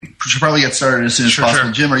should probably get started as soon as possible.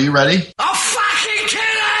 Sure. Jim, are you ready? I'm fucking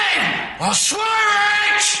kidding! I swear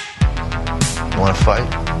it! You want to fight?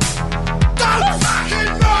 Don't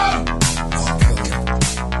fucking move! I'll kill you.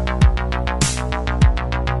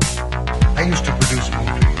 I used to produce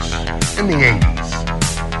movies in the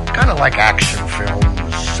 80s. Kind of like action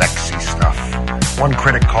films, sexy stuff. One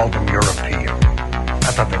critic called them European.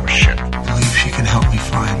 I thought they were shit. I believe she can help me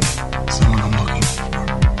find someone I'm looking for.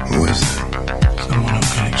 Who is it? Someone who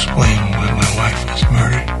can explain why my wife was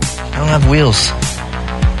murdered. I don't have wheels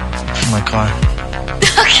in my car.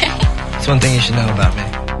 Okay. That's one thing you should know about me.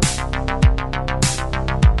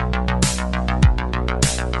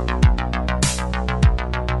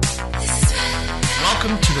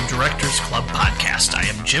 Welcome to the Directors Club podcast. I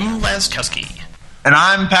am Jim Laskowski. And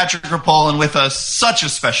I'm Patrick Rapol, and with us, such a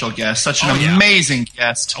special guest, such an amazing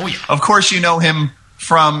guest. Oh, yeah. Of course, you know him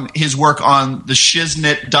from his work on the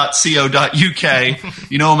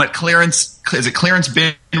shiznit.co.uk. You know him at Clearance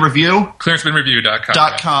Bin Review?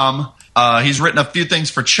 ClearanceBinReview.com. He's written a few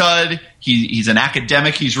things for Chud. He's an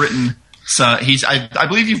academic. He's written. I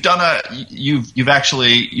believe you've done a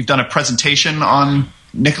presentation on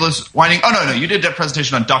Nicholas Winding. Oh no, you did a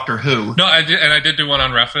presentation on Doctor Who. No, I did do one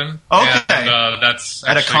on Refn. Okay, and, that's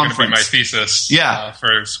at a actually going to be my conference. thesis.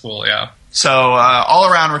 For school. Yeah. So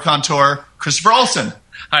all around raconteur, Christopher Olsen.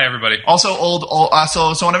 Hi everybody.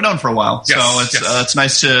 Also someone I've known for a while. Yes, so it's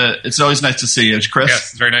nice it's always nice to see you, Chris. Yes,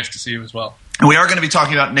 it's very nice to see you as well. And we are going to be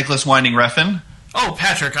talking about Nicholas Winding Refn. Oh,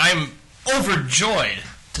 Patrick, I'm overjoyed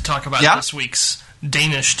to talk about this week's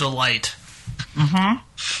Danish delight. Mm-hmm.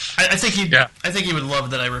 I think he would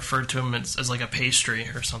love that I referred to him as like a pastry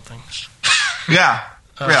or something. Yeah.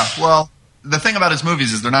 Well, the thing about his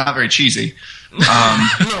movies is they're not very cheesy,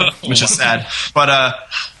 which is sad. But I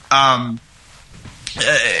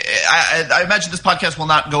imagine this podcast will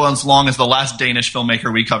not go as long as the last Danish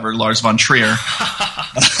filmmaker we covered, Lars von Trier.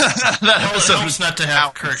 That helps not to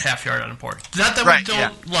have Kurt Halfyard on board. Not that we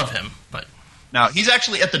don't love him, but... No, he's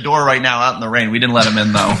actually at the door right now out in the rain. We didn't let him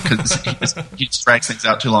in, though, because he just drags things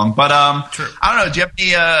out too long. But True. I don't know. Do you have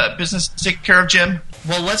any business to take care of, Jim?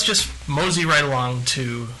 Well, let's just mosey right along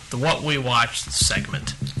to the What We Watched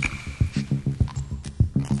segment.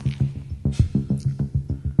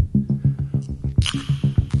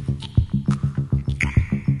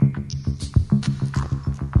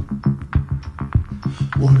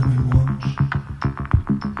 What do we watch?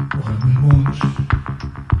 What do we watch?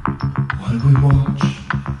 What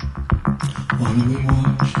do we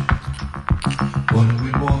watch? What do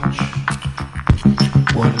we watch?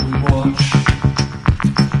 What do we watch?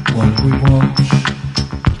 What do we watch?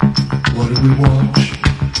 What do we watch?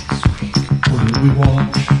 What do we watch? What do we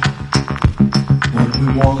watch? What do we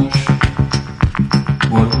watch?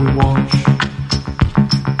 What do we watch?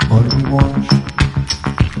 What do we watch?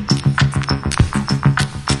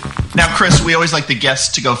 Now, Chris, we always like the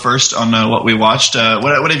guests to go first on what we watched.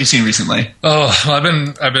 What have you seen recently? Oh, well,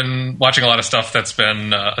 I've been watching a lot of stuff that's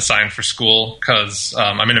been assigned for school because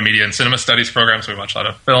I'm in a media and cinema studies program, so we watch a lot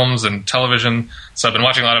of films and television. So I've been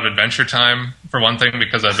watching a lot of Adventure Time for one thing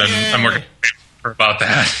because I'm working about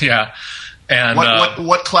that. Yeah. And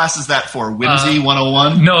what class is that for? Whimsy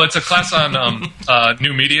 101? No, it's a class on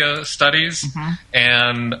new media studies,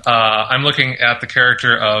 and I'm looking at the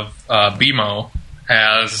character of BMO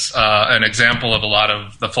as an example of a lot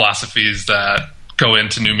of the philosophies that go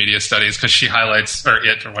into new media studies because she highlights, or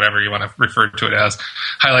whatever you want to refer to it as,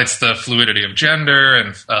 highlights the fluidity of gender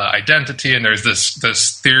and identity. And there's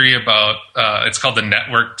this theory about it's called the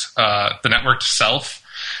networked self,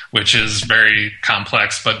 which is very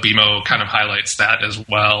complex, but BMO kind of highlights that as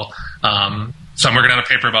well. So I'm working on a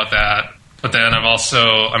paper about that. But then I'm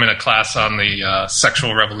in a class on the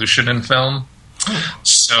sexual revolution in film.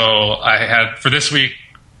 So I had for this week,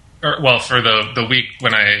 for the week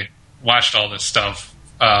when I watched all this stuff,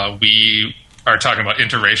 we are talking about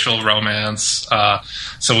interracial romance.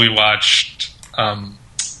 So we watched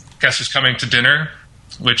Guess Who's Coming to Dinner,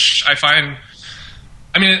 which I find.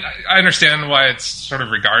 I mean, I understand why it's sort of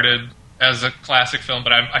regarded as a classic film,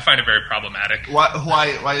 but I find it very problematic.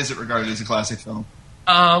 Why is it regarded as a classic film?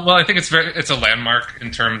 Well, I think it's a landmark in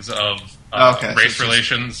terms of race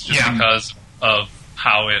relations, just because of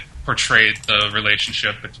how it portrayed the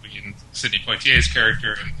relationship between Sidney Poitier's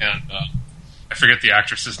character and I forget the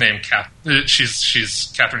actress's name.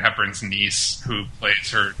 She's Katharine Hepburn's niece who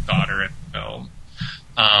plays her daughter in the film.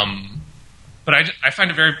 But I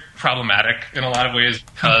find it very problematic in a lot of ways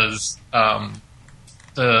because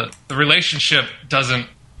the relationship doesn't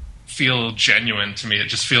feel genuine to me. It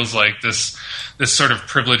just feels like this sort of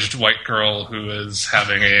privileged white girl who is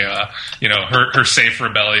having her safe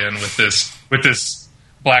rebellion with this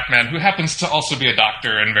black man who happens to also be a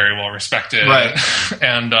doctor and very well respected. Right.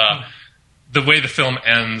 And the way the film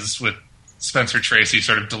ends with Spencer Tracy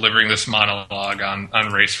sort of delivering this monologue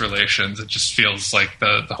on race relations, it just feels like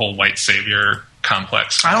the whole white savior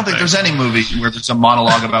complex. I don't think there's any movie where there's a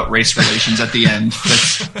monologue about race relations at the end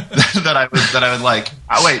that I would like.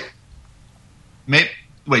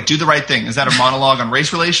 Wait, Do the Right Thing. Is that a monologue on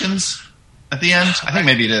race relations at the end? I think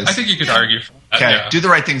maybe it is. I think you could argue for that. Okay, Yeah. Do the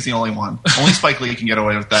Right Thing's the only one. Only Spike Lee can get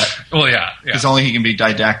away with that. Well, yeah. Because only he can be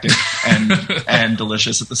didactic and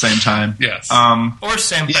delicious at the same time. Yes. Or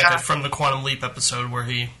Sam Beckett from the Quantum Leap episode where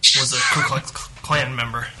he was a Ku Klux Klan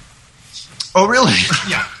member. Oh, really?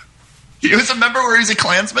 Yeah. He was a member where he was a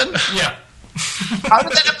Klansman? Yeah. How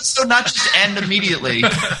did that episode not just end immediately?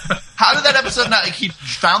 How did that episode not? Like, he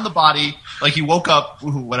found the body, like he woke up,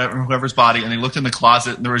 whoever's body, and he looked in the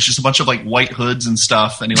closet, and there was just a bunch of like white hoods and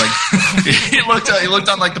stuff, and he looked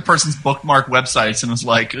on like the person's bookmark websites and was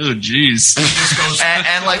like, oh, geez,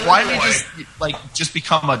 and like, why didn't he just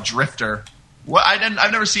become a drifter? Well,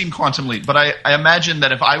 I've never seen Quantum Leap, but I imagine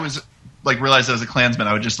that if I was like realized I was a Klansman,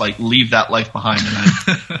 I would just like leave that life behind,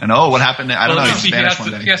 and what happened? I don't know. He's Spanish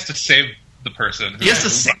one day. He has to save the person. He has to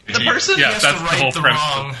save the person? Yeah, has that's to the right whole the premise.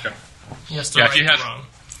 wrong. He has to right the wrong.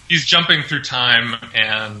 He's jumping through time,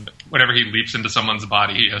 and whenever he leaps into someone's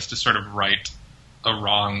body, he has to sort of right a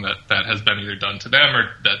wrong that has been either done to them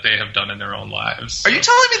or that they have done in their own lives. Are you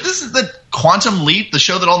telling me this is the Quantum Leap, the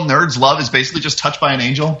show that all nerds love, is basically just Touched by an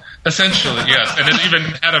Angel? Essentially, yes. And it even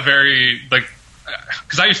had a very, like,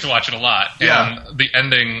 because I used to watch it a lot, and the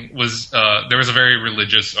ending was, there was a very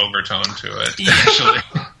religious overtone to it, actually.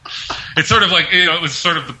 It's sort of like, it was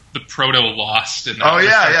sort of the proto-Lost. In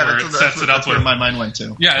that That's where my mind went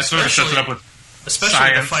to. Yeah, it sort of sets it up with especially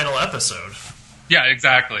science. The final episode. Yeah,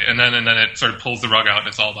 exactly. And then it sort of pulls the rug out, and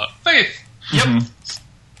it's all about faith. Yep.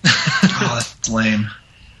 Oh, that's lame.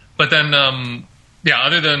 But then,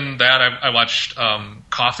 other than that, I watched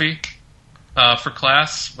Coffee for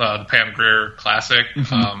class, the Pam Grier classic.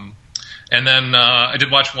 And then I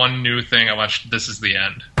did watch one new thing. I watched This Is the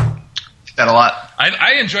End. That a lot.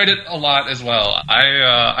 I enjoyed it a lot as well.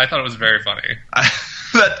 I thought it was very funny.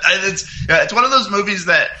 It's one of those movies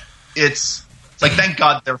that it's like, thank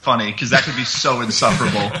God they're funny, because that could be so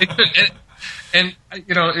insufferable. And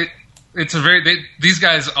you know, it's a very these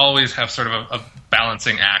guys always have sort of a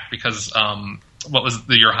balancing act, because what was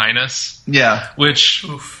the Your Highness? Yeah, which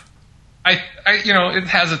I you know, it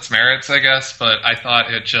has its merits, I guess, but I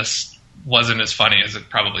thought it just wasn't as funny as it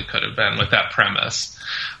probably could have been with that premise.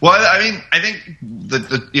 Well, I mean, I think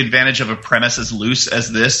the advantage of a premise as loose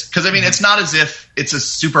as this, because I mean, it's not as if it's a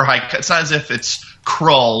super high. It's not as if it's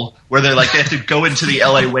Krull, where they have to go into the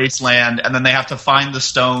LA wasteland and then they have to find the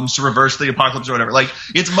stones to reverse the apocalypse or whatever. Like,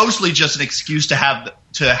 it's mostly just an excuse to have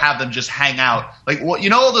them just hang out. Like, what,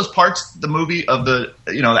 you know, all those parts of the movie of the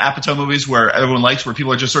Apatow movies where everyone likes, where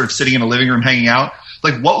people are just sort of sitting in a living room hanging out.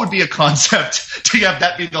 Like, what would be a concept to have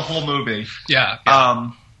that be the whole movie?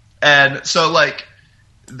 Yeah. And so like.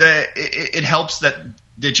 It helps that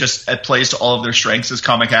it plays to all of their strengths as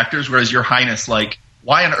comic actors, whereas Your Highness, like,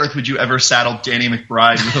 why on earth would you ever saddle Danny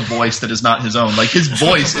McBride with a voice that is not his own? Like, his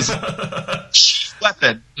voice is a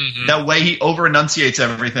weapon. That way he over-enunciates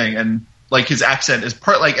everything, and like his accent is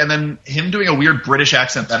and then him doing a weird British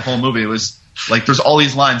accent that whole movie was like, there's all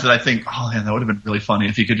these lines that I think, oh man, that would have been really funny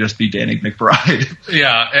if he could just be Danny McBride.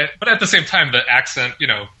 Yeah, but at the same time, the accent, you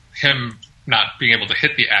know, him not being able to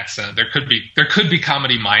hit the accent, there could be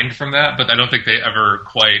comedy mined from that, but I don't think they ever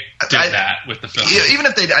quite did that with the film. Even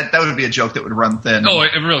if they did, that would be a joke that would run thin. Oh,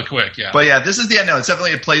 really quick, yeah. But yeah, This Is the End. No, it's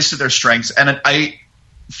definitely, it plays to their strengths, and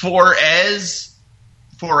for as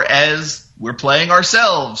we're playing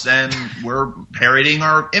ourselves and we're parodying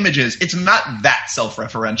our images, it's not that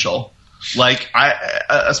self-referential. Like,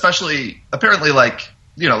 especially apparently, like,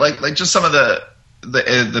 you know, like just some of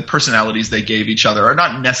the personalities they gave each other are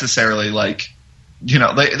not necessarily like, you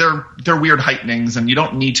know, they're weird heightenings, and you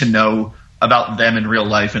don't need to know about them in real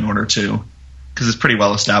life in order to, because it's pretty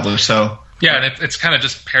well established. So yeah, and it's kind of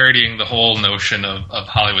just parodying the whole notion of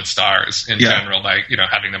Hollywood stars in general, by, you know,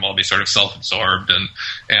 having them all be sort of self-absorbed and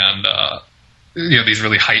you know, these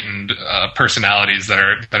really heightened personalities that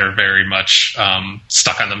are very much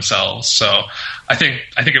stuck on themselves. So I think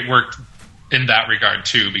it worked in that regard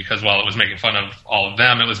too, because while it was making fun of all of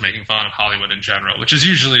them, it was making fun of Hollywood in general, which is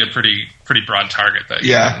usually a pretty broad target that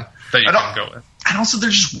you can go with. And also,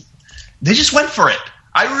 they just went for it.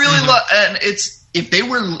 I really love, and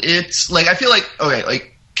it's like, I feel like, okay,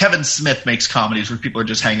 like Kevin Smith makes comedies where people are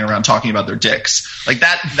just hanging around talking about their dicks. Like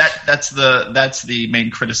that's the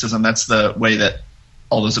main criticism. That's the way that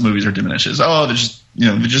all those movies are diminishes. Oh, they're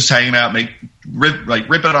just hanging out, rip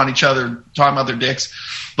it on each other, talking about their dicks.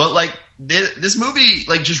 But like this movie,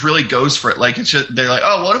 like just really goes for it. Like they're like,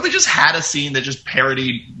 oh, what if we just had a scene that just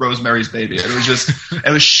parodied Rosemary's Baby?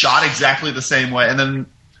 It was shot exactly the same way, and then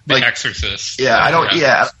The Exorcist. Yeah, I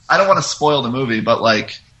don't want to spoil the movie, but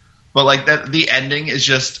that the ending is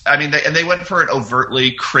just. I mean, they went for an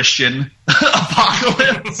overtly Christian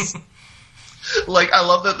apocalypse. Like, I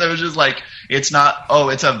love that there was just like, it's not,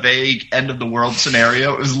 it's a vague end of the world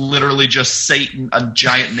scenario. It was literally just Satan, a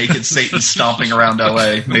giant naked Satan stomping around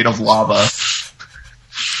LA made of lava.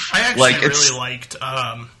 I actually really liked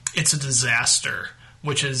It's a Disaster,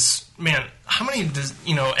 which is, man, how many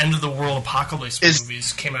end of the world apocalypse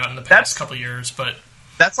movies came out in the past couple of years? But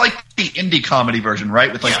that's like the indie comedy version,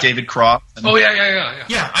 right? With like David Cross.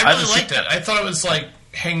 Yeah, I really liked it. I thought it was like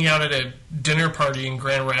hanging out at a dinner party in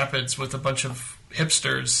Grand Rapids with a bunch of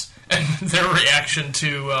hipsters, and their reaction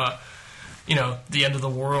to the end of the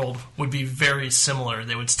world would be very similar.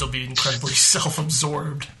 They would still be incredibly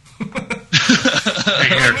self-absorbed. I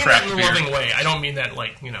mean that in a loving way. I don't mean that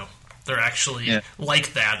like, they're actually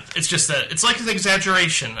like that. It's just that it's like an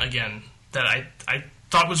exaggeration, again, that I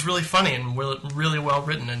thought was really funny and really well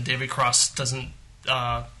written, and David Cross doesn't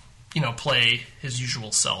play his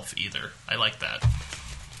usual self either. I like that.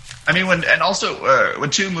 I mean, when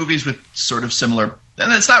two movies with sort of similar,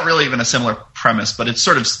 and it's not really even a similar premise, but it's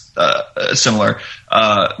sort of similar.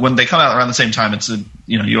 When they come out around the same time, it's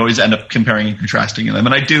you always end up comparing and contrasting them.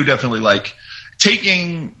 And I do definitely like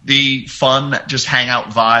taking the fun, just hangout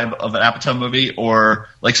vibe of an Apatow movie, or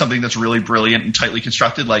like something that's really brilliant and tightly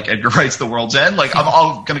constructed, like Edgar Wright's The World's End. Like, I'm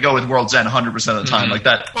all going to go with World's End 100% of the time. Like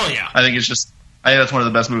that. Oh yeah. I think that's one of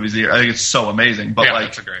the best movies of the year. I think it's so amazing. But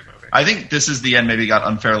it's a great movie. I think This Is the End maybe got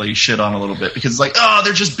unfairly shit on a little bit because it's like,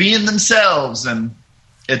 they're just being themselves, and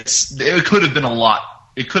it could have been a lot.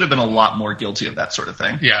 It could have been a lot more guilty of that sort of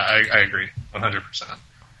thing. Yeah, I agree 100%.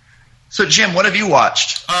 So, Jim, what have you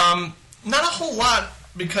watched? Not a whole lot,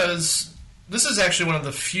 because this is actually one of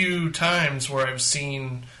the few times where I've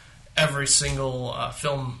seen every single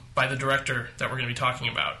film by the director that we're going to be talking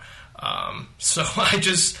about. So I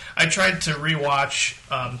tried to rewatch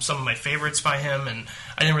some of my favorites by him, and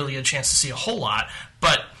I didn't really get a chance to see a whole lot,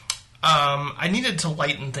 but I needed to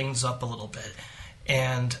lighten things up a little bit.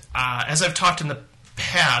 And as I've talked in the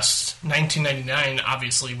past, 1999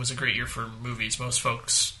 obviously was a great year for movies. Most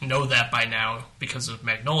folks know that by now because of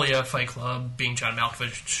Magnolia, Fight Club, Being John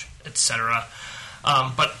Malkovich, etc.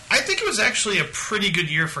 But I think it was actually a pretty good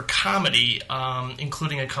year for comedy,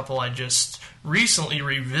 including a couple I just recently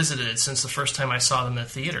revisited since the first time I saw them in the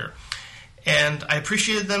theater. And I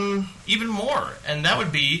appreciated them even more, and that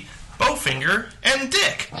would be Bowfinger and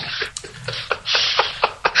Dick.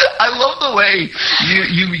 I love the way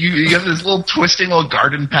you have this little twisting little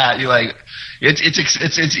garden pat. You like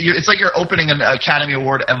it's like you're opening an Academy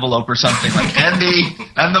Award envelope or something. Like, and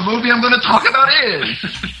the movie I'm going to talk about is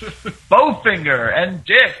Bowfinger and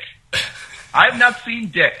Dick. I've not seen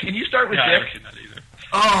Dick. Can you start with Dick? I haven't seen that either.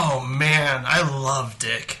 Oh man, I love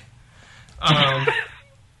Dick.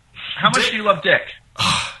 How much do you love Dick?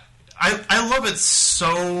 I love it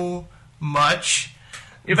so much.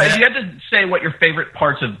 If you had to say what your favorite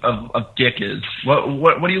parts of Dick is,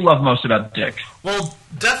 what do you love most about Dick? Well,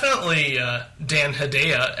 definitely Dan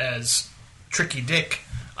Hedaya as Tricky Dick.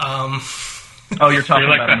 Oh, you're talking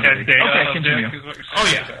like about the Hedaya. Okay, continue.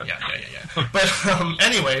 Oh yeah. But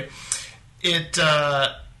anyway, it's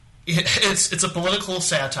a political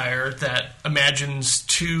satire that imagines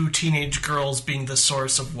two teenage girls being the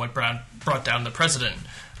source of what brought down the president.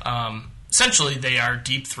 Essentially, they are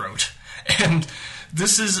Deep Throat, and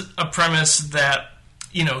this is a premise that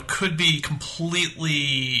could be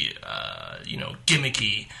completely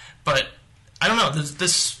gimmicky, but I don't know.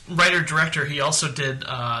 This writer-director, he also did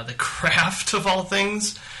The Craft, of all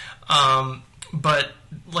things, but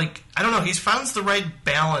like, I don't know, he finds the right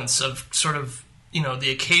balance of sort of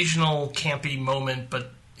the occasional campy moment,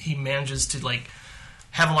 but he manages to like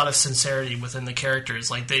have a lot of sincerity within the characters.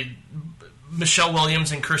 Like Michelle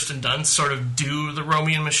Williams and Kirsten Dunst sort of do the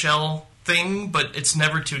Romeo and Michelle thing, but it's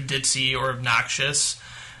never too ditzy or obnoxious.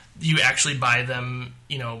 You actually buy them,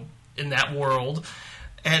 in that world.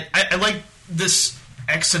 And I like this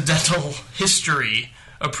accidental history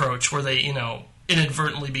approach where they,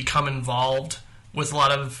 inadvertently become involved with a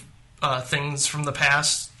lot of things from the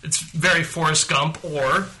past. It's very Forrest Gump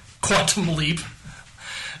or Quantum Leap.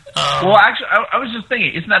 Well, actually, I was just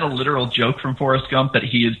thinking, isn't that a literal joke from Forrest Gump that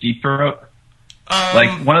he is Deep Throat?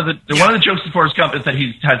 Like one of the jokes in Forrest Gump is that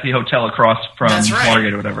he has the hotel across from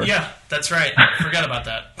Watergate or whatever. Yeah, that's right. I forgot about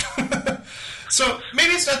that. So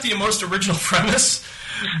maybe it's not the most original premise,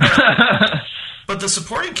 But the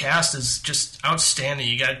supporting cast is just outstanding.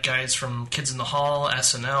 You got guys from Kids in the Hall,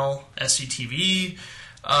 SNL, SCTV.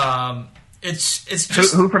 It's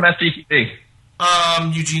just who from SCTV?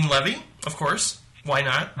 Eugene Levy, of course. Why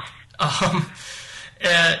not?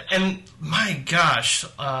 And my gosh,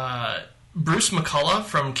 Bruce McCullough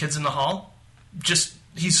from Kids in the Hall, just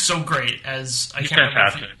he's so great as I can't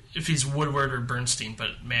remember if he's Woodward or Bernstein,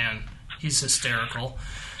 but man, he's hysterical.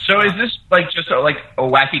 So is this just a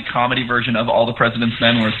wacky comedy version of All the President's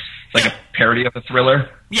Men, where it's like a parody of a thriller?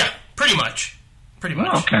 Yeah, pretty much.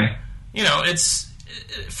 Oh, okay. It's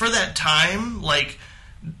for that time. Like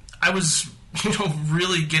I was,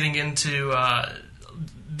 really getting into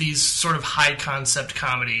these sort of high concept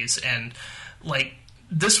comedies, and like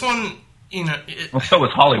this one, well, so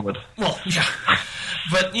was Hollywood. Well, yeah.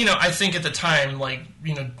 But, I think at the time,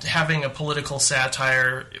 having a political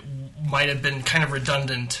satire might have been kind of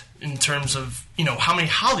redundant in terms of, how many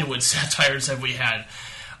Hollywood satires have we had?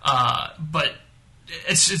 But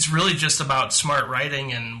it's really just about smart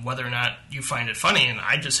writing and whether or not you find it funny. And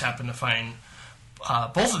I just happen to find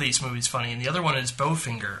both of these movies funny. And the other one is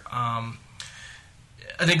Bowfinger.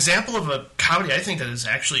 An example of a comedy I think that has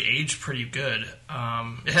actually aged pretty good.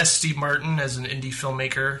 It has Steve Martin as an indie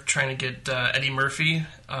filmmaker trying to get Eddie Murphy,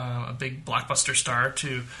 a big blockbuster star,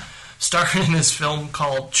 to star in this film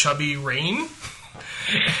called Chubby Rain.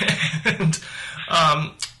 And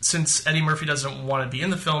since Eddie Murphy doesn't want to be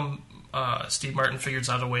in the film, Steve Martin figures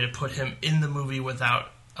out a way to put him in the movie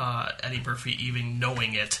without Eddie Murphy even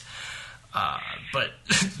knowing it. But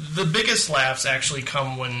the biggest laughs actually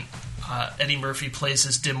come when Eddie Murphy plays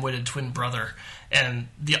his dim-witted twin brother, and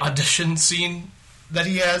the audition scene that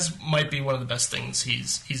he has might be one of the best things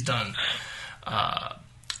he's done.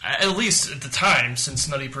 At least at the time, since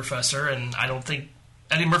Nutty Professor, and I don't think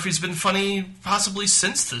Eddie Murphy's been funny possibly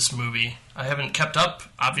since this movie. I haven't kept up,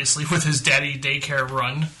 obviously, with his Daddy Daycare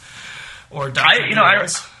run or Dr.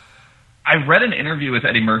 I read an interview with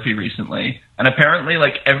Eddie Murphy recently, and apparently,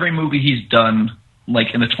 every movie he's done,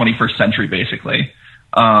 in the 21st century, basically,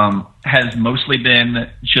 has mostly been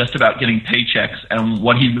just about getting paychecks. And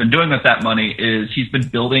what he's been doing with that money is he's been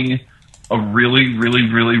building a really, really,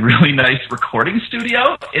 really, really nice recording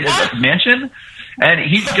studio in his mansion. And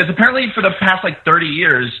because apparently for the past 30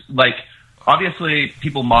 years, obviously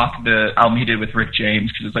people mock the album he did with Rick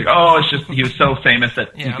James because it's just he was so famous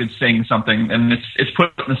that he could sing something, and it's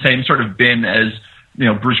put in the same sort of bin as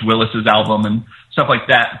Bruce Willis's album and stuff like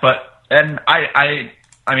that. But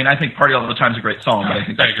I think Party All the Time is a great song, but I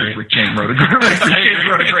think that's because Rick James wrote a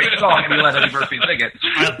great song and he let Eddie Murphy sing it.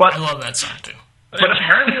 I love that song too. But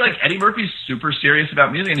apparently, Eddie Murphy's super serious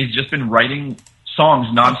about music, and he's just been writing songs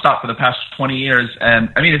nonstop for the past 20 years.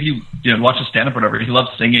 And I mean, if you watch his stand-up or whatever, he loves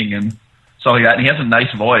singing and stuff like that, and he has a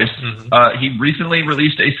nice voice. Mm-hmm. He recently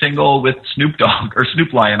released a single with Snoop Dogg, or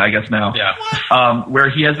Snoop Lion, I guess now, where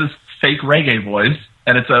he has this fake reggae voice,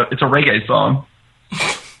 and it's a reggae song.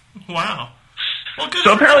 Wow. Well,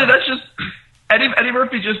 so apparently that's just Eddie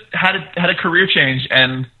Murphy just had a career change,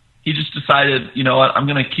 and he just decided, you know what, I'm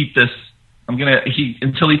going to keep this.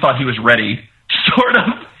 Until he thought he was ready to sort of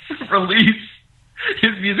release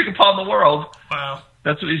his music upon the world. Wow.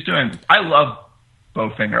 That's what he's doing. I love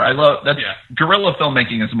Bowfinger. Guerrilla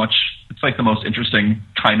filmmaking is it's the most interesting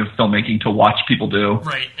kind of filmmaking to watch people do.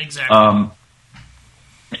 Right, exactly.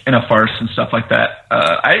 In a farce and stuff like that.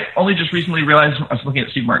 I only just recently realized, I was looking at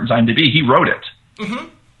Steve Martin's IMDb, he wrote it. Mm-hmm.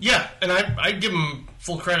 Yeah, and I give him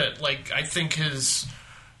full credit. I think his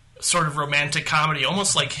sort of romantic comedy,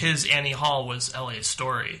 almost like his Annie Hall, was L.A.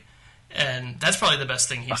 Story. And that's probably the best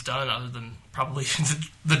thing he's done, other than probably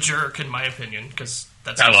the Jerk, in my opinion. Because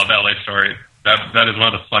I love L.A. Story. That is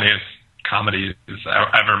one of the funniest comedies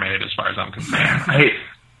ever made, as far as I'm concerned.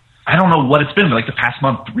 I don't know what it's been, but the past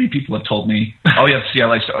month, 3 people have told me, "Oh, you have to see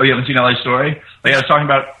LA Story. Oh, you haven't seen LA Story?" I was talking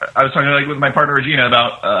with my partner Regina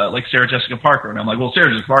about Sarah Jessica Parker, and I'm like, "Well,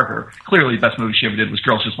 Sarah Jessica Parker, clearly the best movie she ever did was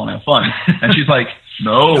Girls Just Want to Have Fun," and she's like,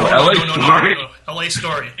 "No, LA Story, no. LA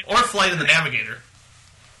Story, or Flight of the Navigator."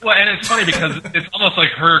 Well, and it's funny because it's almost like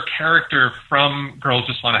her character from Girls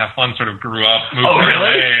Just Want to Have Fun sort of grew up, moved to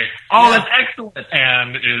LA. Oh, that's excellent.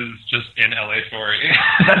 And is just in LA Story.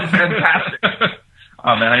 That's fantastic.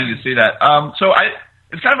 Oh man, I need to see that.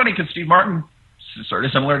 It's kind of funny because Steve Martin is sort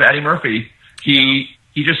of similar to Eddie Murphy. He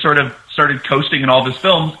just sort of started coasting in all of his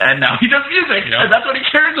films, and now he does music, and that's what he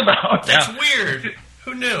cares about. That's weird.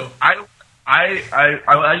 Who knew? I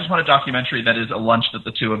just want a documentary that is a lunch that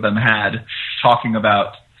the two of them had, talking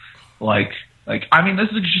about this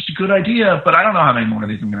is just a good idea, but I don't know how many more of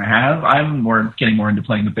these I'm going to have. I'm getting more into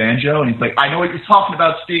playing the banjo, and he's like, "I know what you're talking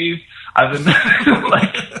about, Steve. I've been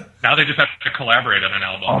Now they just have to collaborate on an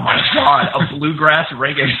album. Oh my god, a bluegrass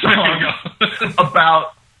reggae song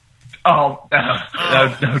about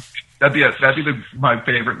that'd be my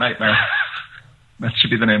favorite nightmare. That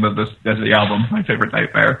should be the name of the album. My favorite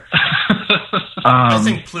nightmare. I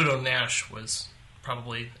think Pluto Nash was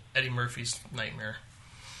probably Eddie Murphy's nightmare.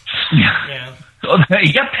 Yeah.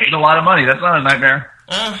 He got paid a lot of money. That's not a nightmare.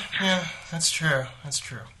 Yeah, that's true.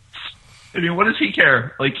 I mean, what does he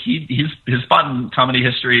care? Like his spot in comedy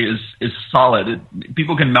history is solid.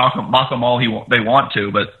 People can mock him all they want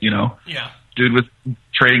to, but yeah, dude was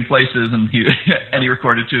trading places, and he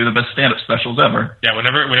recorded two of the best stand-up specials ever. Yeah,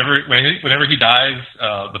 whenever he dies,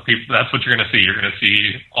 the people, that's what you're going to see. You're going to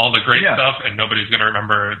see all the great stuff, and nobody's going to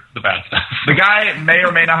remember the bad stuff. The guy may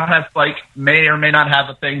or may not have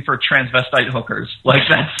a thing for transvestite hookers. Like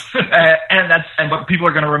but people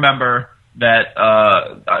are going to remember that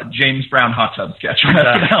James Brown hot tub sketch,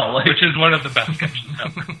 which is one of the best sketches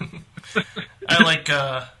ever. I like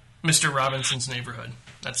Mr. Robinson's Neighborhood.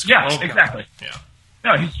 That's exactly. Yeah.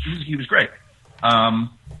 No, he was great. I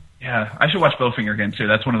should watch Bowfinger again too.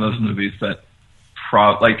 That's one of those movies that,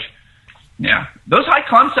 those high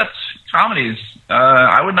concept comedies.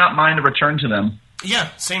 I would not mind a return to them. Yeah,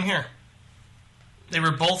 same here. They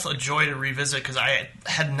were both a joy to revisit because I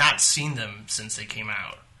had not seen them since they came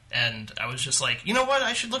out, and I was just like, you know what?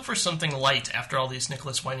 I should look for something light after all these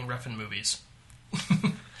Nicholas Winding Refn movies.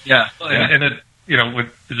 Yeah, and it.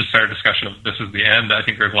 With just our discussion of this is the end, I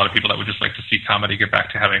think there's a lot of people that would just like to see comedy get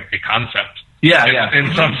back to having a concept.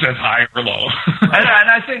 In some sense, high or low. and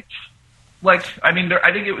I think, I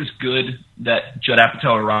think it was good that Judd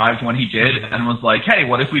Apatow arrived when he did and was like, hey,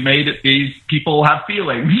 what if we made these people have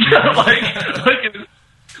feelings?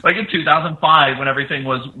 like in 2005 when everything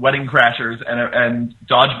was Wedding Crashers and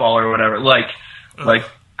Dodgeball or whatever,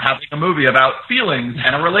 having a movie about feelings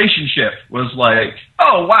and a relationship was like,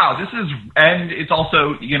 oh wow, and it's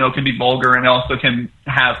also, can be vulgar and also can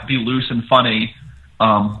be loose and funny,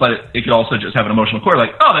 but it could also just have an emotional core,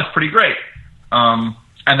 like, oh, that's pretty great.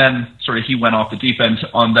 And then sort of he went off the deep end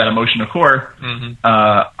on that emotional core.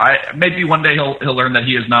 Mm-hmm. Maybe one day he'll learn that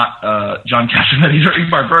he is not John Cassavetes or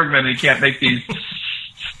Ingmar Bergman, and he can't make these.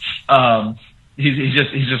 He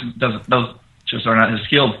just doesn't. Those just are not his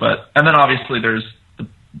skills. And then obviously there's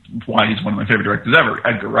why he's one of my favorite directors ever,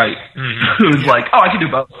 Edgar Wright, who's like, oh, I can do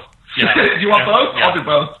both. Yeah. Do you want both? Yeah. I'll do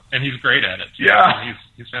both. And he's great at it. Yeah.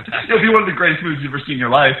 He's fantastic. It'll be one of the greatest movies you've ever seen in your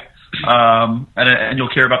life. And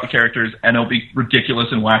you'll care about the characters, and it'll be ridiculous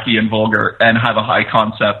and wacky and vulgar and have a high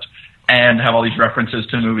concept and have all these references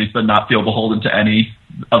to movies but not feel beholden to any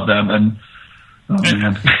of them. And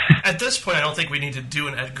man. At this point, I don't think we need to do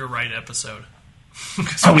an Edgar Wright episode.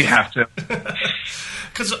 We have to.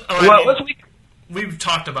 Because we've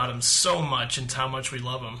talked about him so much and how much we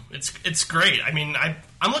love him. It's great. I mean,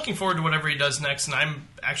 I'm looking forward to whatever he does next, and I'm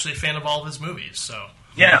actually a fan of all of his movies. So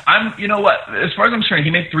yeah, you know what? As far as I'm concerned,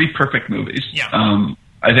 he made 3 perfect movies. Yeah.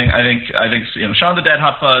 I think Shaun of the Dead,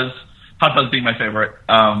 Hot Fuzz being my favorite.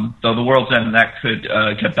 Though The World's End, that could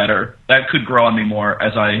get better. That could grow on me more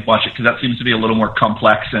as I watch it, because that seems to be a little more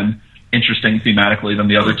complex and interesting thematically than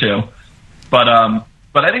the other two. But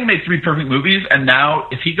I think he made 3 perfect movies, and now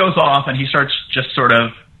if he goes off and he starts just sort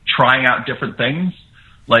of trying out different things,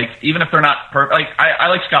 like even if they're not perfect, like I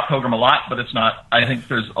like Scott Pilgrim a lot, but it's not. I think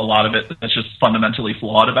there's a lot of it that's just fundamentally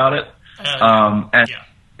flawed about it.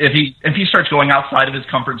 If he starts going outside of his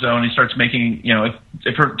comfort zone, he starts making,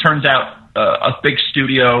 if it turns out a big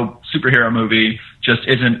studio superhero movie just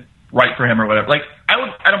isn't right for him or whatever, like I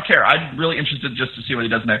don't care. I'm really interested just to see what he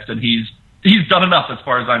does next, and he's done enough as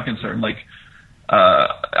far as I'm concerned. Like.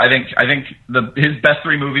 I think his best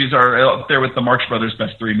 3 movies are up there with the Marx Brothers'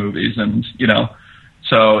 best 3 movies, and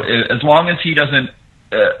so as long as he doesn't,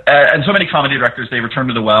 and so many comedy directors, they return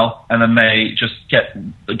to the well, and then they just get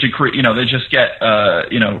the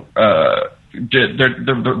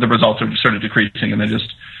results are sort of decreasing, and they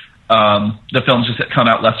just the films just come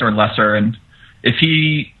out lesser and lesser. And if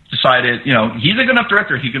he decided, he's a good enough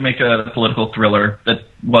director, he could make a political thriller that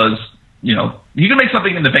was. You can make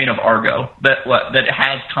something in the vein of Argo that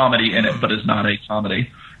has comedy in it, but is not a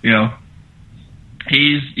comedy.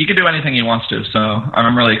 He can do anything he wants to. So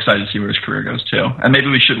I'm really excited to see where his career goes too. And maybe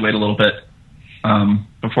we should wait a little bit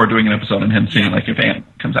before doing an episode on him, seeing like if Ant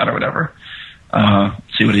comes out or whatever.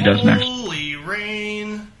 See what he does next. Holy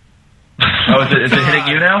rain! Oh, is it hitting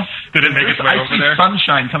you now? Did it make its way over there?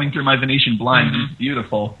 Sunshine coming through my Venetian blinds. It's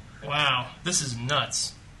beautiful. Wow, this is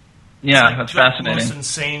nuts. Yeah, that's fascinating. Most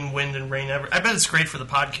insane wind and rain ever. I bet it's great for the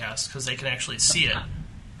podcast because they can actually see it.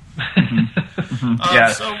 Yeah.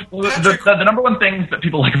 So the number one thing that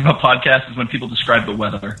people like about podcasts is when people describe the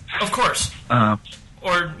weather. Of course.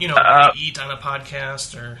 Or, eat on a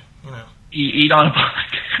podcast, or, Eat on a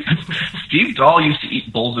podcast. Steve Dahl used to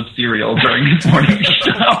eat bowls of cereal during his morning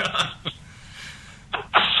show.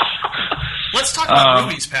 Let's talk about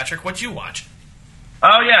movies, Patrick. What'd you watch?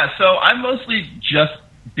 Oh, yeah. So I've mostly just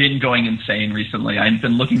been going insane recently. I've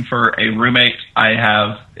been looking for a roommate. I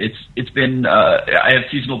have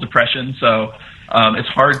seasonal depression, so it's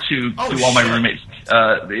hard to do all my roommates.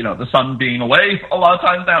 The sun being away a lot of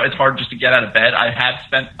times now, it's hard just to get out of bed. I have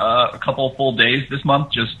spent a couple full days this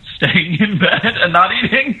month just staying in bed and not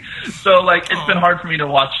eating. So it's been hard for me to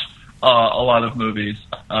watch a lot of movies.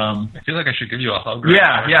 I feel like I should give you a hug.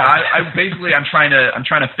 I'm trying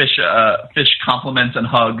to fish compliments and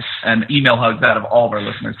hugs and email hugs out of all of our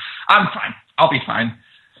listeners. I'm fine. I'll be fine.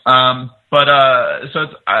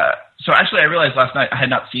 So actually, I realized last night I had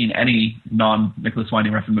not seen any non-Nicholas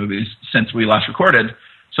Winding Refn movies since we last recorded.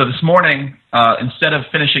 So this morning, instead of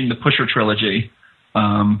finishing the Pusher trilogy,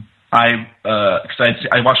 I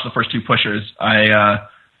watched the first two Pushers.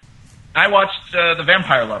 I watched The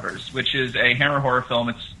Vampire Lovers, which is a Hammer horror film.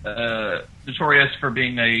 It's notorious for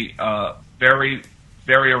being a very,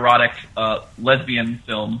 very erotic lesbian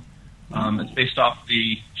film. It's based off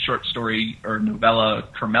the short story or novella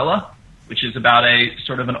Carmela, which is about a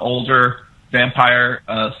sort of an older vampire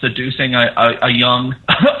seducing a young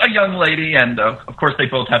lady, and of course they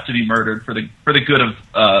both have to be murdered for the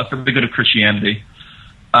good of Christianity.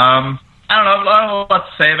 I don't know what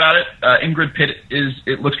to say about it. Ingrid Pitt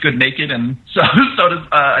looks good naked, and so does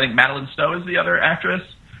I think Madeline Stowe is the other actress.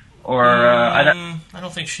 Or I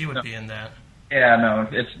don't think she would be in that. Yeah, no,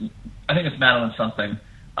 I think it's Madeline something.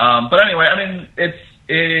 But anyway, I mean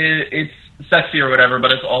it's sexy or whatever,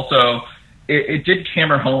 but it's also it did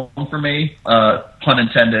hammer home for me, pun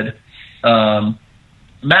intended.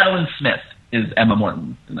 Madeline Smith is Emma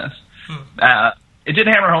Morton in this. It did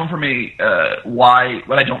hammer home for me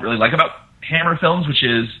what I don't really like about Hammer films, which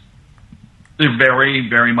is they're very,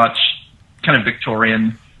 very much kind of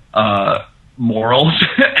Victorian morals,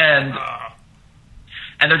 and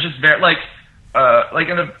they're just very like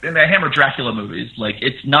in the Hammer Dracula movies,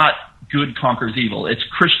 it's not good conquers evil, it's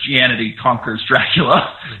Christianity conquers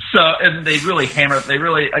Dracula. So, and they really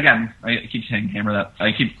again, I keep saying hammer that,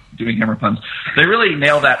 I keep doing Hammer puns. They really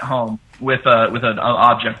nail that home with an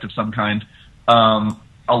object of some kind.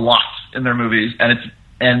 A lot in their movies,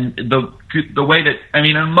 and the way that, I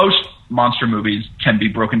mean, most monster movies can be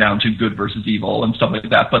broken down to good versus evil and stuff like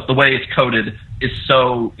that, but the way it's coded is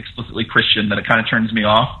so explicitly Christian that it kind of turns me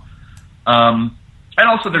off. And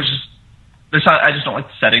also I just don't like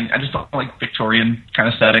the setting. I just don't like Victorian kind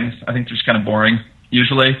of settings. I think they're just kind of boring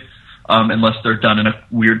usually, unless they're done in a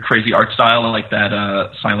weird, crazy art style like that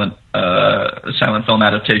silent film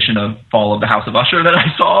adaptation of Fall of the House of Usher that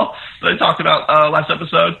I talked about last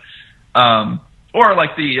episode. Or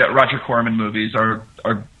like the Roger Corman movies are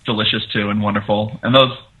delicious too and wonderful. And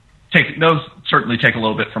those certainly take a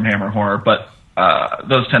little bit from Hammer horror, but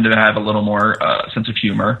those tend to have a little more sense of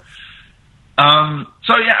humor.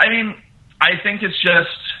 So yeah, I mean, I think it's just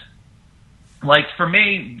for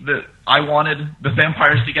me, I wanted the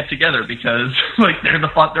vampires to get together because they're the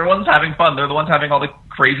ones having fun. They're the ones having all the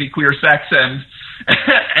crazy queer sex,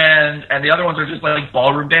 and the other ones are just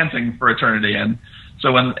ballroom dancing for eternity. And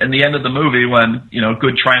so when in the end of the movie, when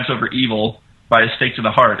good triumphs over evil by a stake to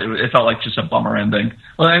the heart, it felt like just a bummer ending.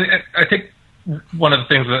 Well, I think one of the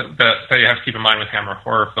things that you have to keep in mind with Hammer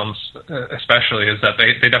horror films, especially, is that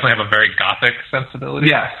they definitely have a very gothic sensibility.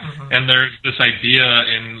 Yeah. Mm-hmm. And there's this idea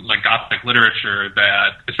in gothic literature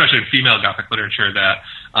that, especially in female gothic literature, that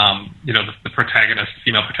the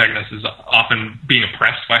female protagonist is often being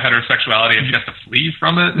oppressed by heterosexuality, and she has to flee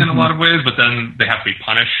from it in a lot of ways, but then they have to be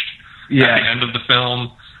punished at the end of the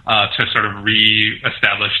film to sort of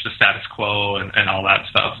re-establish the status quo and all that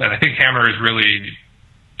stuff. And I think Hammer is really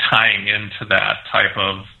tying into that type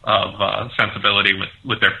of sensibility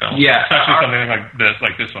with their films. Yeah. Especially something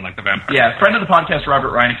like this one, like The Vampire. Yeah, friend of the podcast,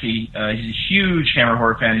 Robert Reineke, he's a huge Hammer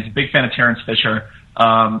horror fan. He's a big fan of Terrence Fisher.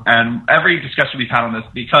 And every discussion we've had on this,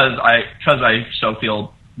 because I so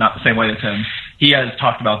feel not the same way as him, he has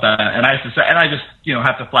talked about that, and I have to say, and I just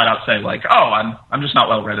have to flat out say I'm just not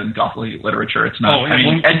well read in Gothic literature. It's not.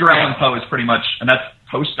 Edgar Allan Poe is pretty much, and that's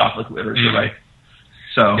post Gothic literature, right?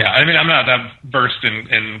 So yeah, I mean, I'm not that versed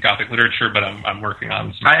in Gothic literature, but I'm working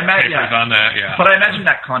on some papers on that. Yeah, but I imagine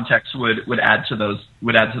that context would add to those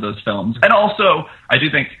films, and also I do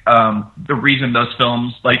think the reason those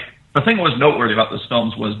films, the thing that was noteworthy about those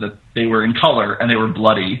films was that they were in color and they were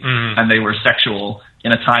bloody and they were sexual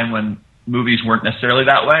in a time when movies weren't necessarily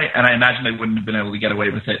that way, and I imagine they wouldn't have been able to get away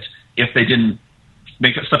with it if they didn't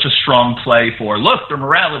make it such a strong play for, look, they're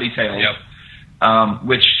morality tales. Yep.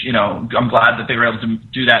 which, I'm glad that they were able to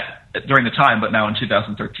do that during the time, but now in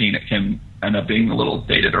 2013 it can end up being a little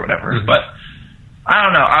dated or whatever. Mm-hmm. But I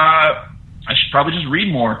don't know. I should probably just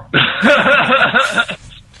read more.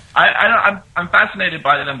 I'm fascinated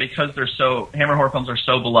by them because Hammer horror films are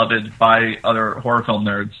so beloved by other horror film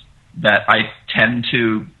nerds that I tend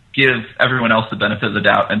to give everyone else the benefit of the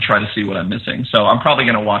doubt and try to see what I'm missing. So I'm probably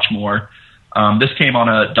going to watch more. This came on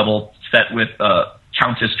a double set with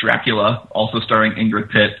Countess Dracula, also starring Ingrid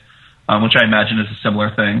Pitt, which I imagine is a similar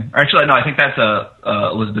thing. Actually, no, I think that's a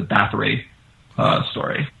Elizabeth Bathory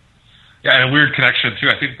story. Yeah, and a weird connection, too.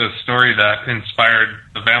 I think the story that inspired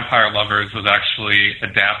The Vampire Lovers was actually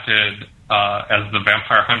adapted as the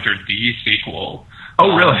Vampire Hunter D sequel.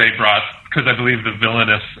 Oh, really? They brought, because I believe the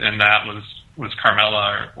villainess in that was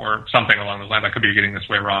Carmella or something along those lines. I could be getting this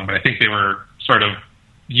way wrong, but I think they were sort of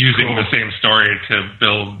using the same story to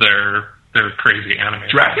build their crazy anime.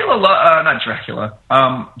 Not Dracula.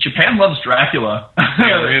 Japan loves Dracula. They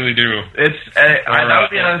really do. That would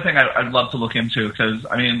be another thing I'd love to look into, because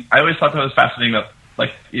I always thought that was fascinating about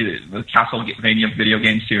the Castlevania video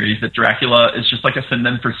game series, that Dracula is just like a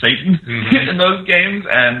synonym for Satan in those games,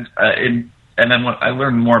 and then when I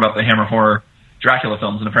learned more about the Hammer horror Dracula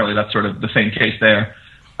films, and apparently that's sort of the same case there.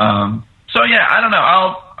 So yeah, I don't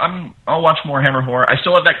know. I'll watch more Hammer horror. I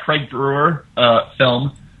still have that Craig Brewer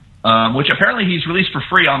film. Which apparently he's released for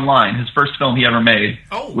free online. His first film he ever made.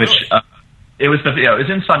 Oh, really? Which it was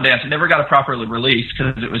in Sundance. It never got a properly released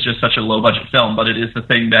because it was just such a low budget film. But it is the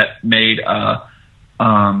thing that made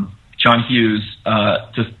John Hughes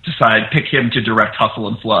pick him to direct Hustle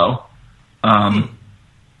and Flow,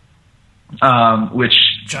 which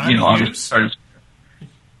John obviously started.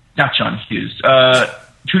 Not John Hughes.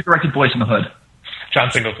 Who directed Boys in the Hood?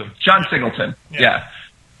 John Singleton. John Singleton. Yeah.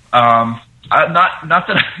 Not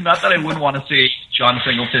that I wouldn't want to see John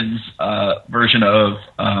Singleton's version of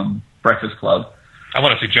Breakfast Club. I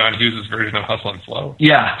want to see John Hughes' version of Hustle and Flow.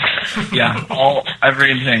 Yeah,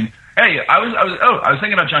 everything. Hey, I was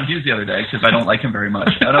thinking about John Hughes the other day because I don't like him very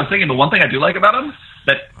much, and I was thinking the one thing I do like about him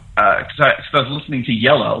that because I was listening to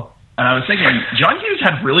Yellow, and I was thinking John Hughes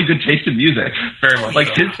had really good taste in music. Very much. Like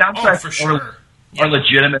his soundtracks are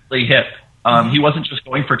legitimately hip. He wasn't just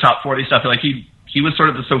going for top 40 stuff. Like he was sort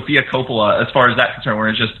of the Sofia Coppola as far as that's concerned, where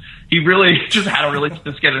it's just he really just had a really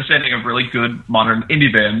sophisticated understanding of really good modern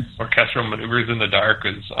indie bands. Orchestral Maneuvers in the Dark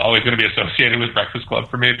is always going to be associated with Breakfast Club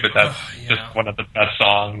for me, but that's just one of the best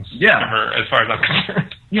songs ever, as far as I'm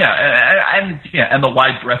concerned. Yeah, and the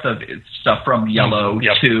wide breadth of stuff from Yellow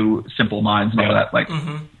to Simple Minds and all that. Like,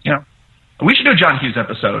 we should do a John Hughes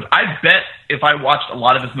episode. I bet if I watched a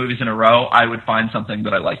lot of his movies in a row, I would find something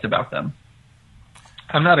that I liked about them.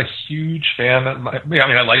 I'm not a huge fan. I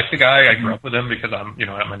like the guy. I grew up with him because I'm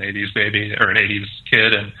an '80s baby or an '80s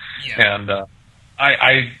kid, and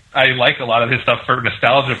I like a lot of his stuff for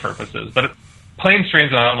nostalgia purposes. But Planes,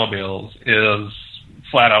 Trains, and Automobiles is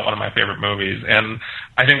flat out one of my favorite movies, and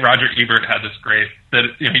I think Roger Ebert had this great that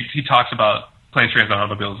he talks about Planes, Trains, and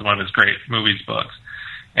Automobiles in one of his great movies books.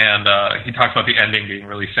 And he talks about the ending being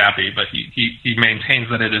really sappy, but he maintains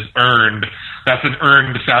that it is earned. That's an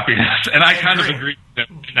earned sappiness, and I kind of agree with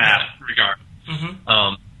him in that regard.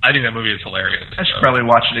 I think that movie is hilarious. I should probably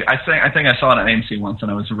watch it. I think I saw it on AMC once, and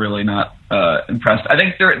I was really not impressed. I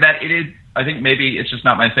think I think maybe it's just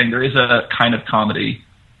not my thing. There is a kind of comedy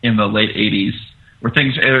in the late '80s where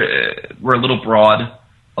things were a little broad,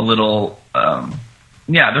 a little.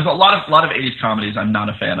 There's a lot of '80s comedies I'm not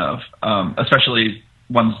a fan of, especially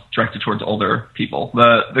ones directed towards older people.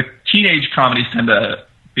 The teenage comedies tend to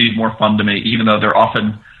be more fun to me, even though they're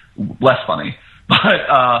often less funny. But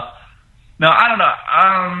no, I don't know.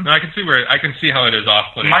 No, I can see how it is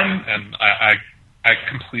off-putting, and I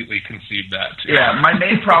completely concede that too. Yeah, my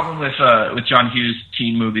main problem with John Hughes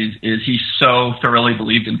teen movies is he so thoroughly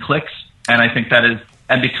believed in cliques, and I think that is,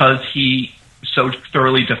 and because he so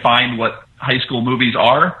thoroughly defined what high school movies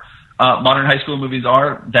are, modern high school movies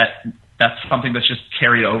are, that's something that's just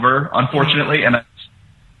carried over, unfortunately. And I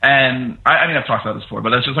mean, I've talked about this before,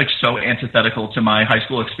 but that's just like so antithetical to my high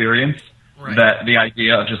school experience that the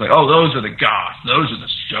idea of just like, oh, those are the goths, those are the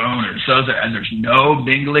stoners, and there's no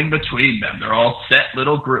mingling between them. They're all set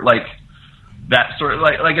little group, like that sort of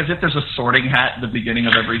like as if there's a sorting hat at the beginning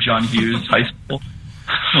of every John Hughes high school.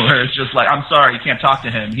 Where it's just like, I'm sorry, you can't talk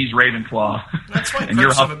to him. He's Ravenclaw. That's why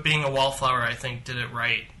Perks of It Being a Wallflower, I think, did it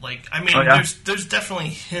right. Like, I mean, there's definitely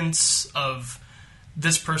hints of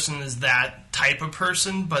this person is that type of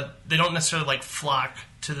person, but they don't necessarily like flock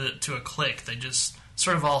to a clique. They just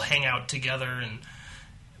sort of all hang out together, and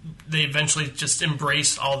they eventually just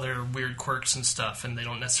embrace all their weird quirks and stuff, and they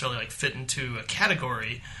don't necessarily like fit into a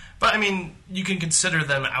category. But I mean, you can consider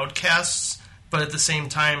them outcasts, but at the same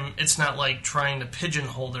time, it's not like trying to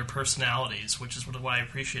pigeonhole their personalities, which is what I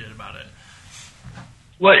appreciated about it.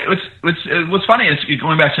 Well, what's funny is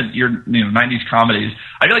going back to your 90s comedies.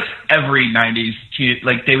 I feel like every 90s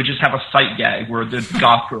like they would just have a sight gag where the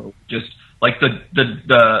goth girl just like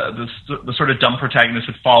the sort of dumb protagonist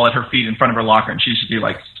would fall at her feet in front of her locker, and she'd just be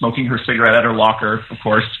like smoking her cigarette at her locker, of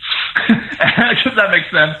course, because that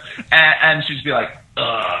makes sense. And she'd just be like,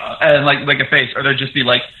 ugh, and like a face, or there'd just be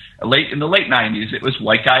like in the late 90s, it was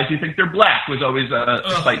white guys who think they're black was always a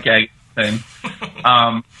sight gag thing.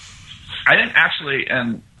 I didn't actually,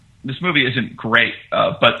 and this movie isn't great,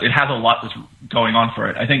 but it has a lot that's going on for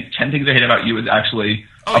it. I think 10 Things I Hate About You is actually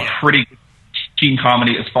a pretty good teen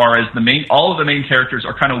comedy as far as all of the main characters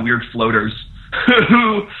are kind of weird floaters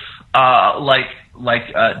who,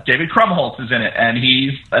 David Krumholtz is in it, and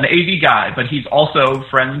he's an AV guy, but he's also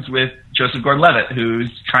friends with Joseph Gordon-Levitt,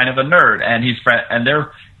 who's kind of a nerd,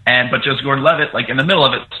 and but Joseph Gordon-Levitt, like in the middle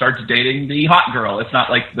of it, starts dating the hot girl. It's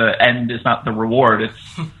not like the end is not the reward.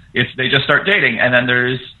 It's they just start dating, and then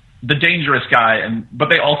there's the dangerous guy, but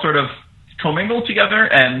they all sort of commingle together,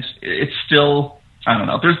 and it's still, I don't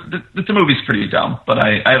know. The movie's pretty dumb, but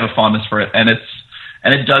I have a fondness for it, and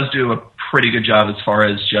it does do a pretty good job as far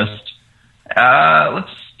as just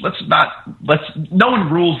no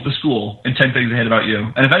one rules the school in 10 Things I Hate About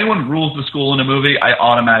You, and if anyone rules the school in a movie, I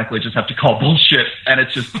automatically just have to call bullshit, and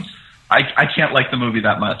it's just I can't like the movie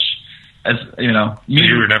that much. As you know,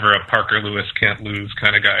 you were never a Parker Lewis can't lose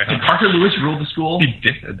kind of guy, huh? Did Parker Lewis rule the school? He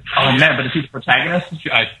did. Oh man, but is he the protagonist?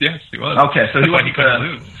 Yes, he was. Okay, so he couldn't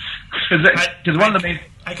lose. Because one of the main.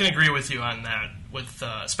 I can agree with you on that, with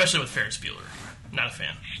especially with Ferris Bueller. Not a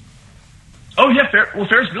fan. Oh yeah,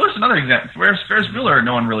 Ferris Bueller's another example. Ferris Bueller,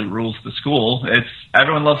 no one really rules the school.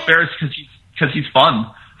 Everyone loves Ferris because he's fun.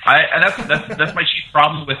 And that's my chief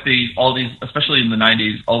problem with all these, especially in the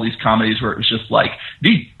 90s, all these comedies where it was just like,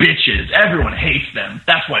 these bitches, everyone hates them.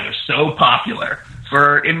 That's why they're so popular.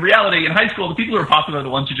 For in reality, in high school, the people who are popular are the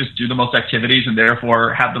ones who just do the most activities and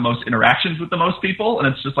therefore have the most interactions with the most people. And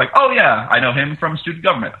it's just like, oh yeah, I know him from student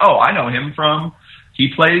government. Oh, I know him from,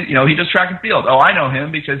 he plays, he does track and field. Oh, I know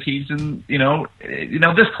him because he's in,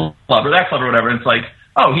 this club or that club or whatever. And it's like,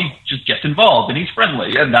 oh, he just gets involved and he's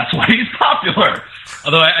friendly, and that's why he's popular.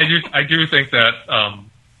 Although I do think that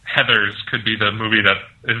Heathers could be the movie that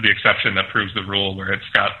is the exception that proves the rule, where it's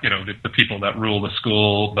got the people that rule the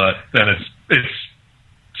school, but then it's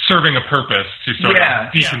serving a purpose to sort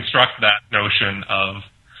of deconstruct that notion of.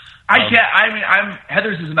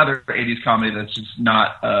 Heathers is another 80s comedy that's just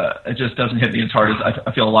not. It just doesn't hit me as hard as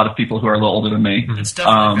I feel a lot of people who are a little older than me. It's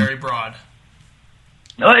definitely very broad.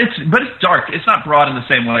 But it's dark. It's not broad in the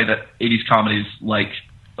same way that 80s comedies like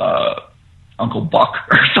Uncle Buck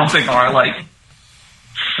or something are. Like,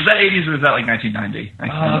 was that 80s or was that like 1990?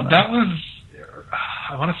 That was,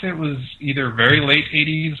 I want to say it was either very late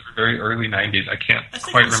 80s or very early 90s. I can't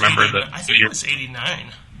quite remember I think it was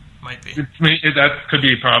 89. Might be. That could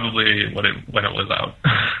be probably when it was out.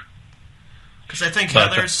 Because I think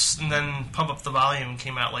Heathers and then Pump Up the Volume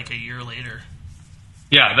came out like a year later.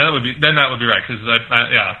 Yeah, that would be right, because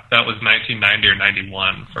that was 1990 or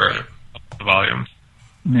 91 for the volume.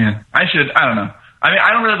 Yeah, I don't know. I mean,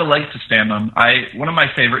 I don't really have a leg to stand on. One of my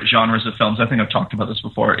favorite genres of films, I think I've talked about this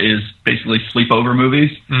before, is basically sleepover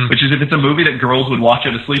movies, which is if it's a movie that girls would watch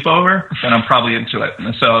at a sleepover, then I'm probably into it.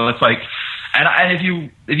 And so it's like, and if you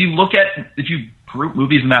group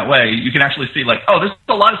movies in that way, you can actually see like, oh, there's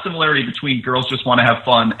a lot of similarity between Girls Just Want to Have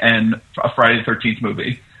Fun and a Friday the 13th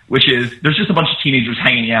movie. Which is, there's just a bunch of teenagers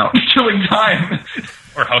hanging out, killing time.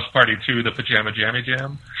 Or House Party 2, the Pajama Jammy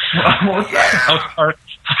Jam. What's that?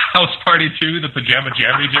 House Party 2, the Pajama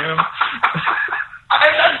Jammy Jam.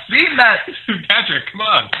 I've not seen that. Patrick, come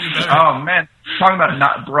on. Oh, man. Talking about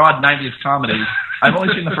not broad 90s comedies. I've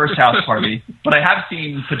only seen the first House Party, but I have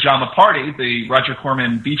seen Pajama Party, the Roger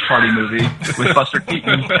Corman beach party movie with Buster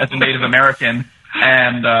Keaton as a Native American.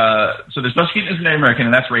 And so there's Buster Keaton as a Native American,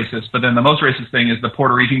 and that's racist. But then the most racist thing is the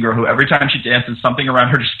Puerto Rican girl who every time she dances, something around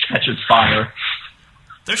her just catches fire.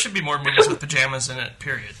 There should be more movies with pajamas in it,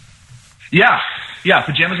 period. Yeah,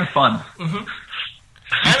 pajamas are fun. Mm-hmm.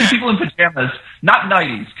 I see people in pajamas, not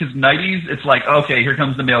 90s, because 90s, it's like, okay, here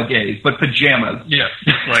comes the male gaze, but pajamas. Yeah,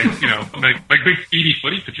 like, like big speedy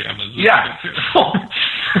footy pajamas. Yeah.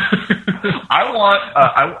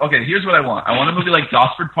 Okay, here's what I want. I want a movie like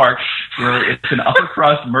Gosford Park, where it's an upper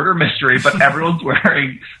crust murder mystery, but everyone's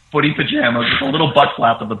wearing footy pajamas with a little butt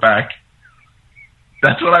flap at the back.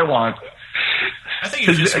 That's what I want. I think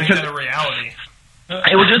you just make that a reality.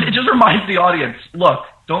 It just reminds the audience, look,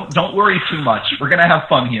 don't worry too much. We're gonna have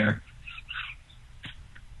fun here.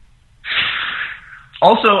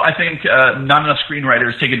 Also, I think not enough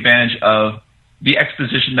screenwriters take advantage of the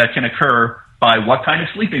exposition that can occur by what kind of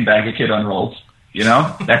sleeping bag a kid unrolls. You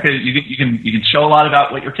know, that could, you can show a lot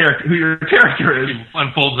about what who your character is.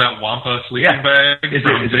 Unfolds that Wampa sleeping bag. Is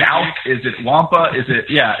it Alf? Is it Wampa? Is it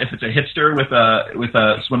if it's a hipster with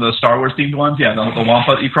one of those Star Wars themed ones? Yeah, the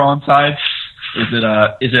Wampa that you crawl inside. Is it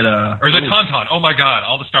or is it Tauntaun? Oh my God!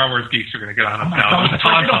 All the Star Wars geeks are going to get on us now. It's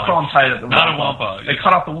Tauntaun, not a Wampa. They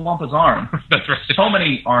cut off the Wampa's arm. That's right. So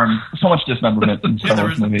many arms, so much dismemberment in Star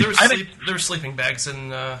Wars movies. There were sleeping bags in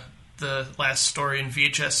the last story in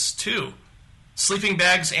VHS 2. Sleeping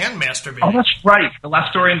bags and masturbating. Oh, that's right. The last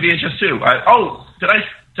story in VHS 2. Did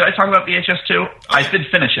I talk about VHS 2? Okay. I did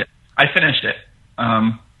finish it. I finished it.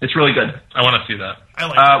 It's really good. I want to see that. I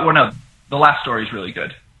like it. Well, no, the last story is really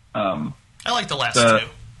good. I like the last two.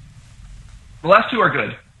 The last two are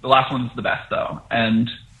good. The last one's the best, though. And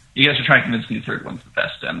you guys are trying to convince me the third one's the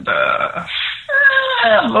best. And the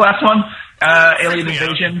last one, Alien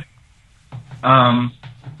Invasion.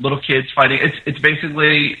 Little kids fighting. It's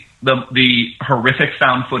basically the horrific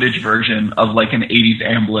found footage version of like an 80s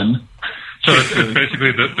Amblin. So it's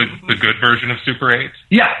basically the good version of Super 8?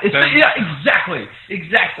 Yeah, exactly.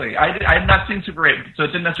 I have not seen Super 8, so it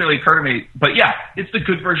didn't necessarily occur to me. But yeah, it's the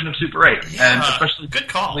good version of Super 8. Yeah, and especially good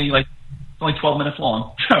call. It's only 12 minutes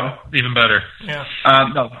long. So even better. Yeah.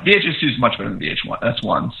 No, VHS 2 is much better than VH1. That's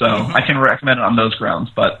one. So I can recommend it on those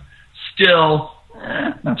grounds, but still,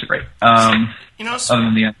 not so great. Other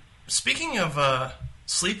than the end. Speaking of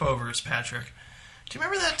sleepovers, Patrick, do you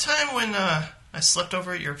remember that time when I slept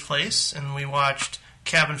over at your place and we watched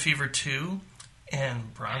Cabin Fever 2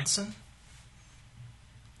 and Bronson?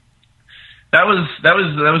 That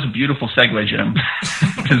was a beautiful segue, Jim.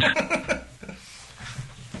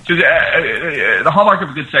 The hallmark of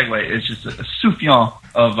a good segue is just a suffion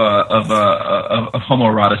of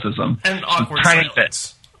homoeroticism and awkward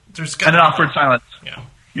silence. And an awkward silence.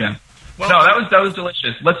 Yeah. Well, no, that was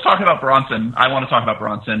delicious. Let's talk about Bronson. I want to talk about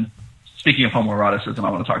Bronson. Speaking of homoeroticism,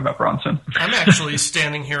 I want to talk about Bronson. I'm actually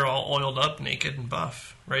standing here all oiled up, naked and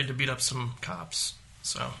buff, ready to beat up some cops.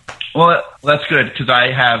 So. Well, that's good, because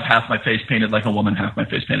I have half my face painted like a woman, half my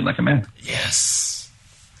face painted like a man. Yes.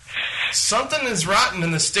 Something is rotten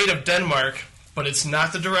in the state of Denmark, but it's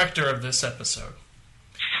not the director of this episode.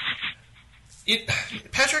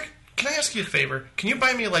 Patrick, can I ask you a favor? Can you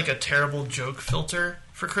buy me like a terrible joke filter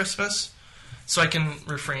for Christmas so I can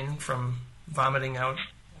refrain from vomiting out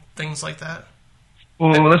things like that?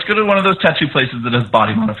 Well, let's go to one of those tattoo places that does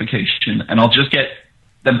body modification, and I'll just get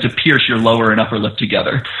them to pierce your lower and upper lip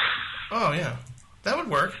together. Oh, yeah. That would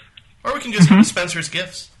work. Or we can just go to Spencer's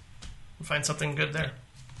Gifts and find something good there.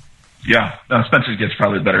 Yeah, Spencer's Gifts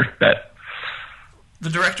probably a better bet. The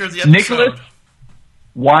director of the episode. Nicholas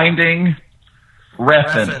Winding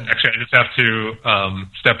Refn. Actually, I just have to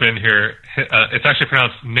step in here. It's actually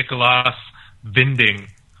pronounced Nicholas Winding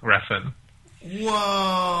Refn.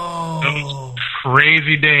 Whoa. Those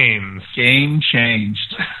crazy Danes. Game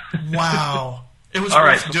changed. Wow. It was all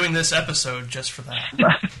worth right. doing this episode just for that.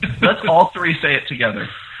 Let's all three say it together.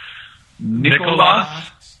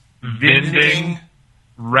 Nicholas Winding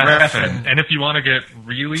Refn. And if you want to get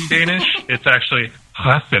really Danish, it's actually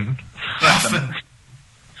Refn.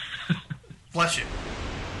 Bless you.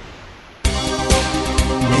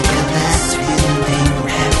 Nicholas Winding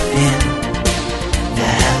Refn. The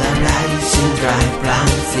hella rising drive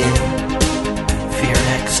Bronson.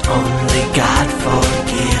 Fearx only God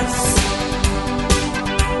forgives.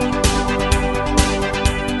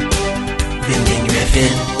 Winding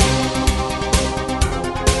Refn.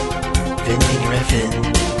 Winding Refn.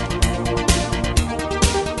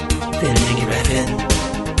 Winding Refn.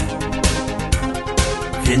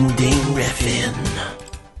 Winding Refn.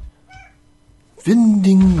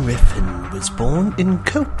 Winding Refn was born in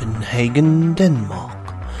Copenhagen,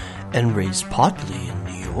 Denmark, and raised partly in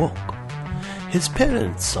New York. His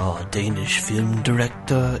parents are Danish film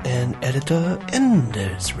director and editor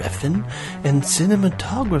Anders Refn and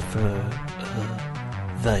cinematographer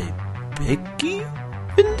Vibeke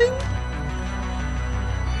Winding.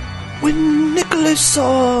 When Nicholas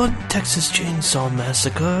saw Texas Chainsaw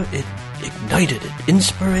Massacre, it ignited an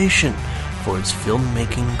inspiration for his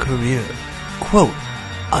filmmaking career. Quote,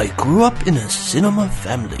 I grew up in a cinema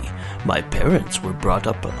family. My parents were brought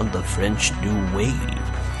up on the French New Wave.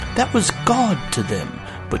 That was God to them,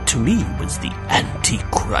 but to me was the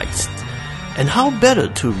Antichrist. And how better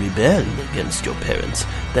to rebel against your parents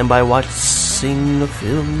than by watching a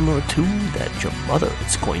film or two that your mother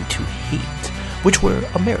is going to hate, which were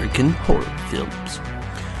American horror films.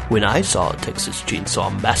 When I saw Texas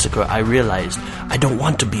Chainsaw Massacre, I realized I don't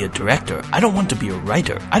want to be a director. I don't want to be a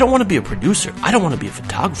writer. I don't want to be a producer. I don't want to be a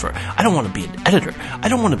photographer. I don't want to be an editor. I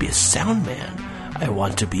don't want to be a sound man. I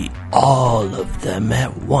want to be all of them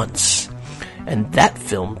at once. And that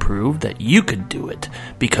film proved that you could do it,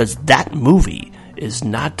 because that movie is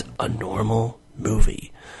not a normal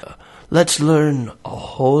movie. Let's learn a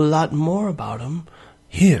whole lot more about him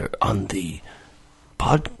here on the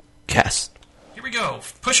podcast. Here we go.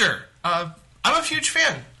 Pusher. I'm a huge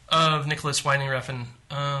fan of Nicholas Winding Refn.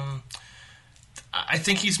 I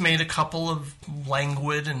think he's made a couple of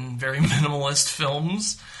languid and very minimalist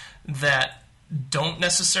films that don't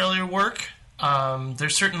necessarily work.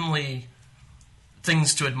 There's certainly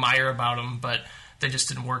things to admire about him, but they just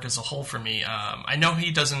didn't work as a whole for me. I know he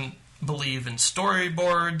doesn't believe in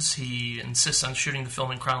storyboards. He insists on shooting the film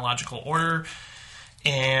in chronological order,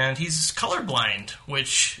 and he's colorblind,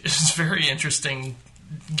 which is very interesting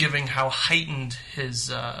given how heightened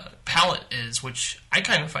his palette is, which I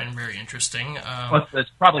kind of find very interesting. Well, that's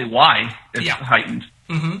probably why it's heightened.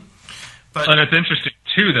 Mm-hmm. And it's interesting,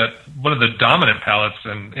 too, that one of the dominant palettes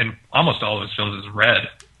in almost all of his films is red.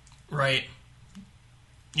 Right.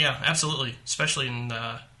 Yeah, absolutely. Especially in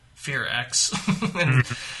Fear X.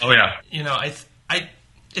 Oh, yeah. You know,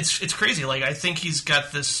 it's crazy. Like, I think he's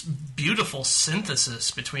got this beautiful synthesis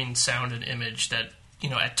between sound and image that, you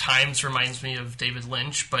know, at times reminds me of David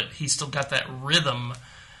Lynch, but he's still got that rhythm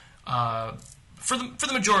for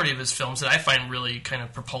the majority of his films that I find really kind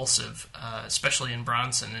of propulsive, especially in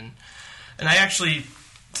Bronson. And I actually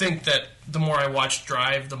think that the more I watch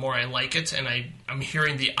Drive, the more I like it, and I'm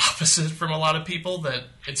hearing the opposite from a lot of people, that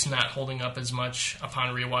it's not holding up as much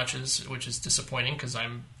upon rewatches, which is disappointing because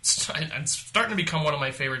I'm starting to become one of my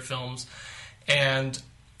favorite films, and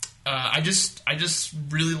I just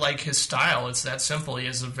really like his style. It's that simple. He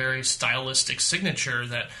has a very stylistic signature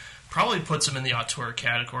that probably puts him in the auteur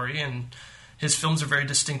category, and his films are very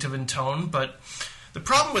distinctive in tone, but the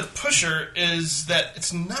problem with Pusher is that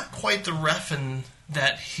it's not quite the Refn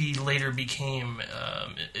that he later became.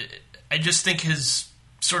 I just think his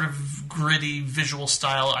sort of gritty visual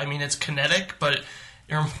style, I mean, it's kinetic, but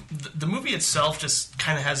the movie itself just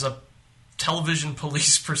kind of has a television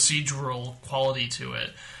police procedural quality to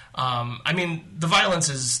it. I mean, the violence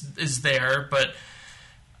is there, but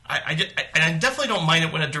I definitely don't mind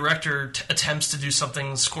it when a director attempts to do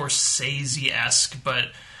something Scorsese-esque, but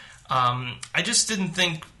I just didn't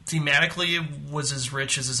think thematically it was as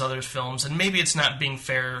rich as his other films, and maybe it's not being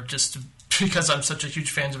fair just because I'm such a huge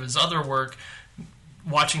fan of his other work.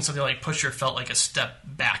 Watching something like Pusher felt like a step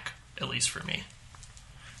back, at least for me.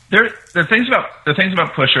 There are things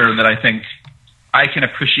about Pusher that I think I can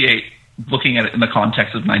appreciate looking at it in the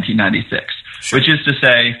context of 1996, Sure. Which is to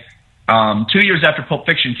say, 2 years after Pulp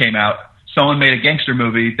Fiction came out, someone made a gangster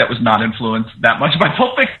movie that was not influenced that much by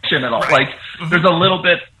Pulp Fiction at all. Right. Like, there's a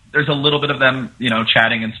little bit of them, you know,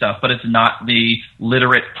 chatting and stuff, but it's not the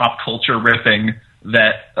literate pop culture riffing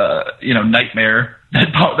that, nightmare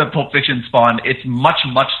that Pulp Fiction spawned. It's much,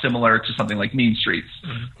 much similar to something like Mean Streets,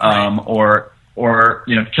 or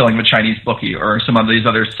you know, Killing of a Chinese Bookie, or some of these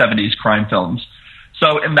other 70s crime films.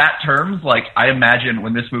 So in that terms, like, I imagine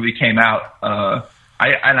when this movie came out,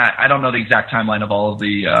 I don't know the exact timeline of all of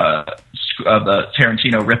the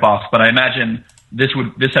Tarantino ripoffs, but I imagine this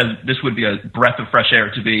would be a breath of fresh air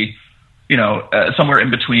to be, you know, somewhere in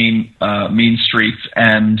between Mean Streets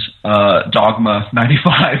and Dogma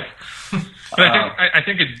 95. But I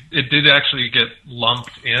think it did actually get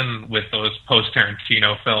lumped in with those post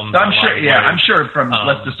Tarantino films. I'm sure from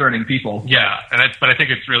less discerning people. Yeah, but I think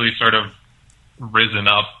it's really sort of risen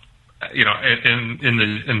up, you know, in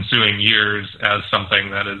the ensuing years as something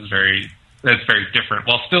that's very different,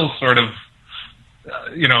 while still sort of,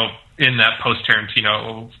 you know, in that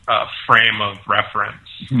post-Tarantino frame of reference.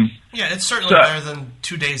 Mm-hmm. Yeah, it's certainly better than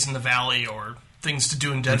 2 Days in the Valley or Things to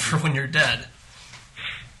Do in Dead for When You're Dead.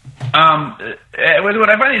 What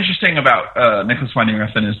I find interesting about Nicholas Winding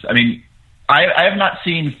Refn is, I mean, I have not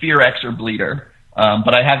seen Fear X or Bleeder,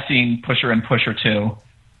 but I have seen Pusher and Pusher 2.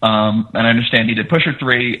 And I understand he did Pusher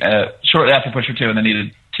 3 shortly after Pusher 2, and then he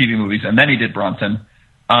did TV movies, and then he did Bronson.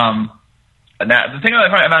 Now, the thing that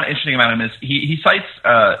I found interesting about him is he cites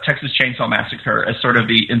Texas Chainsaw Massacre as sort of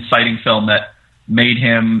the inciting film that made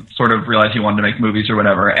him sort of realize he wanted to make movies or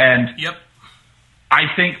whatever. And Yep. I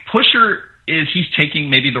think Pusher he's taking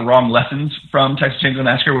maybe the wrong lessons from Texas Chainsaw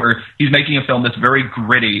Massacre, where he's making a film that's very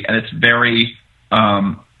gritty, and it's very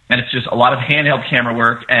and it's just a lot of handheld camera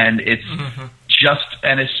work, and it's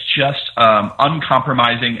just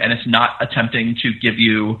uncompromising, and it's not attempting to give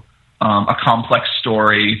you a complex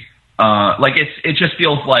story Like it just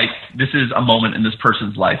feels like this is a moment in this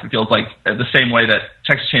person's life. It feels like the same way that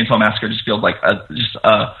Texas Chainsaw Massacre just feels like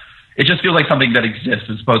it just feels like something that exists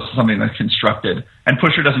as opposed to something that's constructed. And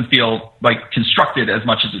Pusher doesn't feel like constructed as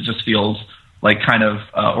much as it just feels like kind of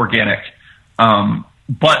organic.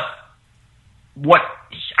 But what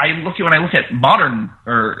when I look at modern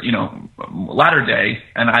or latter day,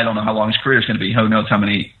 and I don't know how long his career is going to be. Who knows how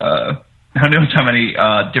many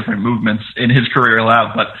different movements in his career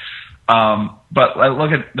allowed, but I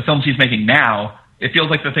look at the films he's making now, it feels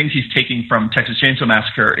like the things he's taking from Texas Chainsaw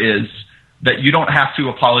Massacre is that you don't have to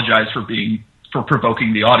apologize for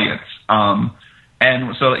provoking the audience.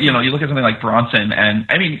 And so, you look at something like Bronson, and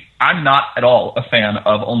I mean, I'm not at all a fan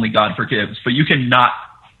of Only God Forgives, but you cannot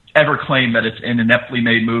ever claim that it's an ineptly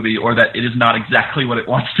made movie or that it is not exactly what it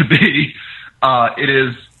wants to be. It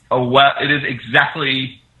is well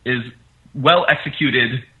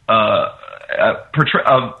executed.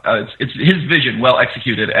 It's his vision well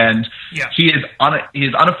executed, and he is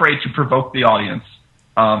unafraid to provoke the audience.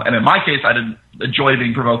 And in my case, I didn't enjoy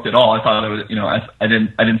being provoked at all. I thought it was, I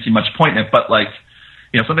didn't see much point in it. But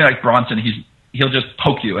something like Bronson, he'll just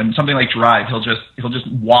poke you, and something like Drive, he'll just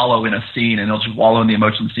wallow in a scene, and he'll just wallow in the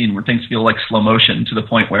emotion of the scene where things feel like slow motion to the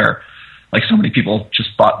point where so many people just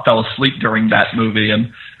fell asleep during that movie.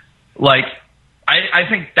 And I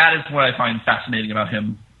think that is what I find fascinating about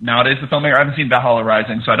him nowadays, the filmmaker. I haven't seen Valhalla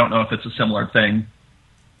Rising, so I don't know if it's a similar thing.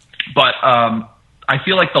 But I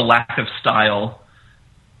feel like the lack of style,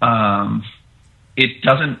 it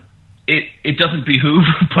doesn't behoove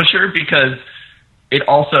Pusher, because it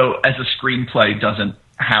also, as a screenplay, doesn't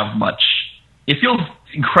have much. It feels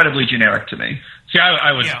incredibly generic to me. See,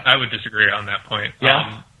 I would disagree on that point.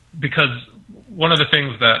 Yeah. Because one of the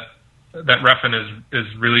things that Refn is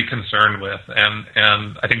really concerned with, and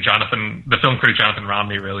I think the film critic Jonathan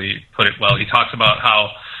Romney really put it well. He talks about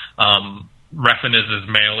how Refn is as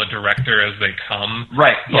male a director as they come,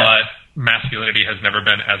 right? But masculinity has never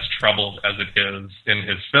been as troubled as it is in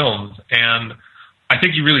his films, and I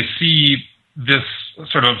think you really see this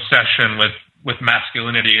sort of obsession with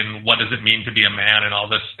masculinity and what does it mean to be a man and all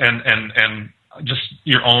this, and just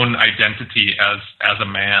your own identity as a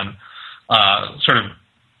man, sort of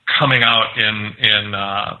coming out in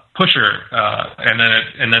Pusher, and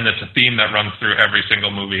then it's a theme that runs through every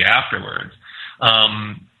single movie afterwards.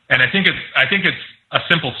 And I think it's a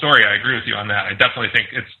simple story. I agree with you on that. I definitely think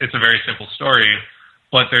it's a very simple story,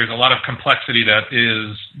 but there's a lot of complexity that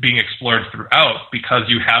is being explored throughout, because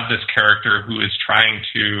you have this character who is trying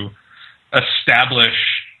to establish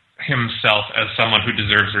himself as someone who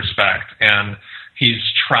deserves respect, and he's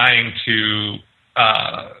trying to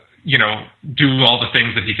do all the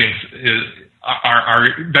things that he thinks are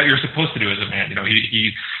that you're supposed to do as a man.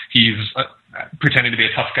 He's pretending to be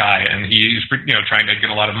a tough guy, and he's trying to get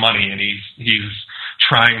a lot of money, and he's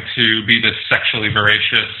trying to be this sexually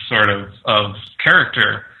voracious sort of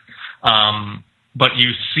character. But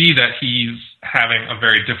you see that he's having a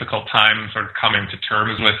very difficult time sort of coming to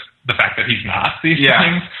terms with the fact that he's not these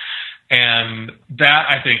things. And that,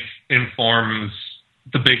 I think, informs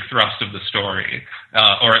the big thrust of the story,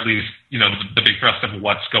 or at least, the big thrust of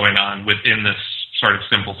what's going on within this sort of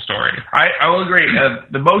simple story. I will agree.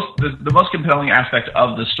 The most compelling aspect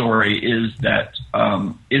of the story is that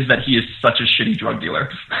he is such a shitty drug dealer,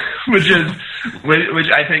 which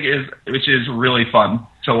I think is really fun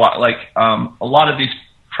to watch. A lot of these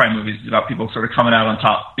crime movies about people sort of coming out on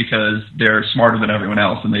top because they're smarter than everyone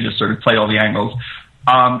else and they just sort of play all the angles.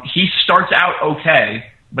 He starts out okay,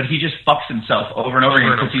 but he just fucks himself over and over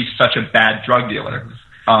again because he's such a bad drug dealer.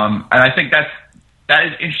 And I think that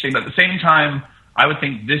is interesting. But at the same time, I would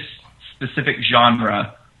think this specific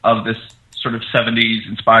genre of this sort of 70s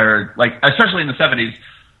inspired, especially in the 70s,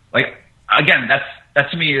 again,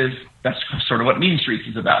 that to me that's sort of what Mean Streets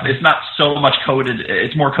is about. It's not so much coded;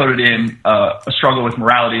 it's more coded in a struggle with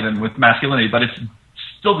morality than with masculinity, but it's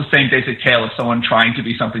still the same basic tale of someone trying to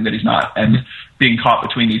be something that he's not and being caught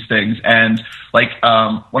between these things. And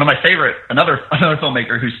one of my favorite, another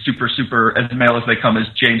filmmaker who's super, super as male as they come is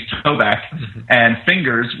James Toback, and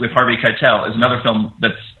Fingers with Harvey Keitel is another film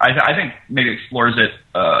that's, I think maybe explores it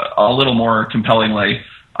a little more compellingly.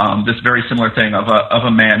 This very similar thing of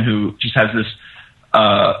a man who just has this,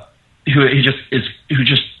 who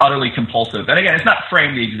just utterly compulsive. And again, it's not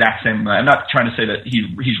framed the exact same way. I'm not trying to say that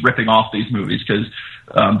he's ripping off these movies, because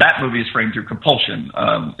that movie is framed through compulsion,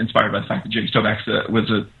 inspired by the fact that James Toback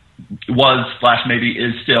maybe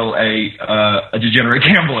is still a degenerate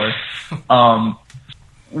gambler.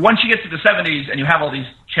 Once you get to the 70s and you have all these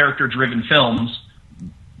character-driven films,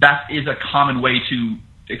 that is a common way to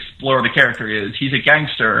explore the character. He's a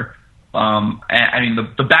gangster, I mean,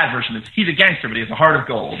 the bad version is he's a gangster, but he has a heart of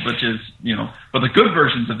gold, which is, but the good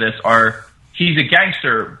versions of this are he's a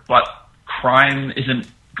gangster, but crime isn't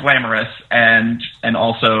glamorous, and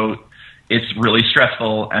also it's really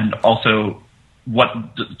stressful, and also what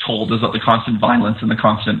told is that the constant violence and the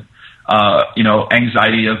constant,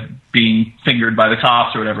 anxiety of being fingered by the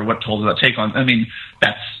cops or whatever, what toll does that take on? I mean,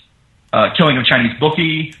 that's Killing of a Chinese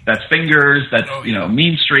Bookie, that's Fingers, that's,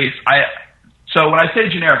 Mean Streets. So when I say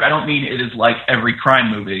generic, I don't mean it is like every crime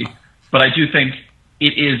movie, but I do think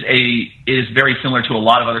it is very similar to a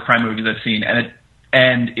lot of other crime movies I've seen,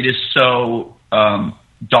 and it is so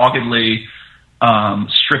doggedly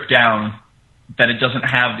stripped down that it doesn't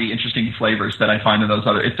have the interesting flavors that I find in those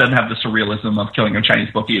other. It doesn't have the surrealism of Killing a Chinese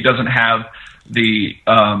Bookie. It doesn't have the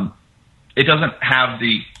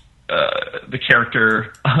the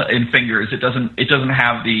character in Fingers. It doesn't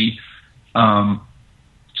have the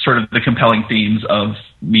sort of the compelling themes of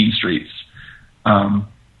Mean Streets.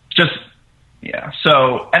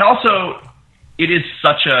 So, and also, it is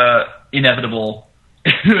such a inevitable.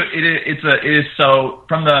 It is so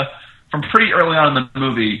from pretty early on in the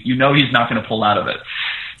movie, he's not going to pull out of it,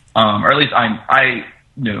 or at least I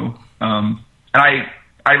knew, and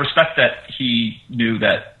I respect that he knew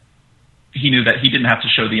that he didn't have to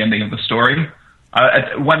show the ending of the story.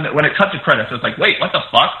 When it cut to credits, I was like, wait, what the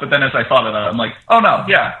fuck? But then as I thought of that, I'm like, oh no,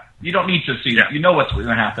 yeah, you don't need to see that. You know what's going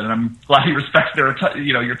to happen, and I'm glad he respects your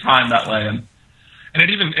time that way. And it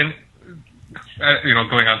even,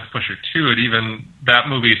 going on to Pusher 2, that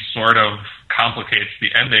movie sort of complicates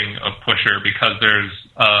the ending of Pusher, because there's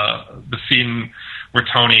the scene where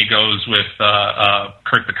Tony goes with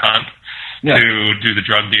Kurt the Cunt to do the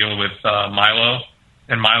drug deal with Milo,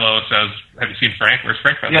 and Milo says, "Have you seen Frank? Where's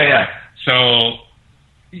Frank?" Yeah. So,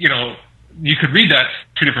 you could read that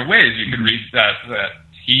two different ways. You could read that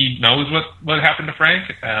he knows what happened to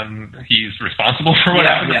Frank, and he's responsible for what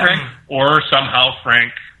happened to Frank, or somehow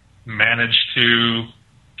Frank managed to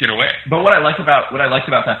get away. But what I liked about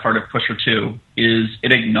that part of Pusher 2 is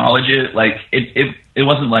it acknowledges, like, it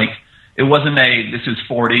wasn't a this is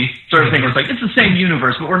 40 sort of thing where it's like it's the same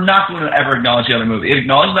universe, but we're not going to ever acknowledge the other movie. It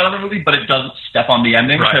acknowledges that other movie, but it doesn't step on the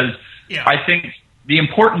ending, because I think the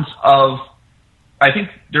importance of I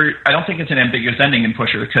don't think it's an ambiguous ending in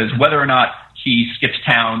Pusher, because whether or not he skips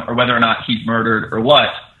town or whether or not he's murdered or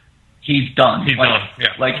what, he's done. He's done.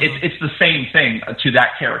 Yeah. Like it's the same thing to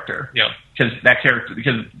that character. Yeah. Because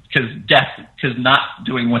death, because not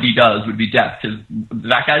doing what he does would be death. Because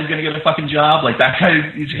that guy's going to get a fucking job. Like that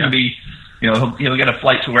guy, he's going to be, he'll get a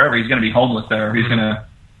flight to wherever. He's going to be homeless there. Or he's going to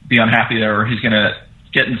be unhappy there. Or he's going to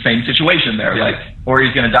get in the same situation there. Yeah. Or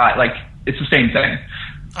he's going to die. Like it's the same thing.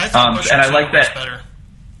 I think and I like that. Better.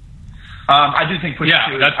 I do think Pusher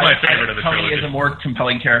 2. That's my favorite of the Tony trilogy. is a more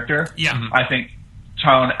compelling character. Yeah. I think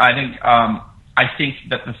I think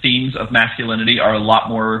that the themes of masculinity are a lot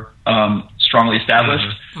more strongly established.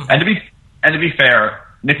 And to be fair,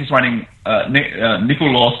 Nicholas Winding Refn,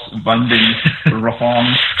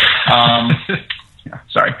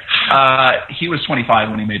 sorry, he was 25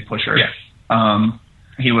 when he made Pusher. Yeah.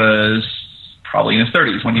 He was probably in his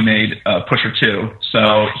 30s when he made Pusher 2.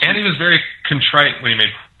 And he was very contrite when he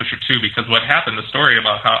made Pusher 2, because what happened, the story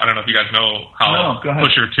about how, I don't know if you guys know how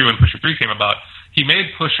Pusher 2 and Pusher 3 came about. He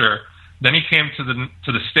made Pusher, then he came to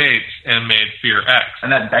the States and made Fear X.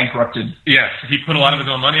 And that bankrupted. Yes, he put a lot of his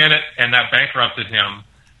own money in it, and that bankrupted him.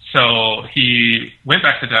 So he went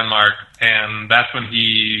back to Denmark, and that's when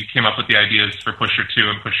he came up with the ideas for Pusher 2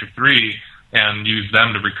 and Pusher 3, and used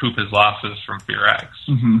them to recoup his losses from Fear X.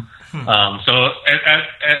 So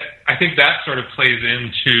I think that sort of plays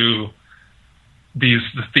into the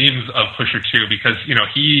themes of Pusher 2, because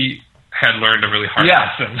he had learned a really hard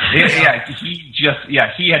lesson. He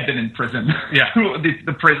had been in prison. Yeah,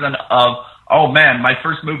 the prison of, oh man, my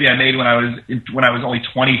first movie I made when I was only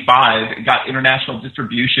 25 got international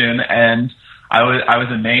distribution, and I was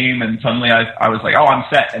a name, and suddenly I was like, oh, I'm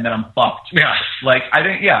set, and then I'm fucked. Yeah,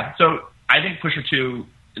 So I think Pusher 2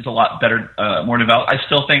 is a lot better, more developed. I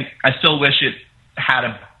still wish it had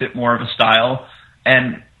a bit more of a style,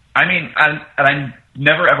 and I mean, I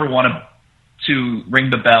never ever want to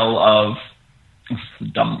ring the bell of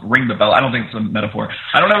ring the bell. I don't think it's a metaphor.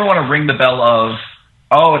 I don't ever want to ring the bell of,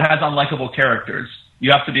 oh, it has unlikable characters.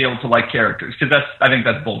 You have to be able to like characters, because I think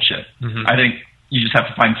that's bullshit. I think you just have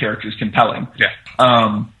to find characters compelling. Yeah.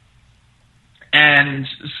 And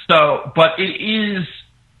so, but it is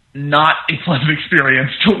not a pleasant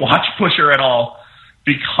experience to watch Pusher at all,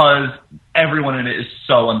 because everyone in it is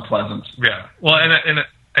so unpleasant. Yeah. Well, and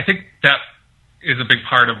I think that is a big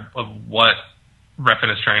part of what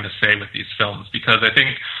Refn is trying to say with these films, because I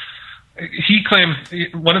think he claims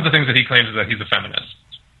one of the things that he claims is that he's a feminist.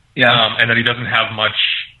 Yeah. And that he doesn't have much.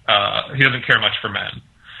 He doesn't care much for men.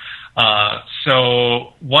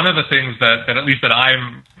 So one of the things that at least that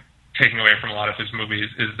I'm taking away from a lot of his movies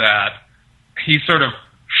is that he's sort of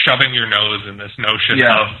shoving your nose in this notion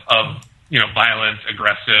of violent,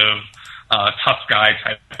 aggressive, tough guy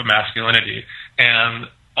type of masculinity, and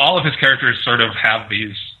all of his characters sort of have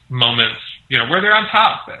these moments, where they're on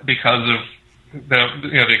top because of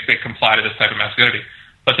they comply to this type of masculinity,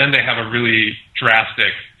 but then they have a really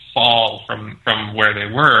drastic fall from where they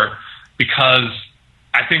were, because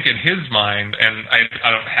I think in his mind, and I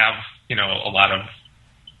don't have a lot of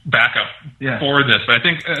backup for this, but I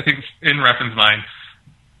think in Refn's mind,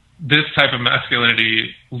 this type of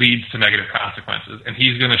masculinity leads to negative consequences, and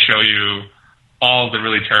he's going to show you all the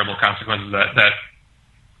really terrible consequences that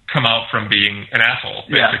come out from being an asshole,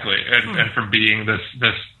 basically, and from being this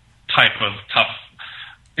type of tough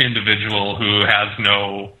individual who has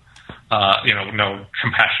no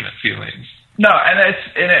compassionate feelings. No, and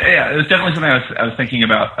it was definitely something I was thinking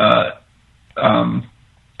about,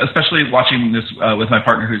 especially watching this with my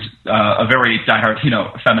partner, who's a very diehard,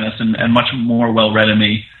 feminist and much more well-read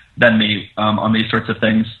than me on these sorts of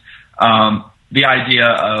things. The idea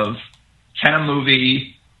of, can a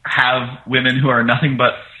movie have women who are nothing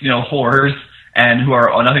but whores and who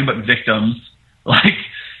are nothing but victims? Like,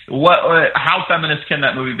 how feminist can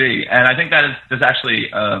that movie be? And I think there's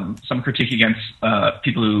actually some critique against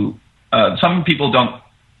people who some people don't.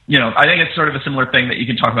 I think it's sort of a similar thing that you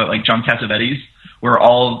can talk about, like John Cassavetes, where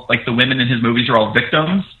all like the women in his movies are all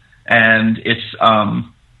victims, and it's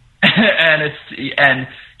and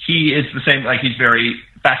he is the same. Like, he's very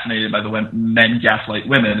fascinated by the way men gaslight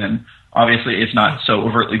women, and obviously it's not so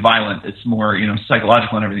overtly violent. It's more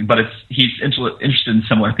psychological and everything. But he's interested in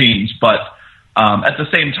similar themes. But at the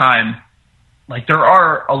same time, like, there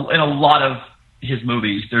are in a lot of his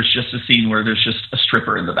movies, there's just a scene where there's just a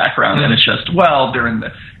stripper in the background, and it's just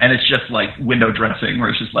and it's just like window dressing, where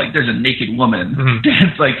it's just like there's a naked woman.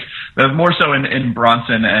 It's like more so in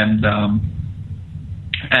Bronson and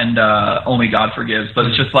Only God Forgives, but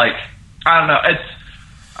it's just like, I don't know.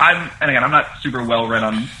 I'm not super well read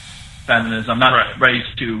on feminism. I'm not ready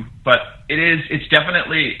to, but it's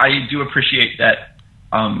definitely, I do appreciate that.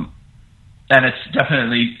 And it's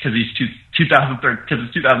definitely because it's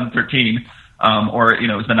 2013, or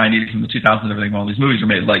it was the 90s and the 2000s and everything when all these movies were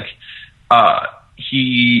made. Like,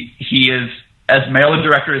 he is as male a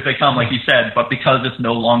director as they come, like he said, but because it's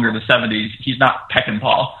no longer the 70s, he's not Peck and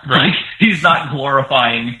Paul. Right. Like, he's not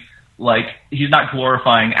glorifying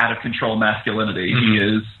out of control masculinity. He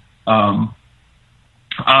is, to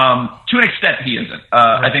an extent, he isn't.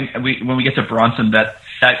 I think when we get to Bronson, that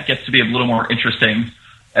gets to be a little more interesting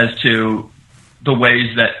as to the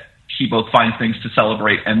ways that he both finds things to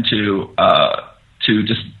celebrate and that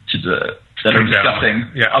are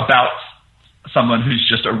disgusting about someone who's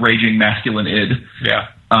just a raging masculine id. Yeah.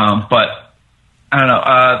 But I don't know.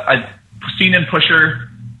 Scene in Pusher,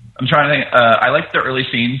 I'm trying to think. I liked the early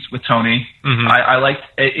scenes with Tony. I liked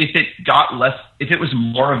if it was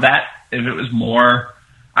more of that. If it was more,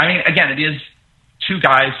 I mean, again, it is two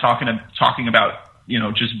guys talking about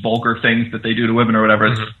just vulgar things that they do to women or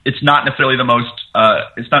whatever. It's not necessarily the most.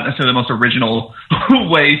 It's not necessarily the most original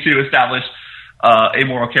way to establish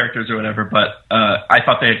amoral characters or whatever. But I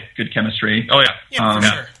thought they had good chemistry. Oh yeah, for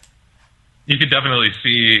sure. You could definitely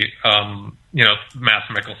see, Mads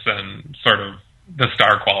Mikkelsen, sort of the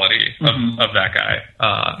star quality of that guy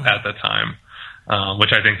at the time,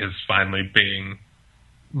 which I think is finally being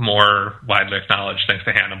more widely acknowledged thanks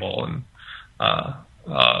to Hannibal and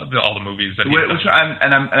all the movies that he's done.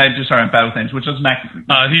 I'm just sorry, I'm bad with names. Which was Mac?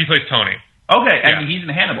 He plays Tony. Okay, and he's in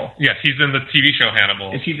Hannibal. Yes, he's in the TV show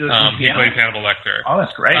Hannibal. Is he he plays Hannibal Lecter. Oh,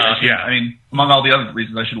 that's great. I mean, among all the other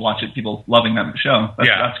reasons I should watch it, people loving that show.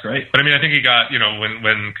 That's great. But I mean, I think he got,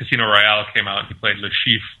 when Casino Royale came out, he played Le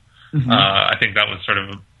Chiffre. I think that was sort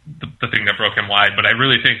of the thing that broke him wide. But I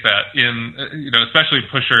really think that especially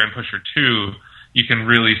Pusher and Pusher 2, you can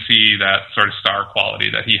really see that sort of star quality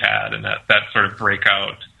that he had, and that sort of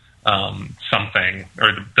breakout something,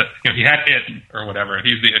 or he had it or whatever.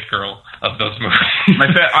 He's the it girl of those movies.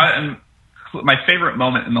 My favorite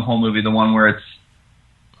moment in the whole movie, the one where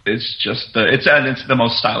it's the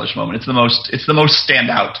most stylish moment. It's the most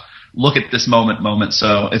standout. Look at this moment.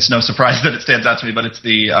 So it's no surprise that it stands out to me. But it's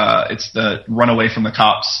the run away from the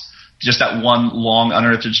cops. Just that one long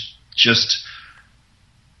uninterrupted just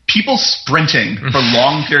people sprinting for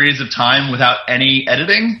long periods of time without any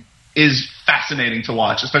editing is fascinating to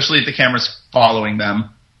watch, especially if the camera's following them.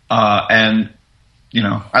 And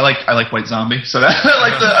I like White Zombie, so that,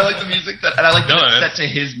 I like the music and I like that set to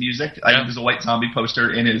his music. I think there's a White Zombie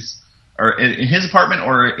poster in his apartment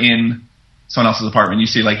or in someone else's apartment. You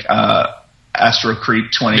see like Astro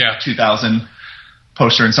Creep 2000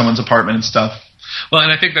 poster in someone's apartment and stuff. Well,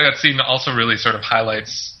 and I think that scene also really sort of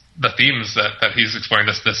highlights the themes that he's exploring.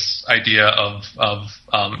 This idea of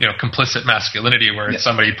complicit masculinity, where it's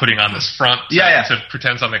somebody putting on this front to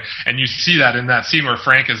pretend something, and you see that in that scene where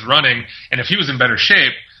Frank is running, and if he was in better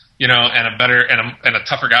shape, and a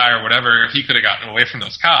tougher guy or whatever, he could have gotten away from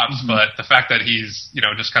those cops. Mm-hmm. But the fact that he's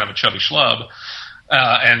just kind of a chubby schlub,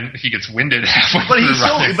 and he gets winded halfway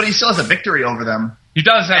through but he still has a victory over them. He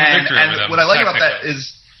does have a victory over them. What I like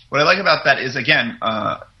about that is again,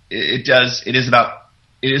 it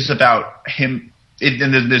is about him.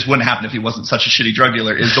 And this wouldn't happen if he wasn't such a shitty drug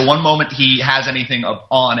dealer. Is the one moment he has anything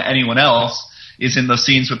on anyone else is in those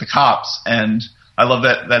scenes with the cops, and I love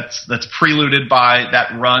that. That's preluded by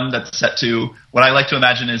that run that's set to what I like to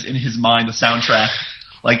imagine is in his mind the soundtrack.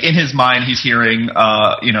 Like in his mind, he's hearing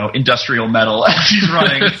industrial metal as he's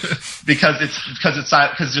running because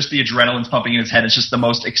just the adrenaline's pumping in his head. It's just the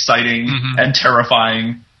most exciting and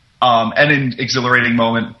terrifying and an exhilarating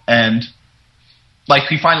moment. And like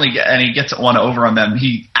he he gets one over on them.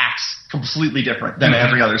 He acts completely different than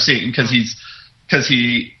every other scene because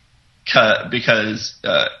he has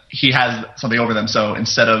something over them. So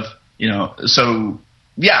instead of I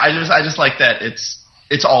just like that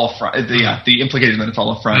it's all up front. The implication that it's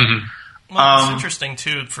all up front. Mm-hmm. Well, it's interesting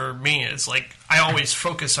too for me. It's like I always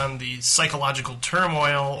focus on the psychological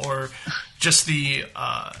turmoil or just the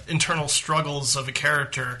internal struggles of a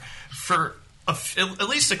character. For at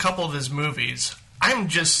least a couple of his movies, I'm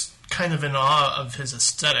just kind of in awe of his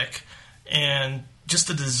aesthetic and just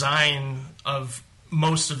the design of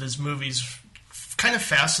most of his movies. Kind of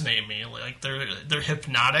fascinate me. Like they're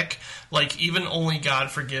hypnotic. Like even Only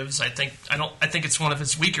God Forgives. I think it's one of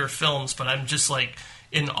his weaker films, but I'm just like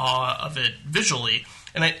in awe of it visually.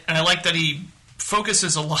 And I like that he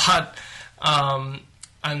focuses a lot on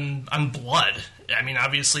blood. I mean,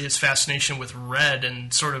 obviously his fascination with red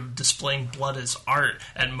and sort of displaying blood as art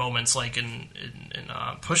at moments, like in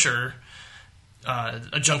Pusher,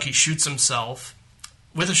 a junkie shoots himself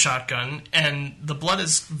with a shotgun, and the blood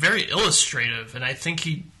is very illustrative, and I think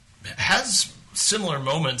he has similar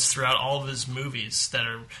moments throughout all of his movies that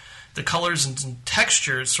are the colors and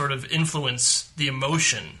textures sort of influence the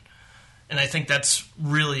emotion, and I think that's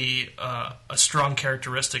really a strong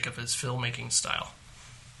characteristic of his filmmaking style.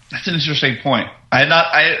 That's an interesting point.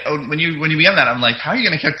 When you began that, I'm like, how are you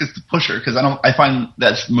going to connect this to Pusher? Because I find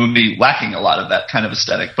that movie lacking a lot of that kind of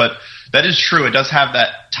aesthetic. But that is true. It does have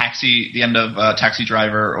that the end of Taxi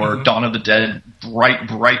Driver or Dawn of the Dead, bright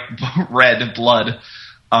red blood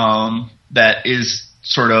that is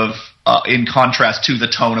sort of in contrast to the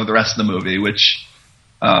tone of the rest of the movie, which.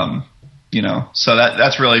 So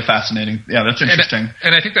that's really fascinating. Yeah, that's interesting.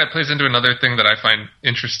 And I think that plays into another thing that I find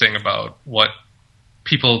interesting about what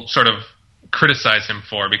people sort of criticize him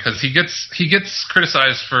for, because he gets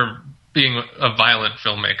criticized for being a violent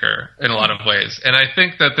filmmaker in a lot of ways. And I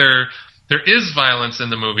think that there is violence in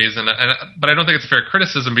the movies, but I don't think it's a fair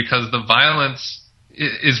criticism because the violence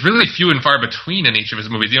is really few and far between in each of his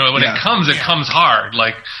movies. When it comes hard,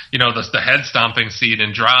 like, the head stomping scene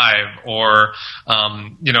in Drive or,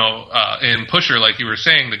 in Pusher, like you were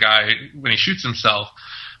saying, the guy when he shoots himself.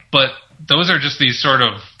 But those are just these sort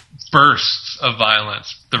of bursts of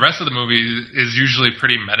violence. The rest of the movie is usually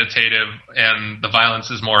pretty meditative, and the violence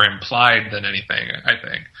is more implied than anything, I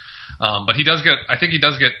think. But he does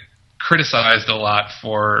get criticized a lot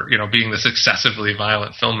for being this excessively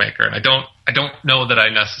violent filmmaker, and I don't know that I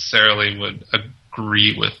necessarily would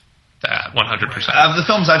agree with that 100%. Of the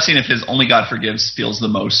films I've seen of his, Only God Forgives feels the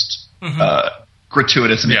most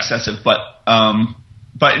gratuitous and excessive, but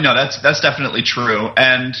no, that's definitely true.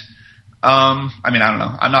 And I don't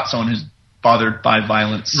know. I'm not someone who's bothered by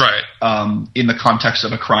violence, right? In the context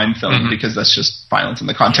of a crime film, because that's just violence in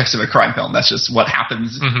the context of a crime film. That's just what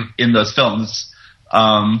happens in those films.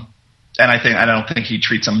 And I don't think he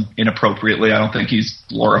treats them inappropriately. I don't think he's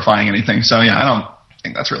glorifying anything. So yeah, I don't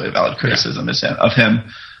think that's really a valid criticism of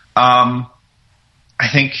him. I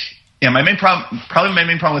think my main problem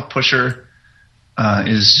with Pusher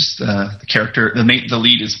is just the character. The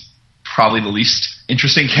lead is probably the least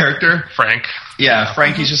interesting character. Frank. Yeah,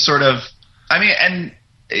 Frank. He's just sort of. And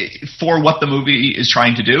for what the movie is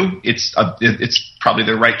trying to do, it's probably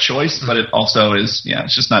the right choice, but it also is. Yeah,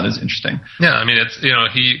 it's just not as interesting. Yeah,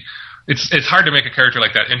 it's hard to make a character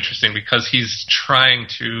like that interesting because he's trying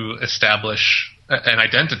to establish an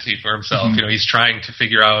identity for himself. He's trying to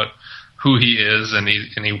figure out who he is, and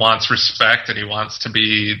he wants respect, and he wants to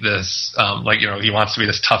be this he wants to be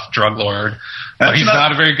this tough drug lord, but he's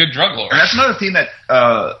not a very good drug lord. And that's another theme that's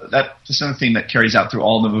another theme that carries out through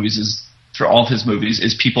all of his movies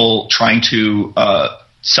is people trying to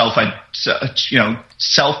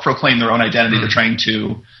self-proclaim their own identity. They're trying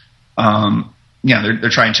to they're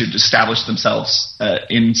trying to establish themselves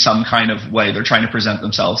in some kind of way. They're trying to present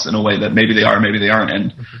themselves in a way that maybe they are, maybe they aren't,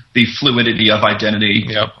 and the fluidity of identity.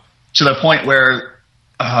 Yep. To the point where,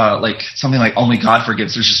 something like Only God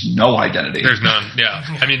Forgives, there's just no identity. There's none. Yeah,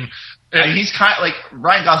 I mean, he's kind of like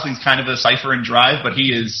Ryan Gosling's kind of a Cypher in Drive, but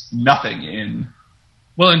he is nothing in.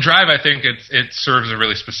 Well, in Drive, I think it serves a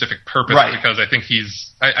really specific purpose, right, because I think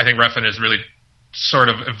I think Refn is really sort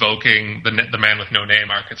of evoking the man with no name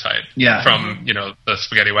archetype from the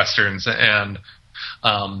spaghetti westerns, and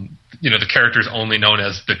the character is only known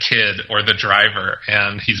as the kid or the driver,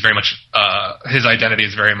 and he's very much his identity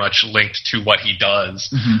is very much linked to what he does.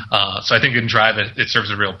 So I think in Drive it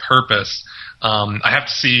serves a real purpose. I have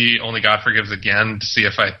to see Only God Forgives again to see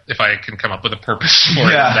if I can come up with a purpose for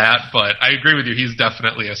that. But I agree with you; he's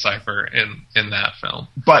definitely a Cypher in that film.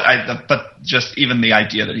 But just even the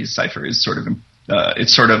idea that he's a Cypher is sort of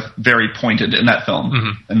it's sort of very pointed in that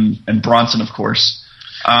film, and Bronson, of course.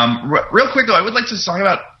 Real quick though, I would like to talk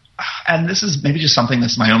about, and this is maybe just something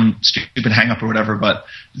that's my own stupid hang-up or whatever, but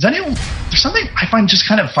there's something I find just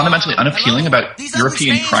kind of fundamentally unappealing about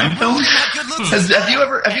European crime films. Have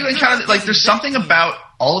you encountered, there's something about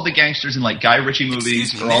all of the gangsters in Guy Ritchie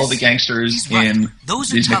movies, or all of the gangsters in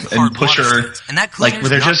Pusher, where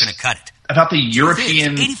they're just about the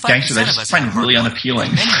European gangsters I just find really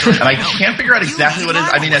unappealing. And I can't figure out exactly what it is.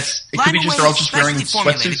 I mean, it could be just they're all just wearing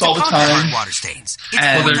sweatsuits all the time.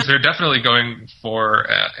 Well, they're definitely going for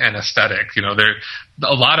an aesthetic. They're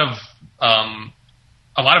a lot of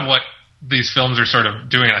what these films are sort of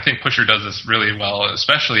doing, and I think Pusher does this really well,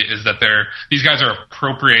 especially, is that these guys are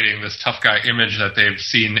appropriating this tough guy image that they've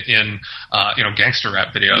seen in gangster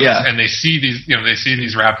rap videos, and they see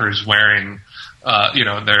these rappers wearing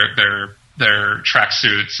their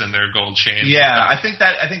tracksuits and their gold chains. Yeah, I think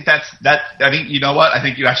you know what? I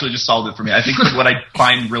think you actually just solved it for me. I think what I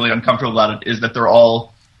find really uncomfortable about it is that they're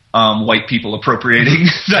all white people appropriating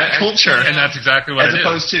that culture, and that's exactly what it is. As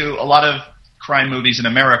opposed to a lot of crime movies in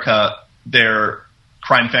America, their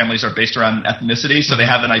crime families are based around ethnicity, so they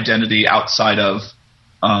have an identity outside of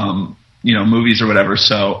movies or whatever.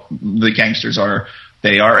 So the gangsters are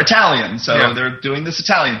Italian, so they're doing this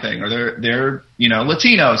Italian thing, or they're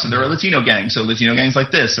Latino, so they're a Latino gang, so Latino gangs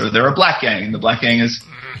like this, or they're a black gang, and the black gang is,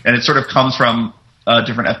 and it sort of comes from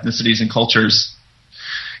different ethnicities and cultures.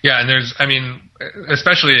 Yeah, and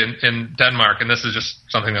especially in Denmark, and this is just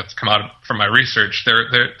something that's come out from my research,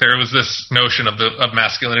 there was this notion of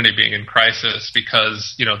masculinity being in crisis,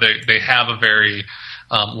 because they have a very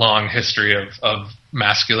long history of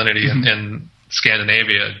masculinity in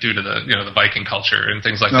Scandinavia due to the Viking culture and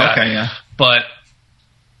things like that. Okay, yeah. But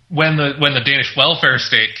when the Danish welfare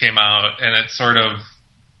state came out, and it sort of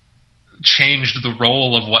changed the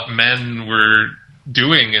role of what men were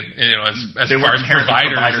doing, as far as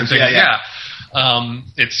providers and things.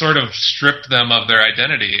 It sort of stripped them of their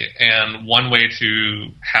identity, and one way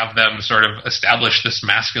to have them sort of establish this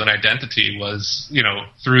masculine identity was,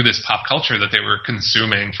 through this pop culture that they were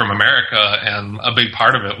consuming from America, and a big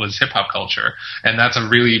part of it was hip-hop culture, and that's a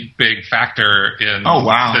really big factor in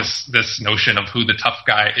this notion of who the tough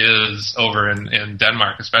guy is over in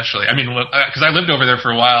Denmark, especially. I mean, because I lived over there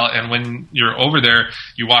for a while, and when you're over there,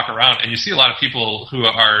 you walk around, and you see a lot of people who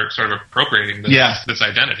are sort of appropriating this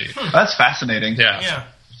identity. That's fascinating. Yeah.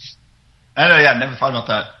 I know. Yeah, I never thought about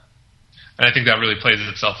that. And I think that really plays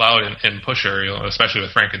itself out in Pusher, especially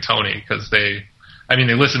with Frank and Tony, because they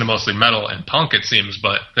listen to mostly metal and punk, it seems,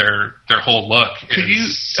 but their whole look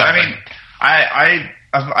is.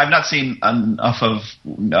 I've not seen enough of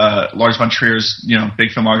Lars von Trier's big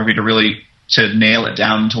filmography to nail it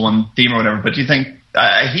down to one theme or whatever. But do you think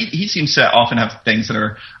he seems to often have things that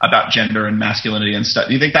are about gender and masculinity and stuff?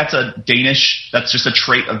 Do you think that's that's just a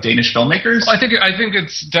trait of Danish filmmakers? Well, I think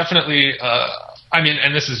it's definitely.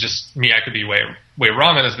 And this is just me. I could be way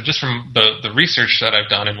wrong on this, but just from the research that I've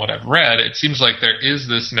done and what I've read, it seems like there is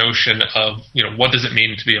this notion of what does it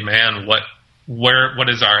mean to be a man? What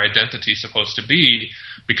is our identity supposed to be?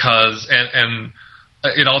 Because and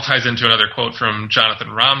it all ties into another quote from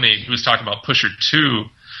Jonathan Romney, who was talking about Pusher 2.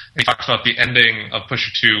 He talks about the ending of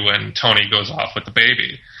Pusher 2 when Tony goes off with the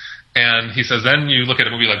baby. And he says, then you look at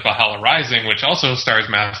a movie like Valhalla Rising, which also stars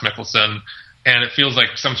Mads Mikkelsen, and it feels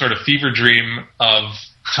like some sort of fever dream of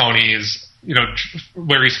Tony's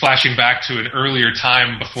where he's flashing back to an earlier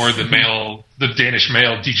time before the Danish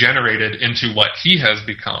male degenerated into what he has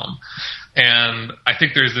become. And I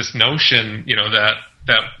think there's this notion,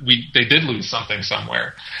 that they did lose something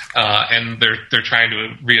somewhere, and they're trying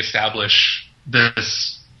to reestablish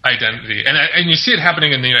this identity, and you see it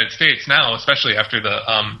happening in the United States now, especially after the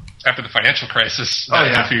financial crisis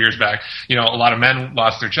a few years back. A lot of men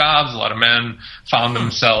lost their jobs, a lot of men found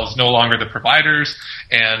themselves no longer the providers,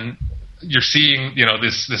 and you're seeing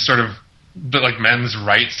this sort of like men's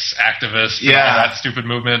rights activists, and all that stupid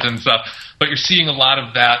movement and stuff. But you're seeing a lot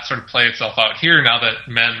of that sort of play itself out here now that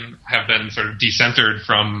men have been sort of decentered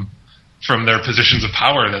from their positions of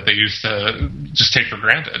power that they used to just take for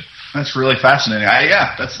granted. That's really fascinating.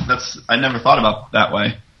 I never thought about it that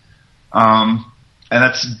way. And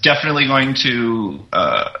that's definitely going to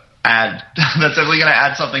add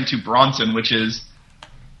something to Bronson, which is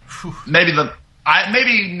maybe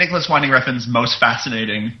Nicholas Winding Refn's most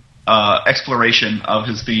fascinating exploration of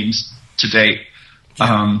his themes to date.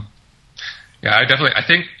 I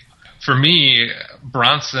think for me,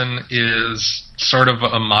 Bronson is sort of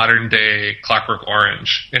a modern day Clockwork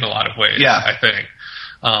Orange in a lot of ways. Yeah. I think,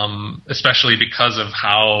 especially because of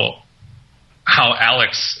how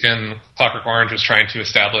Alex in Clockwork Orange was trying to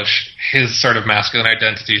establish his sort of masculine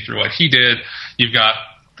identity through what he did. You've got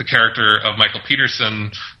the character of Michael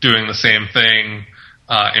Peterson doing the same thing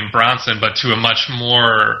in Bronson, but to a much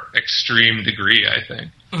more extreme degree, I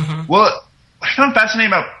think. Mm-hmm. Well, I found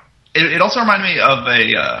fascinating about it also reminded me of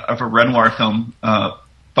a Renoir film,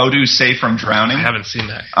 Baudu's Save from Drowning. I haven't seen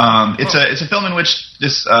that. It's a film in which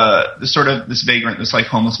this vagrant, this like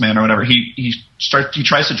homeless man or whatever, he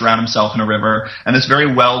tries to drown himself in a river, and this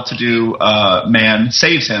very well-to-do man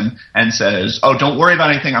saves him and says, "Oh, don't worry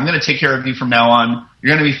about anything. I'm going to take care of you from now on.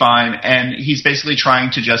 You're going to be fine." And he's basically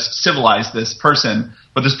trying to just civilize this person,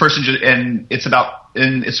 but this person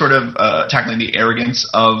it's sort of tackling the arrogance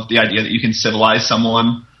of the idea that you can civilize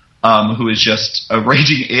someone who is just a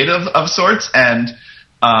raging id of sorts, and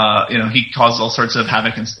he causes all sorts of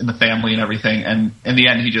havoc in the family and everything. And in the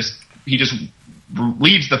end, he just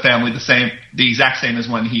leaves the family the exact same as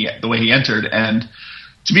the way he entered. And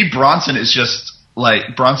to me, Bronson is just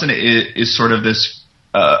like is sort of this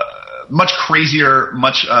much crazier,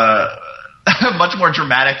 much more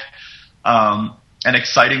dramatic and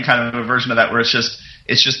exciting kind of a version of that, where it's just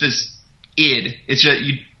this id. It's just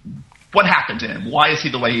what happened to him? Why is he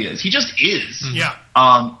the way he is? He just is. Yeah.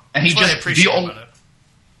 And he That's just what I appreciate about it.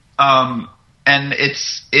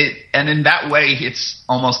 And in that way, it's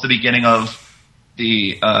almost the beginning of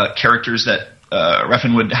the characters that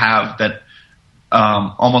Refn would have that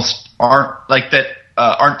almost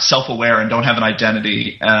aren't self-aware and don't have an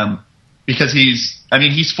identity. Because to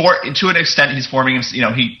an extent, he's forming him.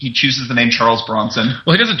 He chooses the name Charles Bronson.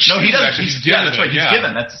 Well, he doesn't choose. No, he doesn't. Actually, He's given. That's right. He's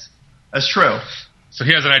given. That's true. So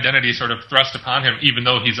he has an identity sort of thrust upon him, even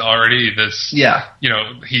though he's already this. Yeah.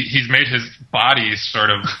 He's made his body sort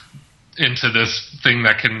of into this thing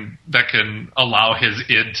that can allow his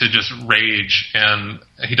id to just rage, and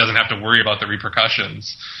he doesn't have to worry about the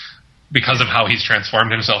repercussions because of how he's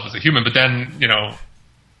transformed himself as a human. But then,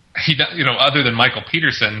 other than Michael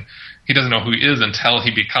Peterson, he doesn't know who he is until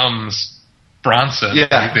he becomes Bronson.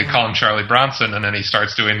 Yeah. They call him Charlie Bronson, and then he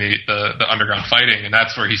starts doing the underground fighting, and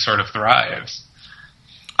that's where he sort of thrives.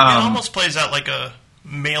 It almost plays out like a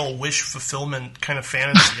male wish fulfillment kind of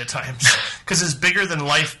fantasy at times, because his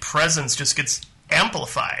bigger-than-life presence just gets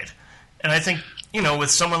amplified. And I think, with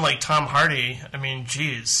someone like Tom Hardy,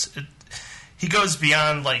 he goes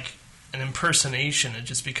beyond, like, an impersonation. It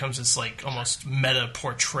just becomes this, like, almost meta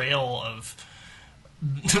portrayal of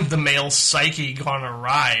the male psyche gone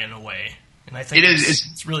awry in a way. And I think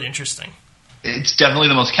it's really interesting. It's definitely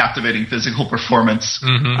the most captivating physical performance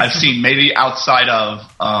I've seen, maybe outside of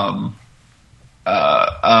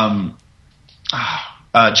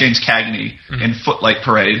James Cagney in Footlight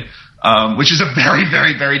Parade, which is a very,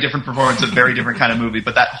 very, very different performance, a very different kind of movie.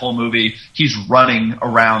 But that whole movie, he's running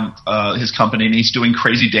around his company, and he's doing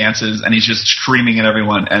crazy dances, and he's just screaming at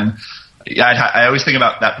everyone. And I always think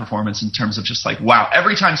about that performance in terms of just like, wow,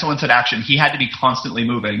 every time someone said action, he had to be constantly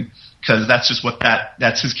moving, because that's just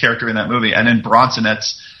that's his character in that movie. And in Bronson,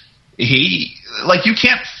 you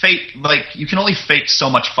can't fake, like, you can only fake so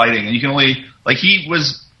much fighting, and you can only, like, he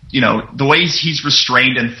was, the way he's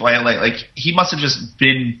restrained and flailing, like, he must have just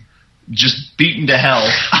been beaten to hell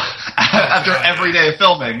after every day of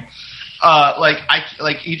filming.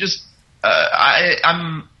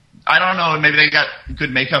 I don't know, maybe they got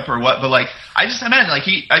good makeup or what, but like I just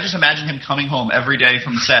imagine him coming home every day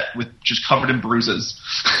from set with just covered in bruises.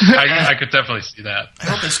 I could definitely see that.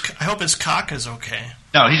 I hope his cock is okay.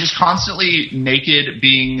 No, he's just constantly naked,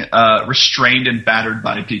 being restrained and battered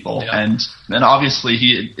by people, and obviously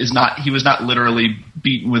he was not literally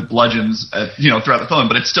beaten with bludgeons, throughout the film,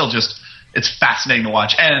 but it's still it's fascinating to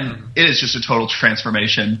watch, and it is just a total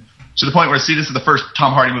transformation to the point where, see, this is the first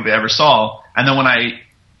Tom Hardy movie I ever saw, and then when I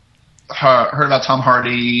heard about Tom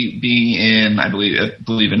Hardy being in, I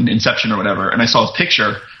believe in Inception or whatever, and I saw his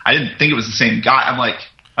picture, I didn't think it was the same guy.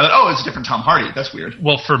 I thought, oh, it's a different Tom Hardy. That's weird.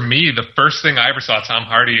 Well, for me, the first thing I ever saw Tom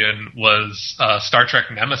Hardy in was Star Trek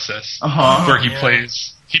Nemesis, where he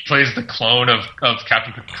plays the clone of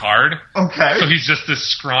Captain Picard. Okay. So he's just this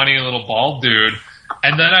scrawny little bald dude.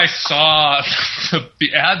 And then I saw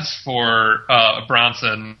the ads for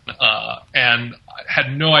Bronson, and I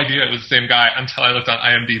had no idea it was the same guy until I looked on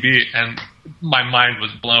IMDb, and my mind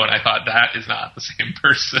was blown. I thought, that is not the same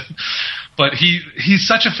person. But he's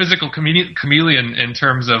such a physical chameleon in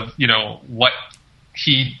terms of, what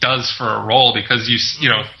he does for a role, because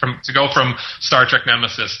to go from Star Trek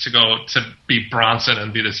Nemesis to be Bronson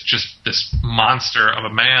and be this monster of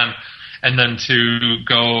a man, and then to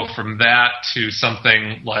go from that to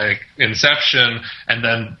something like Inception, and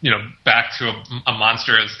then back to a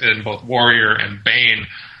monster in both Warrior and Bane.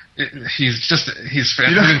 He's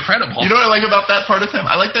incredible. You know what I like about that part of him?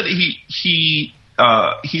 I like that he's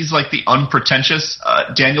like the unpretentious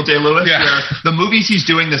Daniel Day-Lewis. Yeah. Where the movies he's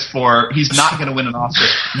doing this for, he's not going to win an Oscar.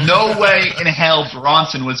 No way in hell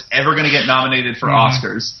Bronson was ever going to get nominated for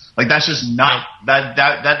Oscars. Like, that's just not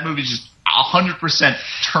that movie's just 100%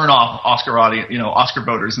 turn off Oscar audience, Oscar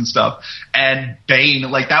voters and stuff. And Bane,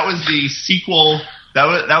 like, that was the sequel. That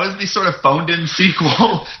was the sort of phoned in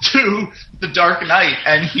sequel to The Dark Knight,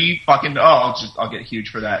 and he fucking I'll get huge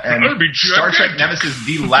for that. And Star Trek Nemesis,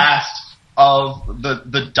 the last of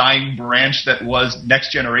the dying branch that was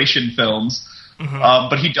Next Generation films. Mm-hmm.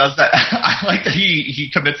 But he does that. I like that he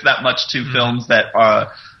commits that much to films that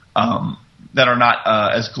are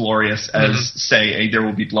not as glorious as, say, a There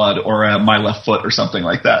Will Be Blood or a My Left Foot or something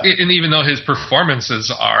like that. And even though his performances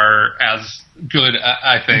are as good,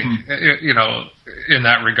 I think, in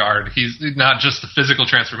that regard, he's not just the physical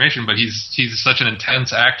transformation, but he's such an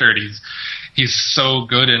intense actor. And he's so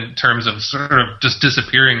good in terms of sort of just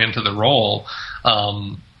disappearing into the role.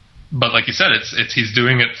 But like you said, he's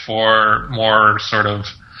doing it for more sort of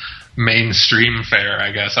mainstream fare,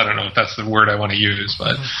 I guess. I don't know if that's the word I want to use,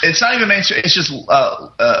 but it's not even mainstream. It's just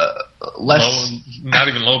less, not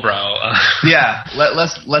even lowbrow. Yeah,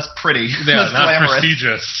 less pretty. Yeah, less not glamorous.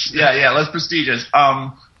 Prestigious. Yeah, less prestigious.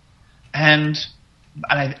 And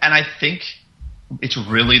I think it was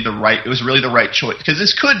really the right choice, because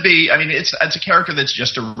this could be. I mean, it's a character that's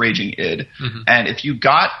just a raging id, and if you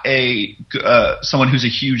got someone who's a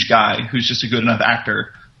huge guy who's just a good enough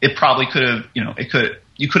actor, it probably could have.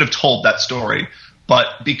 You could have told that story, but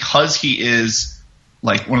because he is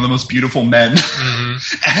like one of the most beautiful men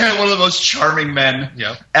and one of the most charming men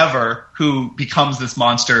ever, who becomes this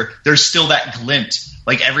monster, there's still that glint.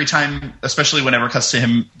 Like, every time, especially whenever it cuts to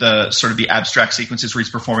him, the abstract sequences where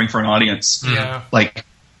he's performing for an audience, like,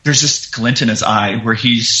 there's this glint in his eye where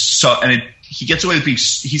he's he gets away with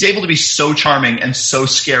he's able to be so charming and so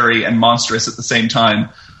scary and monstrous at the same time.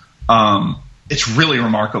 It's really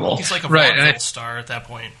remarkable. He's like a vaudeville star at that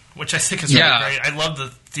point, which I think is really great. I love the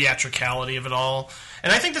theatricality of it all.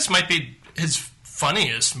 And I think this might be his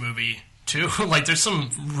funniest movie, too. Like, there's some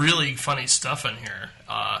really funny stuff in here.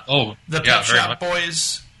 The Pet Shop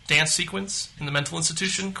Boys dance sequence in the mental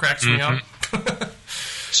institution cracks me up.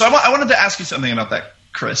 So I wanted to ask you something about that,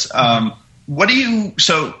 Chris. What do you...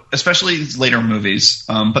 So, especially these later movies,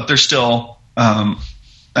 but there's still...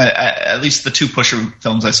 at least the two Pusher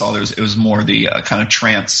films I saw, it was more the kind of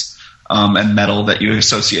trance and metal that you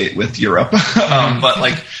associate with Europe. But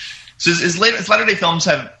like, so his latter-day films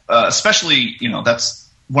have, especially, that's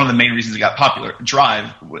one of the main reasons it got popular.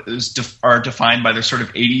 Drive are defined by their sort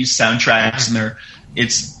of 80s soundtracks, and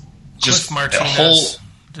it's just Cliff Martinez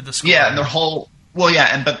did the score. Yeah, and their whole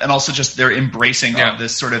and also just their embracing of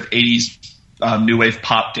this sort of 80s new wave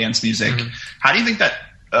pop dance music. How do you think that?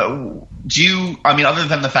 Other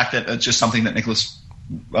than the fact that it's just something that Nicholas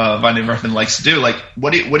Van den Werfen likes to do, like,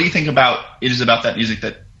 what do you think about that music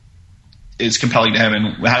that is compelling to him,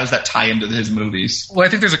 and how does that tie into his movies? Well, I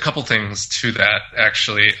think there's a couple things to that,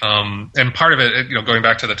 actually. And part of it, going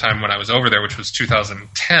back to the time when I was over there, which was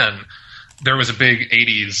 2010, there was a big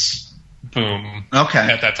 80s boom. Okay.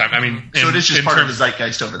 At that time, I mean, So it is just part of the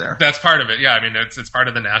zeitgeist over there. That's part of it. Yeah, I mean, it's part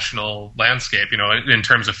of the national landscape. You know, in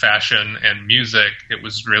terms of fashion and music, it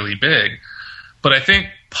was really big. But I think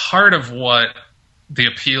part of what the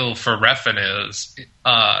appeal for Refn is,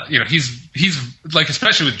 you know, he's like,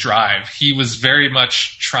 especially with Drive, he was very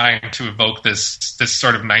much trying to evoke this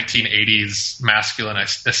sort of 1980s masculine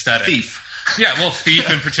aesthetic. Thief. Yeah, well, Thief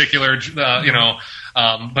in particular, you know,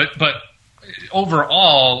 but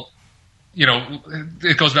overall, you know,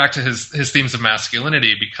 it goes back to his themes of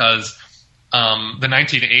masculinity, because the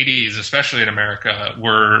 1980s, especially in America,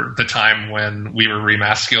 were the time when we were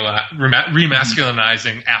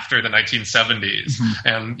remasculinizing after the 1970s.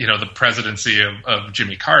 And, you know, the presidency of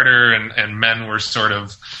Jimmy Carter and men were sort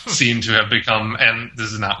of seen to have become, and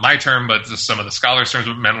this is not my term, but just some of the scholars' terms,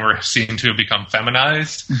 but men were seen to have become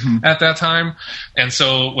feminized at that time. And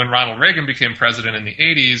so when Ronald Reagan became president in the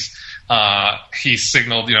 80s, he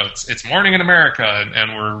signaled, you know, it's morning in America,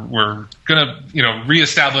 and we're gonna, you know,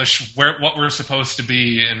 reestablish what we're supposed to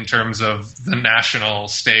be in terms of the national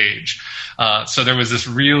stage. So there was this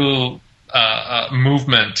real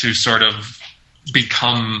movement to sort of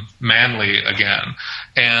become manly again,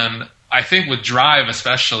 and I think with Drive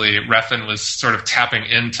especially, Refn was sort of tapping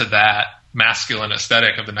into that masculine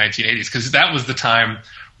aesthetic of the 1980s, because that was the time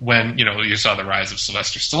when, you know, you saw the rise of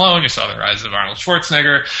Sylvester Stallone, you saw the rise of Arnold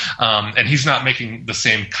Schwarzenegger, and he's not making the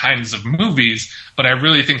same kinds of movies, but I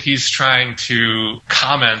really think he's trying to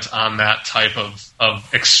comment on that type of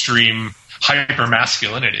extreme hyper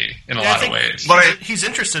masculinity in a lot of ways. He's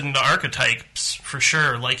interested in the archetypes for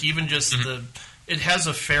sure. Like, even just it has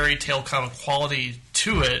a fairy tale kind of quality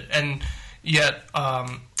to it, and yet I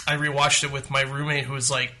rewatched it with my roommate who was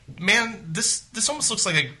like, "Man, this almost looks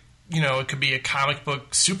like a, you know, it could be a comic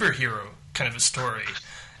book superhero kind of a story."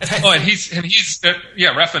 And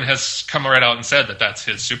Refn has come right out and said that that's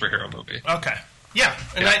his superhero movie. Okay, yeah,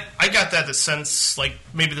 and I got that sense like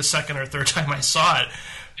maybe the second or third time I saw it,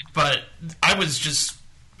 but I was just,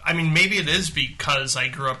 I mean, maybe it is because I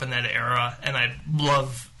grew up in that era and I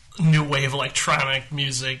love new wave electronic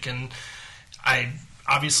music, and I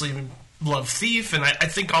obviously love Thief, and I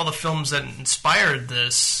think all the films that inspired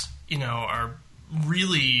this, you know, are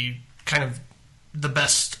really kind of the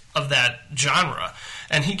best of that genre,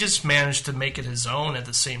 and he just managed to make it his own at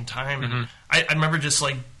the same time. And I remember just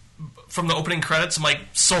like from the opening credits, I'm like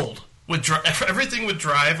sold with everything with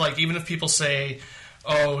Drive. Like, even if people say,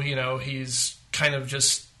 "Oh, you know, he's kind of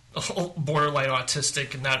just borderline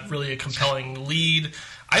autistic and not really a compelling lead,"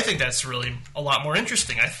 I think that's really a lot more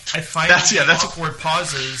interesting. I find that's awkward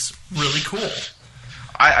pauses really cool.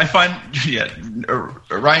 I find,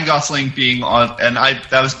 Ryan Gosling being on, and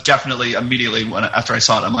that was definitely immediately after I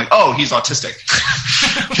saw it, I'm like, oh, he's autistic.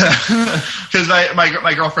 Because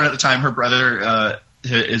my girlfriend at the time, her brother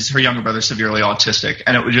her younger brother, severely autistic,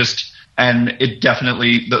 and it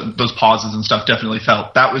definitely, those pauses and stuff definitely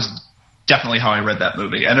felt, that was definitely how I read that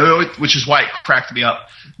movie, and which is why it cracked me up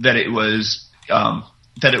that it was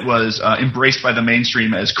embraced by the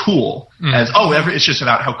mainstream as cool, it's just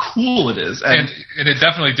about how cool it is, and it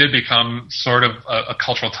definitely did become sort of a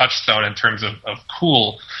cultural touchstone in terms of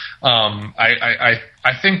cool. I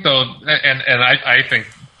think though, and I think,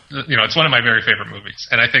 you know, it's one of my very favorite movies,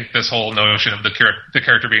 and I think this whole notion of the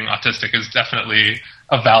character being autistic is definitely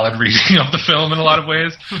a valid reading of the film in a lot of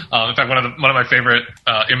ways. In fact, one of my favorite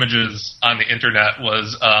images on the internet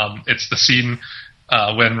was it's the scene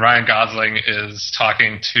when Ryan Gosling is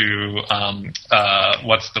talking to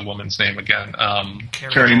what's the woman's name again?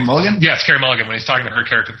 Carey Mulligan? Yes, Carey Mulligan, when he's talking to her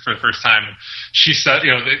character for the first time. And she said,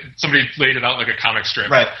 you know, somebody laid it out like a comic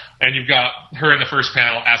strip. Right. And you've got her in the first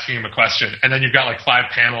panel asking him a question, and then you've got like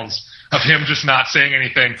 5 panels of him just not saying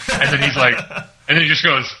anything, and then he's like, and then he just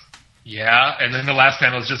goes, yeah, and then the last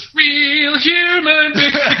panel is just real human.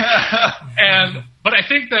 But I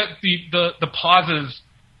think that the pauses,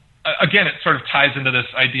 again, it sort of ties into this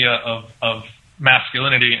idea of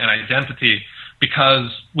masculinity and identity,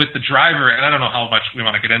 because with the driver, and I don't know how much we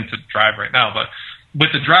want to get into Drive right now, but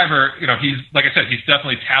with the driver, you know, he's, like I said, he's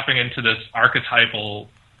definitely tapping into this archetypal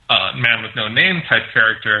man with no name type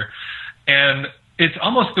character, and it's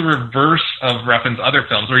almost the reverse of Refn's other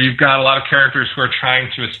films, where you've got a lot of characters who are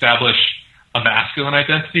trying to establish a masculine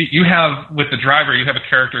identity. You have, with the driver, you have a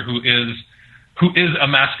character who is a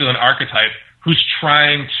masculine archetype, who's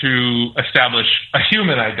trying to establish a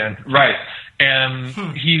human identity. Right. And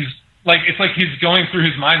he's like, it's like he's going through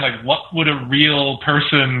his mind, like, what would a real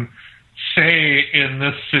person say in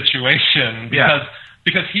this situation? Because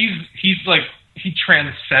he's like, he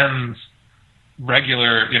transcends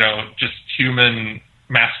regular, you know, just human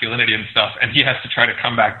masculinity and stuff, and he has to try to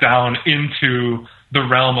come back down into the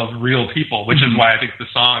realm of real people, which is why I think the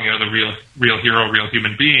song, the real hero, real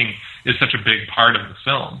human being, is such a big part of the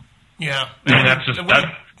film. Yeah, and that's just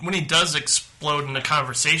when he does explode into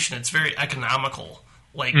conversation, it's very economical.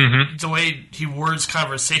 Like the way he words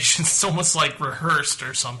conversations, it's almost like rehearsed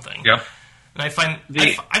or something. Yep. And I find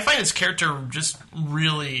his character just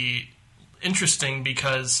really interesting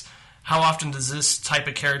because how often does this type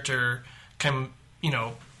of character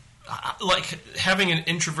like having an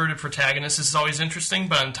introverted protagonist is always interesting,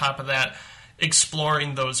 but on top of that,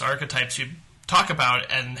 exploring those archetypes you talk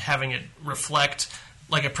about and having it reflect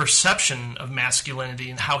like a perception of masculinity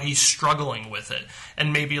and how he's struggling with it,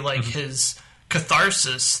 and maybe like his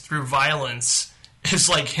catharsis through violence is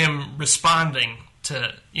like him responding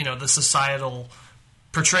to the societal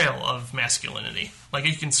portrayal of masculinity. Like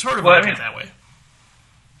you can sort of look at it that way.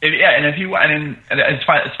 It's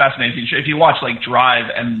fascinating. If you watch like Drive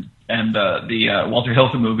and the Walter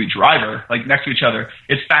Hilton movie Driver, like next to each other,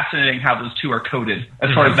 it's fascinating how those two are coded.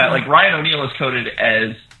 As far as that, like Ryan O'Neal is coded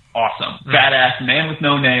as awesome, badass man with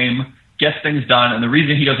no name, gets things done, and the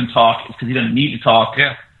reason he doesn't talk is because he doesn't need to talk.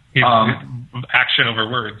 Yeah, action over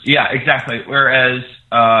words. Yeah, exactly. Whereas,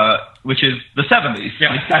 which is the 70s. Yeah,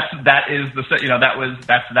 like that's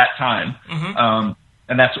that time.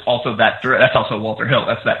 And that's also that's also Walter Hill.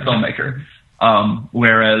 That's that filmmaker.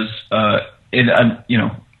 Whereas in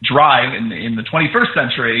Drive in the 21st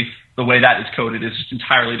century, the way that is coded is just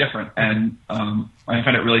entirely different. And I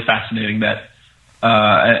find it really fascinating that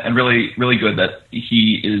and really really good that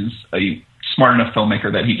he is a smart enough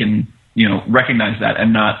filmmaker that he can recognize that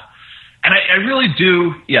and not. And I really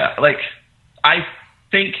do. Yeah, like I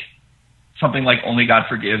think something like Only God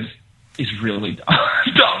Forgives is really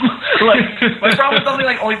dumb. Like my problem with something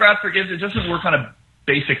like Only God Forgives, it doesn't work on a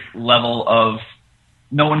basic level of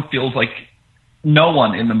no one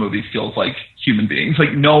in the movie feels like human beings.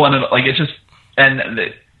 Like no one, like it's just, and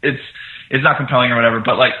it's not compelling or whatever.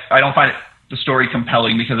 But like I don't find the story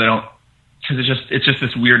compelling because it's just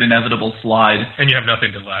this weird inevitable slide, and you have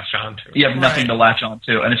nothing to latch on to. You have nothing to latch on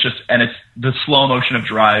to, and it's the slow motion of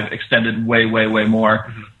Drive extended way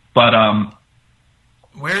more. But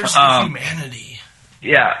where's the humanity?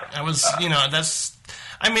 Yeah, I was, that's.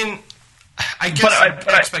 I mean, I guess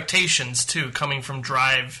expectations too, coming from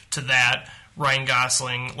Drive to that Ryan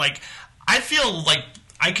Gosling. Like, I feel like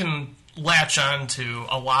I can latch on to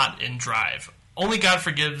a lot in Drive. Only God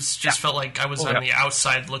Forgives just felt like I was on the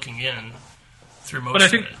outside looking in through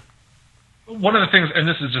most of it. One of the things, and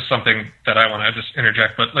this is just something that I want to just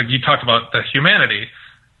interject, but like you talked about the humanity,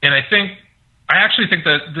 and I actually think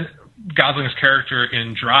that Gosling's character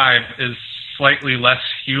in Drive is slightly less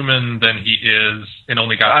human than he is in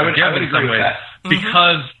Only God Forgives in some ways,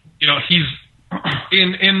 because he's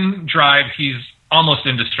in Drive he's almost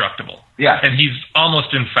indestructible, and he's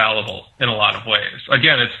almost infallible in a lot of ways.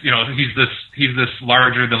 Again, it's he's this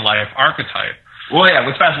larger than life archetype. Well, yeah,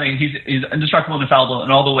 what's fascinating, he's indestructible and infallible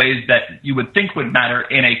in all the ways that you would think would matter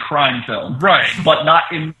in a crime film, right? But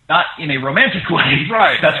not in a romantic way,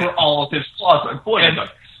 right? That's where all of his flaws are exploited.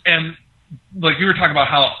 And like you were talking about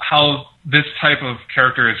how this type of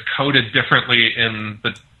character is coded differently in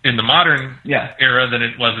the modern era than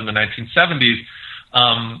it was in the 1970s.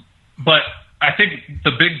 But I think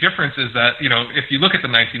the big difference is that, if you look at the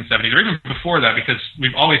 1970s, or even before that, because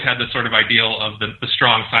we've always had this sort of ideal of the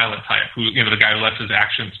strong silent type, who, the guy who lets his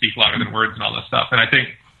actions speak louder than words and all this stuff. And I think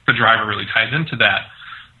The Driver really ties into that.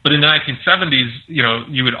 But in the 1970s,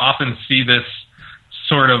 you would often see this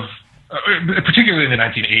sort of, particularly in the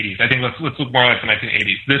 1980s, I think let's look more like the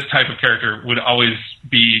 1980s, this type of character would always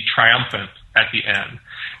be triumphant at the end.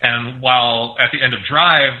 And while at the end of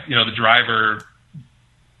Drive, the driver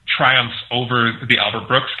triumphs over the Albert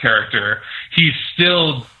Brooks character, he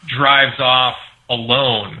still drives off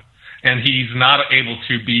alone, and he's not able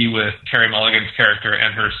to be with Carey Mulligan's character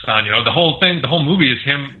and her son. The whole movie is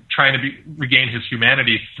him trying to regain his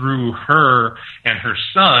humanity through her and her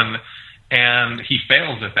son, and he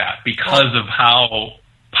fails at that because of how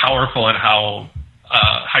powerful and how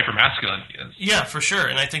hyper-masculine he is. Yeah, for sure.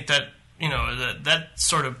 And I think that, that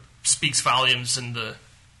sort of speaks volumes in the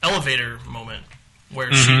elevator moment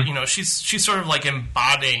where she's sort of like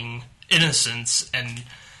embodying innocence, and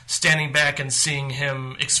standing back and seeing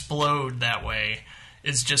him explode that way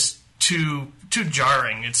is just too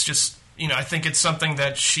jarring. It's just, I think it's something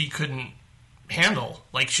that she couldn't handle.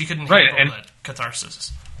 Like, she couldn't handle that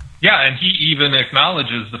catharsis. Yeah, and he even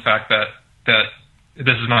acknowledges the fact that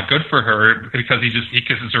this is not good for her because he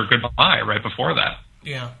kisses her goodbye right before that.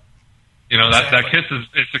 Yeah. That kiss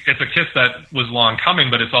it's a kiss that was long coming,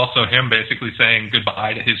 but it's also him basically saying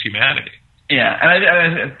goodbye to his humanity. Yeah,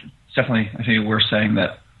 and it's definitely, I think we're saying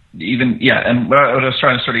that even, and what I was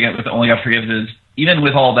trying to sort of get with Only God Forgives is, even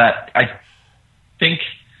with all that, I think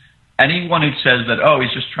anyone who says that, oh,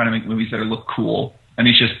 he's just trying to make movies that look cool, and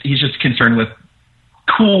he's just concerned with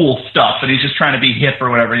cool stuff, and he's just trying to be hip or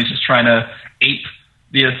whatever, and he's just trying to ape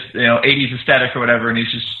the 80s aesthetic or whatever, and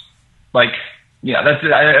he's just like, that's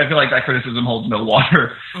I feel like that criticism holds no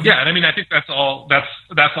water. Yeah, and I mean, I think that's all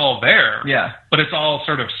there. Yeah, but it's all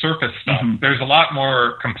sort of surface stuff. Mm-hmm. There's a lot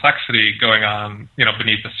more complexity going on,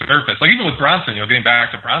 beneath the surface. Like even with Bronson, getting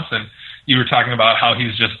back to Bronson, you were talking about how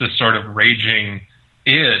he's just this sort of raging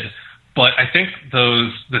id. But I think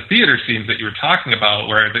the theater scenes that you were talking about,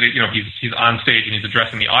 where he's on stage and he's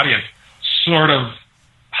addressing the audience, sort of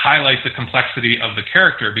highlight the complexity of the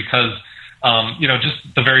character, because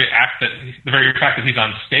just the very fact that he's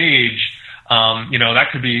on stage, that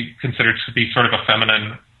could be considered to be sort of a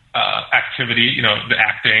feminine activity, the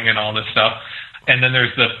acting and all this stuff. And then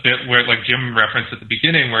there's the bit where, like Jim referenced at the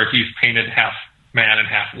beginning, where he's painted half man and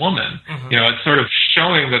half woman. Mm-hmm. It's sort of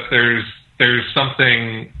showing that there's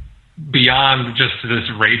something beyond just this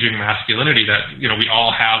raging masculinity, that we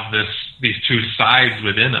all have these two sides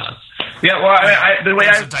within us. Yeah, well, the way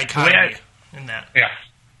in that. Yeah.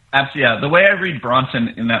 Absolutely, yeah. The way I read Bronson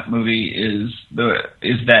in that movie is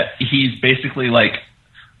that he's basically like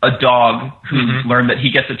a dog who's learned that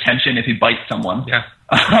he gets attention if he bites someone. Yeah,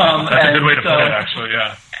 that's a good way to put it, actually.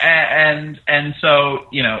 Yeah, and so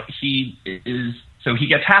he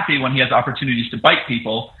gets happy when he has opportunities to bite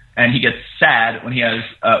people, and he gets sad when he has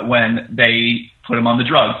when they put him on the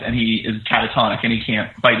drugs, and he is catatonic and he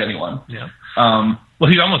can't bite anyone. Yeah. Well,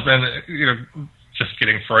 he's almost been just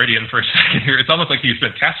getting Freudian for a second here. It's almost like he's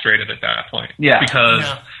been castrated at that point. Yeah. Because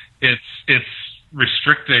it's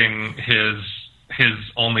restricting his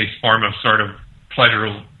only form of sort of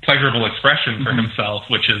pleasurable expression for himself,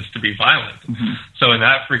 which is to be violent. Mm-hmm. So in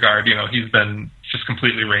that regard, he's been just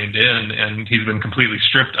completely reined in, and he's been completely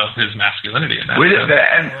stripped of his masculinity in that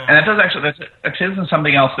sense. And that does actually, that's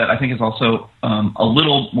something else that I think is also a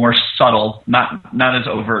little more subtle, not as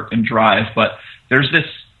overt in Drive, but there's this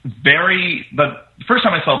the first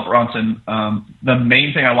time I saw Bronson, the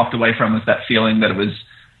main thing I walked away from was that feeling that it was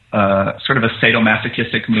sort of a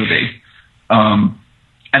sadomasochistic movie. And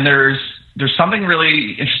there's something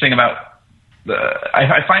really interesting about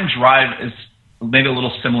I find Drive is maybe a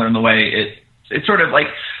little similar in the way it's sort of like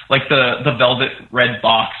the velvet red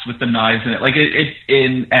box with the knives in it, like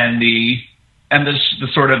and the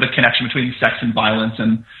sort of the connection between sex and violence,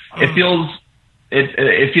 and it feels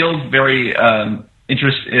very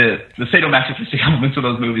the sadomasochistic elements of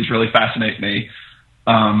those movies really fascinate me,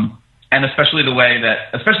 and especially the way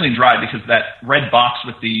that, especially in Drive, because that red box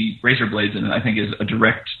with the razor blades in it, I think, is a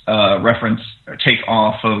direct reference or take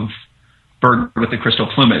off of Bird with the Crystal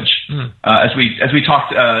Plumage. Mm. As we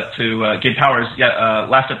talked to Gabe Powers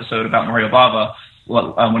last episode about Mario Bava,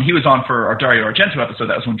 when he was on for our Dario Argento episode,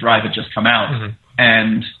 that was when Drive had just come out,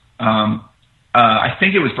 and I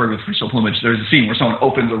think it was Bird with Crystal Plumage. There's a scene where someone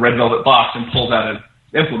opens a red velvet box and pulls out an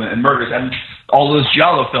implement and murders. And all those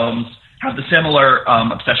Giallo films have the similar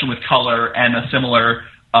obsession with color and a similar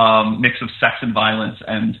mix of sex and violence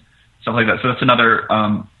and stuff like that. So that's another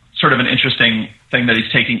sort of an interesting thing that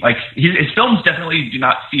he's taking. Like his films definitely do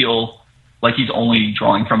not feel like he's only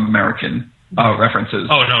drawing from American references.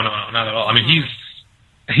 Oh no, not at all. I mean, he's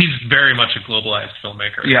very much a globalized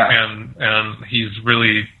filmmaker. Yeah, and he's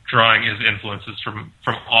really drawing his influences from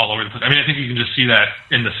all over the place. I mean, I think you can just see that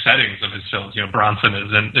in the settings of his films. Bronson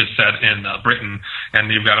is set in Britain,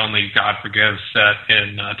 and you've got Only God Forgives set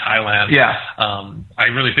in Thailand. Yeah. I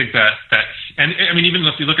really think that, and I mean, even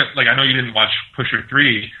if you look at, like, I know you didn't watch Pusher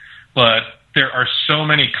 3, but there are so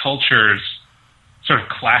many cultures sort of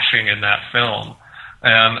clashing in that film.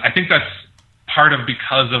 And I think that's part of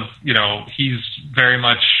because of, he's very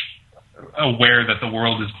much aware that the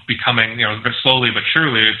world is becoming, slowly but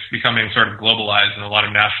surely, it's becoming sort of globalized, and a lot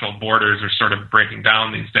of national borders are sort of breaking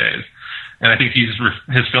down these days. And I think his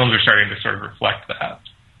films are starting to sort of reflect that.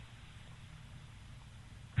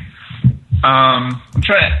 I'm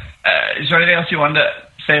trying. Is there anything else you wanted to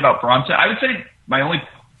say about Bronson? I would say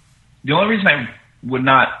the only reason I would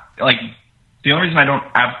not like, the only reason I don't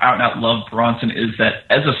out and out love Bronson is that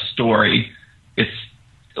as a story, it's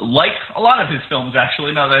like a lot of his films,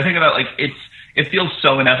 actually. Now that I think about it, it feels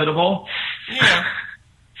so inevitable. Yeah,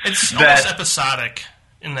 it's almost episodic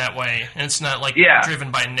in that way, and it's not driven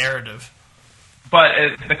by narrative. But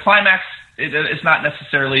the climax, it's not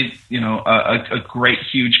necessarily a great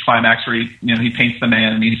huge climax where he paints the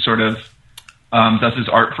man and he sort of does his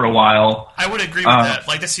art for a while. I would agree with that.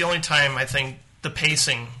 Like, that's the only time I think the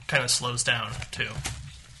pacing kind of slows down too.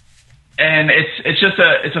 And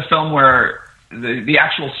it's a film where the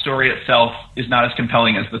actual story itself is not as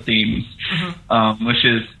compelling as the themes, which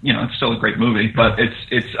is, it's still a great movie, but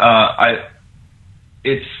it's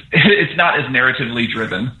not as narratively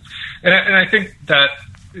driven. And I think that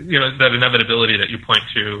that inevitability that you point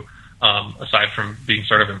to, aside from being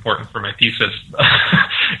sort of important for my thesis,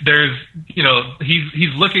 there's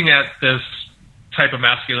he's looking at this type of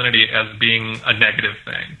masculinity as being a negative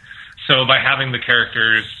thing. So by having the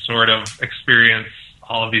characters sort of experience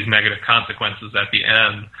all of these negative consequences at the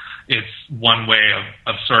end, it's one way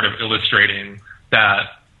of sort of illustrating that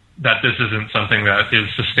this isn't something that is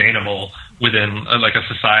sustainable within like a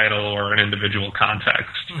societal or an individual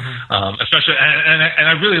context. Especially, and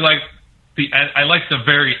I really like I like the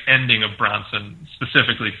very ending of Bronson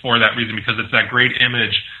specifically for that reason, because it's that great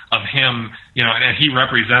image of him, and he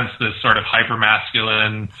represents this sort of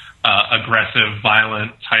hyper-masculine, aggressive,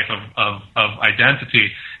 violent type of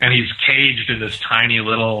identity, and he's caged in this tiny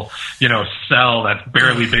little, cell that's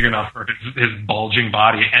barely big enough for his bulging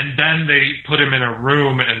body, and then they put him in a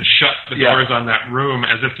room and shut the doors on that room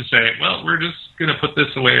as if to say, well, we're just going to put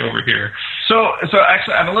this away over here. So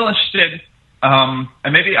actually, I'm a little interested.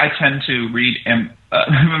 And maybe I tend to read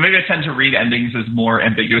endings as more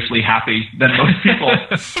ambiguously happy than most people.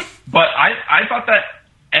 But I thought that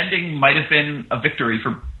ending might have been a victory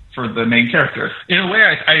for the main character. In a way,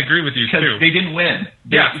 I agree with you too. Because they didn't win.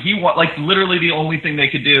 Literally the only thing they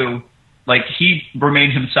could do. Like, he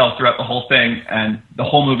remained himself throughout the whole thing, and the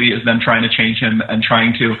whole movie is them trying to change him and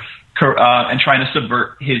trying to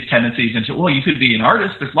subvert his tendencies into, well, you could be an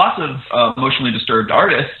artist. There's lots of emotionally disturbed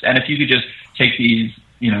artists, and if you could just take these,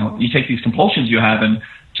 you take these compulsions you have and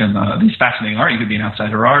these fascinating art, you could be an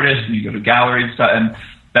outsider artist, and you go to galleries, and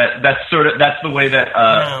that's the way that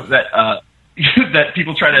that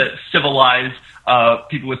people try to civilize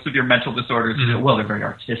people with severe mental disorders. Well, they're very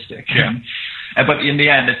artistic. But in the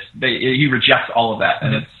end, he rejects all of that,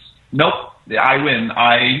 and it's nope. I win.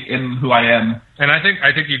 I am who I am. And I think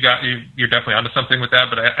you're definitely onto something with that.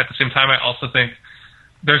 But at the same time, I also think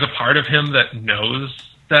there's a part of him that knows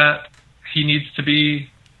that he needs to be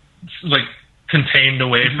like contained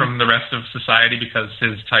away from the rest of society because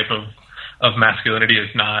his type of masculinity is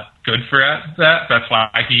not good for that. That's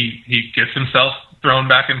why he gets himself thrown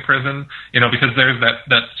back in prison. Because there's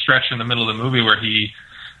that stretch in the middle of the movie where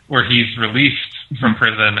he's released from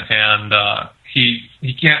prison and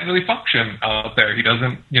he can't really function out there. He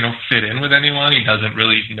doesn't fit in with anyone. He doesn't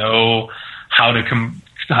really know how to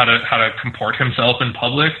comport himself in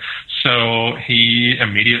public. So he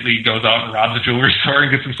immediately goes out and robs a jewelry store and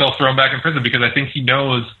gets himself thrown back in prison because I think he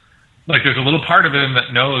knows, like, there's a little part of him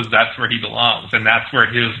that knows that's where he belongs, and that's where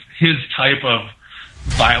his type of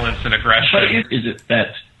violence and aggression. But is it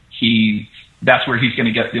that that's where he's going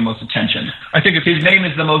to get the most attention? I think his name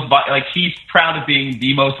is the most, like, he's proud of being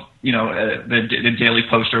the most, the Daily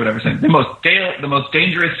Post or whatever saying the most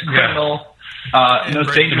dangerous criminal, the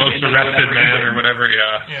most arrested man or whatever.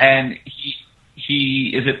 And he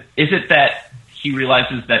is it that he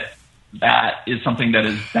realizes that is something that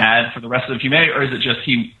is bad for the rest of humanity, or is it just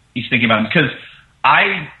he's thinking about it? Because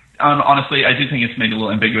honestly, I do think it's maybe a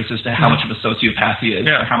little ambiguous as to how much of a sociopath he is,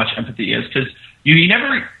 or how much empathy he is, because he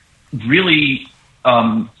never really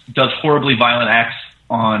does horribly violent acts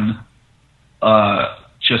on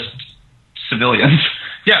just civilians.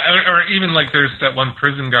 Yeah, or even like there's that one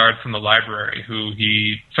prison guard from the library who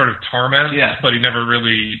he sort of torments, but he never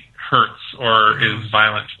really hurts or is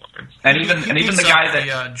violent towards. And even the guy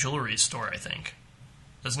that the jewelry store, I think,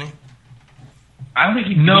 doesn't he? I don't think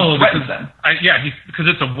he threatens them. Because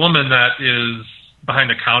it's a woman that is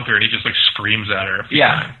behind a counter, and he just like screams at her.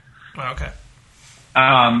 Yeah. Oh, okay.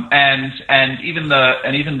 And even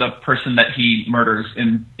the person that he murders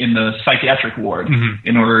in the psychiatric ward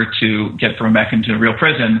in order to get thrown back into a real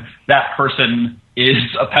prison, that person is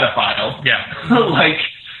a pedophile. Yeah. Like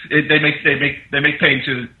they make pain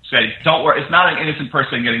to say, don't worry, it's not an innocent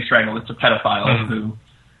person getting strangled, it's a pedophile who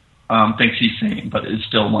thinks he's sane but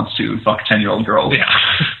still wants to fuck 10-year-old girls. Yeah.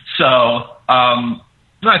 So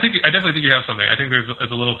no, I definitely think you have something. I think there's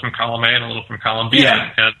a little from column A and a little from column B.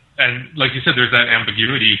 Yeah. And like you said, there's that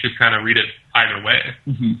ambiguity. You could kind of read it either way.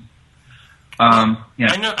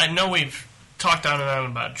 I know we've talked on and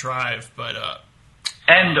on about Drive, but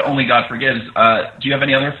and Only God Forgives. Do you have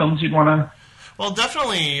any other films you'd want to? Well,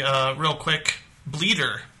 definitely, real quick,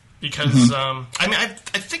 Bleeder, because I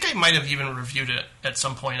think I might have even reviewed it at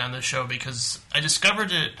some point on the show because I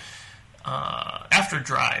discovered it after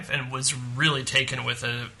Drive and was really taken with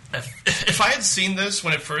it. If I had seen this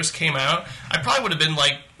when it first came out, I probably would have been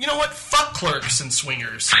like, you know what, fuck Clerks and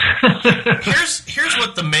Swingers. Here's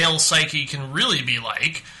what the male psyche can really be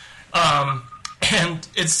like. And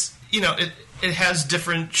it's, it has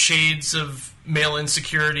different shades of male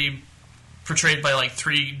insecurity portrayed by like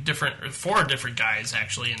 4 different guys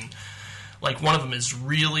actually, and like one of them is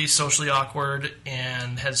really socially awkward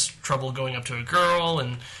and has trouble going up to a girl,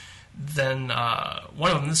 and then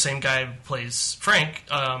one of them, the same guy who plays Frank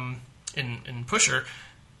in Pusher,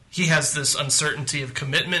 he has this uncertainty of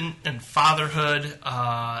commitment and fatherhood,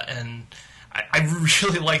 and I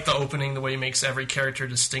really like the opening, the way he makes every character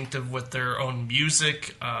distinctive with their own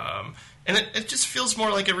music, and it just feels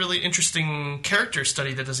more like a really interesting character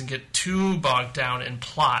study that doesn't get too bogged down in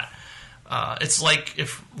plot. It's like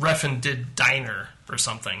if Refn did Diner or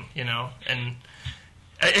something, and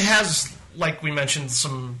it has, like we mentioned,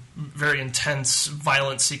 some very intense,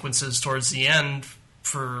 violent sequences towards the end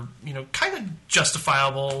for, kind of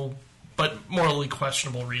justifiable but morally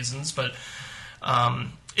questionable reasons, but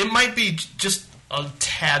it might be just a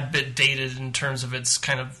tad bit dated in terms of its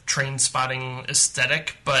kind of train spotting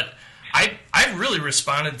aesthetic, but I really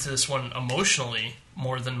responded to this one emotionally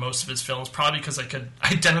more than most of his films, probably because I could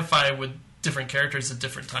identify with different characters at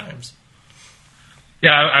different times.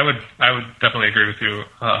 Yeah, I would definitely agree with you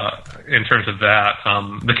in terms of that.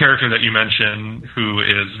 The character that you mentioned, who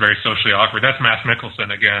is very socially awkward, that's Mads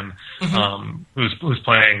Mikkelsen again, who's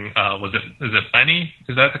playing. Is it Lenny?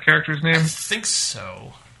 Is that the character's name? I think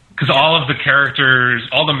so. Because all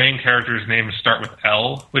the main characters' names start with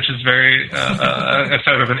L, which is very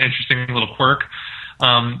sort of an interesting little quirk.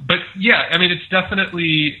 But yeah, I mean, it's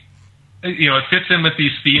definitely. It fits in with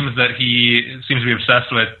these themes that he seems to be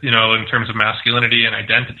obsessed with, in terms of masculinity and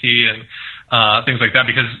identity and things like that.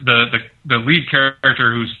 Because the lead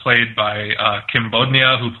character, who's played by Kim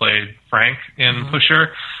Bodnia, who played Frank in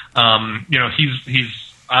Pusher, he's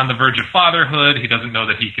on the verge of fatherhood. He doesn't know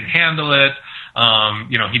that he can handle it.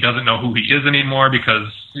 He doesn't know who he is anymore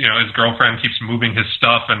because his girlfriend keeps moving his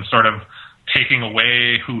stuff and sort of taking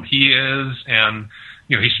away who he is, and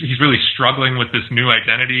he's really struggling with this new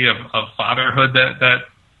identity of fatherhood that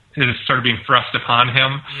is sort of being thrust upon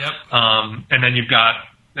him. Yep. And then you've got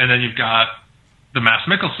the Mads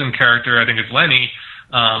Mikkelsen character, I think it's Lenny,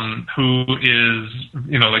 who is,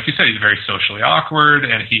 like you said, he's very socially awkward,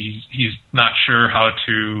 and he's not sure how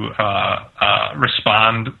to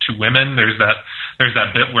respond to women. There's that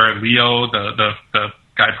bit where Leo, the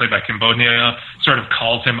guy played by Kim Bodnia, sort of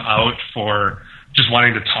calls him out for just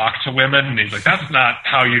wanting to talk to women, and he's like, that's not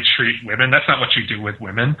how you treat women. That's not what you do with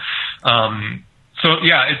women. So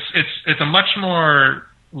yeah, it's a much more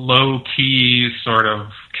low-key sort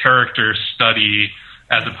of character study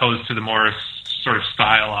as opposed to the more sort of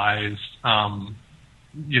stylized,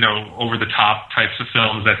 over-the-top types of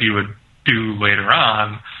films that he would do later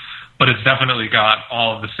on. But it's definitely got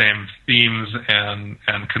all of the same themes and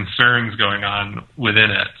concerns going on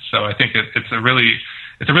within it. So I think it's a really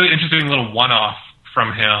interesting little one-off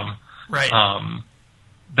from him. Right.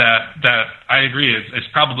 That I agree is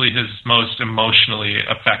probably his most emotionally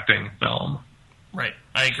affecting film. Right.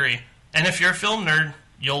 I agree. And if you're a film nerd,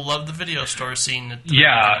 you'll love the video store scene.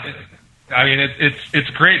 Yeah. I mean, it's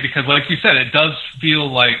great because, like you said, it does feel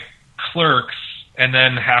like Clerks, and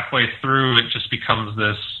then halfway through it just becomes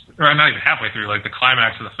this, or not even halfway through, like the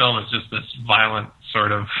climax of the film is just this violent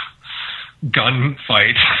sort of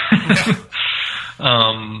gunfight.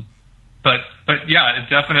 But yeah, it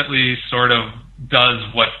definitely sort of does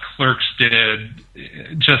what Clerks did,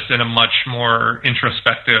 just in a much more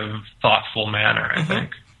introspective, thoughtful manner, I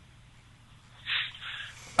think.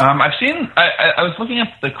 I've seen. I was looking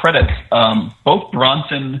at the credits. Both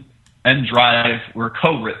Bronson and Drive were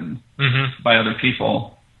co-written by other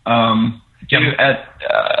people. And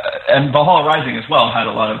Valhalla Rising as well had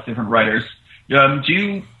a lot of different writers. Do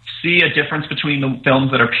you see a difference between the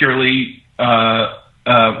films that are purely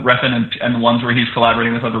Refn and the ones where he's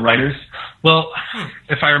collaborating with other writers? Well,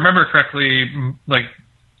 if I remember correctly, like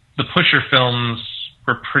the Pusher films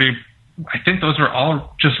were pretty. I think those were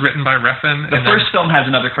all just written by Refn. The first film has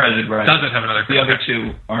another credited writer. Does it have another credited? The credited?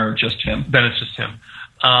 other two are just him. Then it's just him.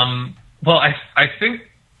 Well, I think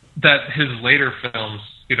that his later films,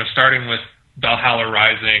 starting with Valhalla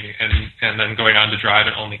Rising and then going on to Drive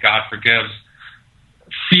and Only God Forgives,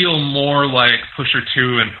 feel more like Pusher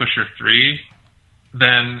 2 and Pusher 3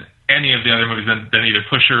 than any of the other movies than either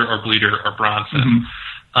Pusher or Bleeder or Bronson.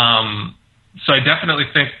 So I definitely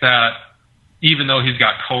think that even though he's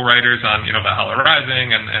got co-writers on, Valhalla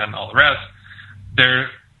Rising and all the rest,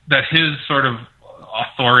 that his sort of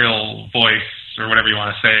authorial voice, or whatever you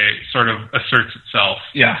want to say, sort of asserts itself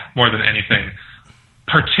more than anything.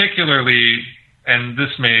 Particularly, and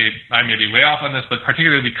I may be way off on this, but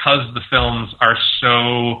particularly because the films are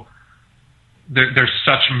so, there's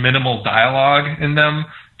such minimal dialogue in them,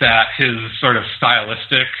 that his sort of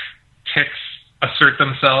stylistic tics assert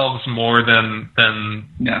themselves more than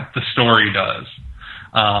the story does.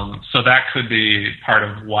 So that could be part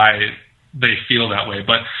of why they feel that way.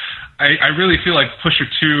 But I really feel like Pusher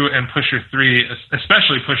 2 and Pusher 3,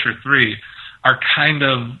 especially Pusher 3, are kind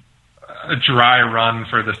of a dry run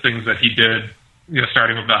for the things that he did,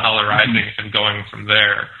 starting with Valhalla Rising and going from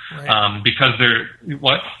there. Right. Because they're...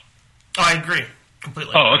 What? Oh, I agree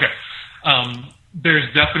completely. Oh, okay.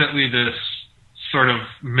 There's definitely this sort of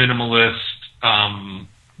minimalist,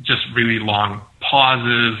 just really long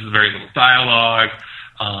pauses, very little dialogue.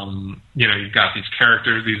 You've got these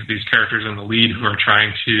characters in the lead who are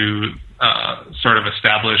trying to sort of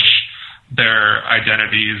establish their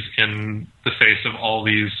identities in the face of all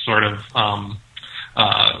these sort of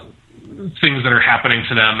things that are happening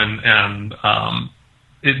to them, and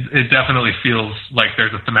it definitely feels like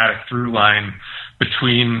there's a thematic through line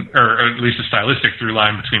between, or at least a stylistic through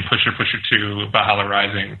line between Pusher 2, Valhalla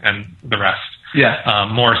Rising, and the rest. Yeah.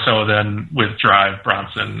 More so than with Drive,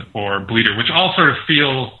 Bronson, or Bleeder, which all sort of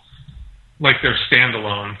feel like they're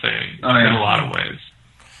standalone things in a lot of ways.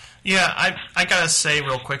 Yeah, I gotta say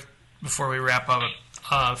real quick before we wrap up,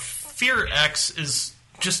 Fear X is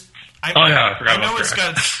just... I know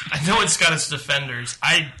it's got its defenders.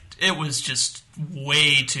 It was just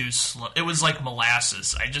way too slow. It was like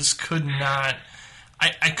molasses. I just could not...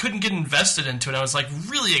 I couldn't get invested into it. I was like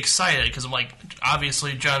really excited because I'm like,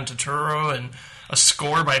 obviously John Turturro and a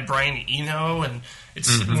score by Brian Eno, and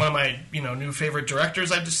it's one of my new favorite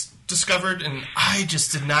directors I just discovered, and I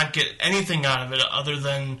just did not get anything out of it other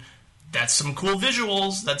than that's some cool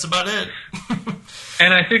visuals. That's about it.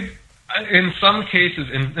 And I think in some cases,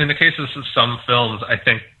 in the cases of some films, I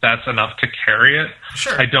think that's enough to carry it.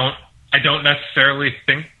 Sure. I don't necessarily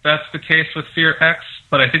think that's the case with Fear X,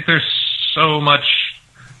 but I think there's so much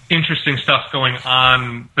interesting stuff going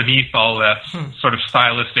on beneath all that sort of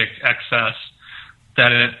stylistic excess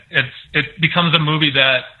that it becomes a movie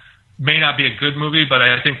that may not be a good movie, but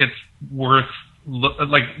I think it's worth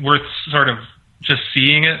sort of just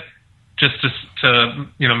seeing it, just to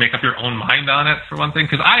make up your own mind on it, for one thing.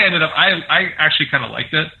 Because I actually kind of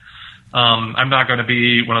liked it. I'm not going to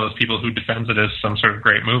be one of those people who defends it as some sort of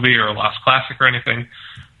great movie or a lost classic or anything,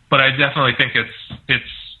 but I definitely think it's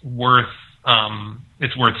worth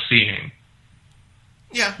seeing.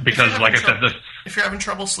 Yeah, because like I said, if you're having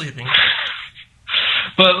trouble sleeping.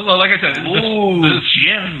 But like I said,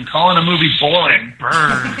 Jim calling a movie boring.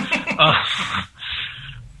 Burn.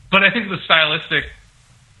 But I think the stylistic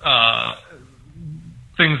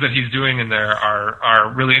things that he's doing in there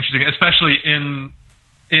are really interesting, especially in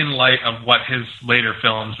light of what his later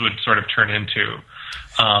films would sort of turn into.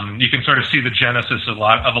 You can sort of see the genesis of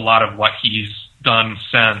a lot of what he's done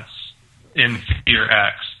since in Fear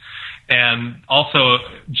X. And also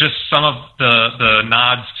just some of the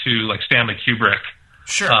nods to like Stanley Kubrick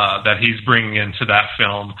that he's bringing into that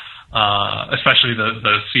film, especially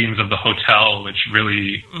the scenes of the hotel, which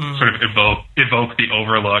really sort of evoke the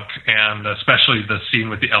Overlook, and especially the scene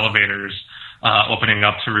with the elevators opening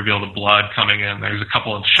up to reveal the blood coming in. There's a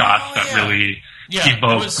couple of shots that really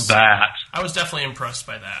evoke that. I was definitely impressed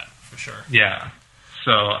by that, for sure. Yeah.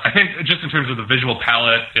 So I think just in terms of the visual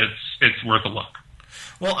palette, it's worth a look.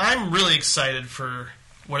 Well, I'm really excited for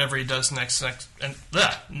whatever he does next. Doesn't he?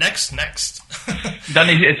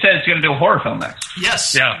 It says he's going to do a horror film next.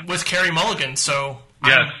 Yes, with Carey Mulligan. So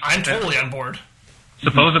I'm totally on board.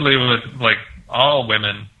 Supposedly with like all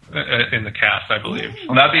women in the cast, I believe.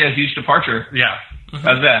 Well, that'd be a huge departure. Yeah,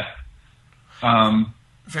 how's that?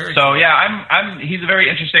 Very. So cool. Yeah, he's a very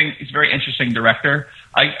interesting director.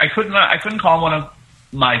 I couldn't call him one of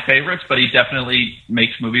my favorites, but he definitely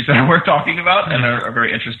makes movies that are worth talking about and are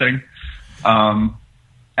very interesting. And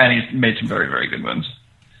he's made some very, very good ones.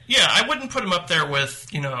 Yeah, I wouldn't put him up there with,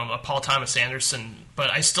 a Paul Thomas Anderson, but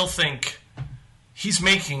I still think he's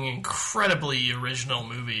making incredibly original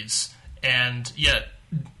movies, and yet,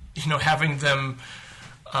 having them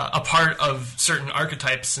a part of certain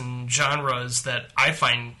archetypes and genres that I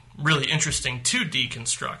find really interesting to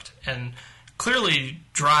deconstruct. And clearly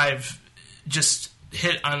Drive just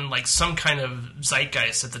hit on like some kind of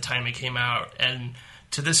zeitgeist at the time it came out, and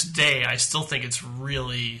to this day I still think it's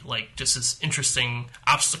really like just this interesting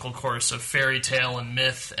obstacle course of fairy tale and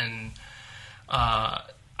myth, and I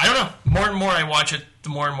don't know, more and more I watch it, the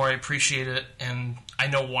more and more I appreciate it, and I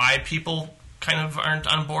know why people kind of aren't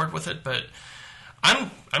on board with it, but I'm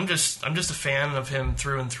just a fan of him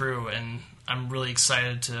through and through, and I'm really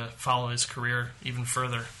excited to follow his career even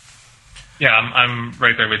further. Yeah, I'm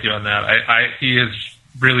right there with you on that. He has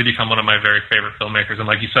really become one of my very favorite filmmakers, and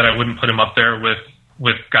like you said, I wouldn't put him up there with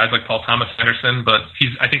with guys like Paul Thomas Anderson, but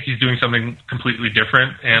I think he's doing something completely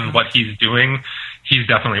different, and what he's doing, he's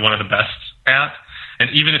definitely one of the best at. And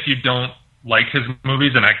even if you don't like his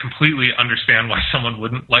movies, and I completely understand why someone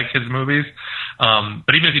wouldn't like his movies,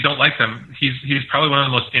 but even if you don't like them, he's probably one of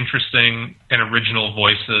the most interesting and original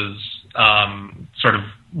voices sort of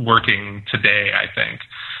working today, I think.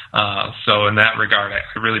 So in that regard, I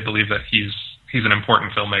really believe that he's an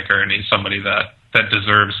important filmmaker, and he's somebody that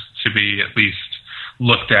deserves to be at least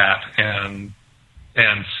looked at and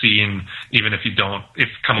seen, even if you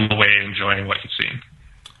come away enjoying what you've seen.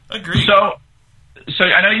 Agreed. So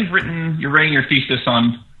I know you're writing your thesis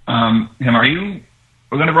on him.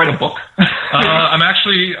 We're going to write a book?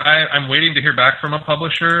 I'm waiting to hear back from a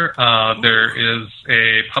publisher. There is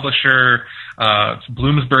a publisher, it's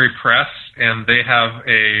Bloomsbury Press, and they have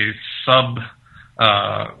a sub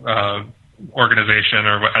organization,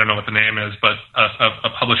 or I don't know what the name is, but a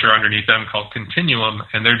publisher underneath them called Continuum,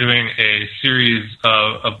 and they're doing a series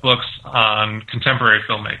of books on contemporary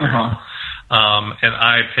filmmakers. And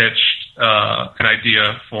I pitched an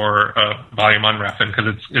idea for a volume on Refn,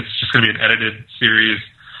 because it's just going to be an edited series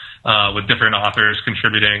with different authors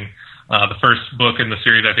contributing. The first book in the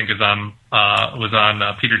series, I think, was on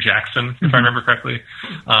Peter Jackson, if I remember correctly.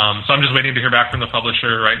 So I'm just waiting to hear back from the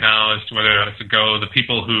publisher right now as to whether or not it's a go. The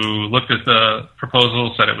people who looked at the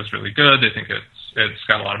proposal said it was really good. They think it's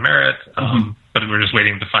got a lot of merit, but we're just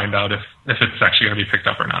waiting to find out if it's actually going to be picked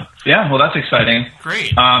up or not. Yeah, well, that's exciting.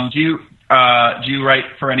 Great. Do you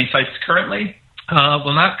write for any sites currently?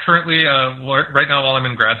 Well, not currently. Right now, while I'm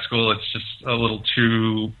in grad school, it's just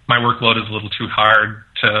my workload is a little too hard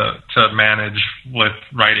to manage with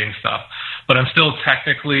writing stuff. But I'm still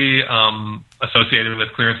technically associated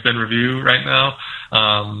with Clearance Bid Review right now.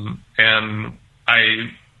 And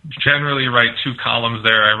I generally write 2 columns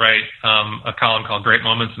there. I write a column called Great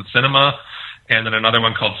Moments in Cinema, and then another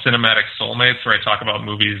one called Cinematic Soulmates, where I talk about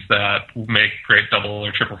movies that make great double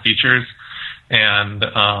or triple features. And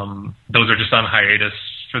those are just on hiatus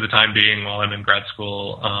for the time being while I'm in grad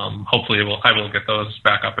school. Hopefully I will get those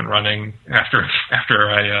back up and running after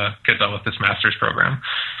I get done with this master's program.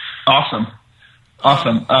 Awesome.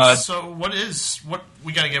 So what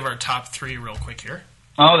we got to give our top 3 real quick here.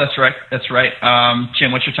 Oh, that's right.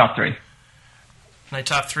 Jim, what's your top 3? My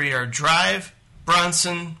top 3 are Drive,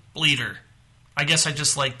 Bronson, Bleeder. I guess I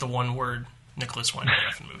just like the one word Nicholas Winding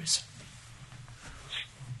Refn movies.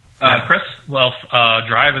 Chris? Well,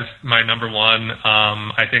 Drive is my number 1.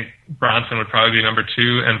 I think Bronson would probably be number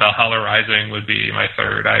 2, and Valhalla Rising would be my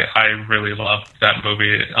 3rd. I really love that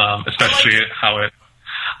movie, especially how it.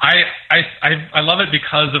 I love it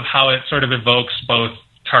because of how it sort of evokes both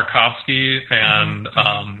Tarkovsky and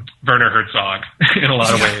Werner Herzog in a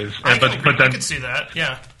lot of ways. I can see that.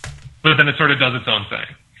 Yeah. But then it sort of does its own thing.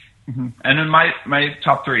 Mm-hmm. And then my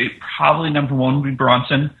top 3, probably number 1 would be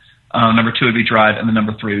Bronson. Number 2 would be Drive, and the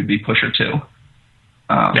number 3 would be Pusher 2.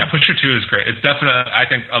 Yeah, Pusher 2 is great. It's definitely, I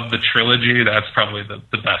think, of the trilogy, that's probably the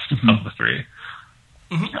best of the 3.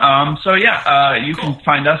 Mm-hmm. You can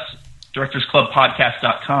find us,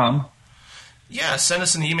 directorsclubpodcast.com. Yeah, send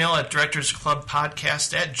us an email at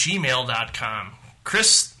directorsclubpodcast@gmail.com.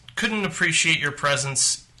 Chris, couldn't appreciate your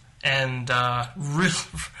presence, and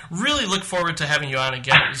really look forward to having you on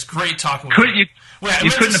again. It was great talking with you.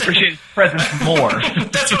 You couldn't appreciate his presence more.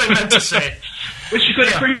 That's what I meant to say. Wish you could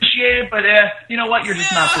appreciate it, but you know what? You're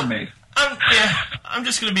just not for me. I'm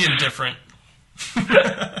just going to be indifferent.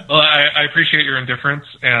 Well, I appreciate your indifference,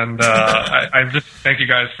 and I just thank you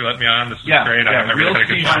guys for letting me on. This is great. I real had a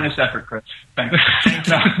good time. C- effort, Chris. Thanks.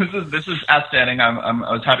 This is outstanding.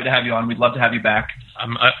 I was happy to have you on. We'd love to have you back.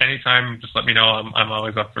 Anytime, just let me know. I'm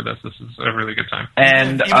always up for this. This is a really good time. even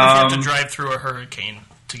And if you have to drive through a hurricane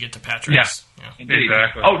to get to Patrick's. Yeah.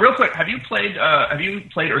 Exactly. Oh, real quick, have you played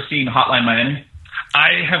or seen Hotline Miami?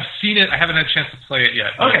 I have seen it. I haven't had a chance to play it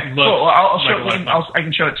yet. Okay, cool. Well, I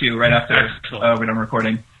can show it to you right after we're done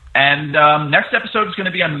recording. And next episode is going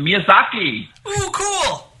to be on Miyazaki. Ooh,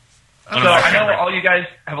 cool! So I know all you guys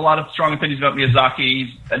have a lot of strong opinions about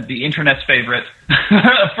Miyazaki. He's the internet's favorite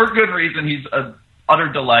for good reason. He's an utter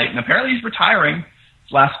delight, and apparently he's retiring.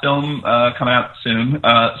 His last film coming out soon.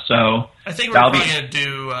 So I think we're probably going to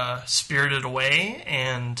do Spirited Away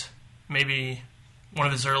and maybe one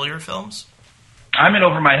of his earlier films. I'm in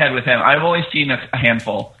over my head with him. I've only seen a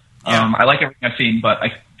handful. Yeah. I like everything I've seen, but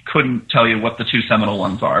I couldn't tell you what the 2 seminal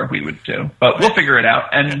ones are we would do. But we'll figure it out.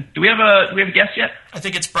 And do we have a guest yet? I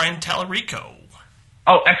think it's Brian Tallarico.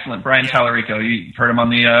 Oh, excellent. Brian Tallarico. You heard him on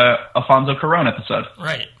the Alfonso Cuarón episode.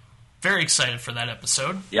 Right. Very excited for that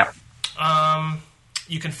episode. Yeah.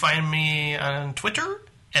 You can find me on Twitter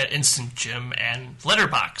at Instant Jim and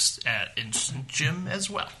Letterboxd at Instant Jim as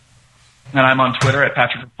well. And I'm on Twitter at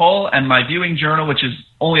Patrick Pohl, and my viewing journal, which is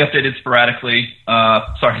only updated sporadically,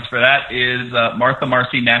 sorry for that, is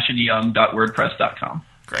marthamarcynashandyoung.wordpress.com.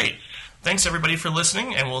 Great. Thanks, everybody, for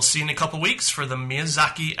listening, and we'll see you in a couple weeks for the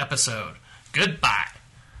Miyazaki episode. Goodbye.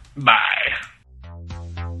 Bye.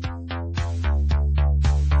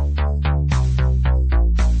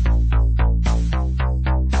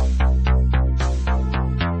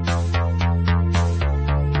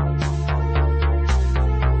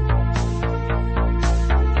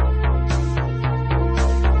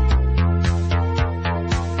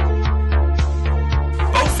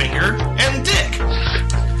 Bowfinger and Dick.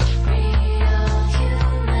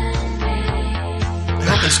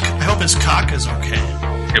 I hope his cock is okay.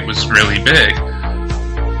 It was really big.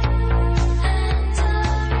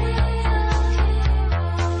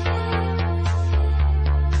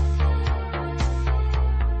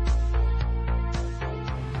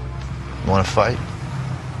 Want to fight?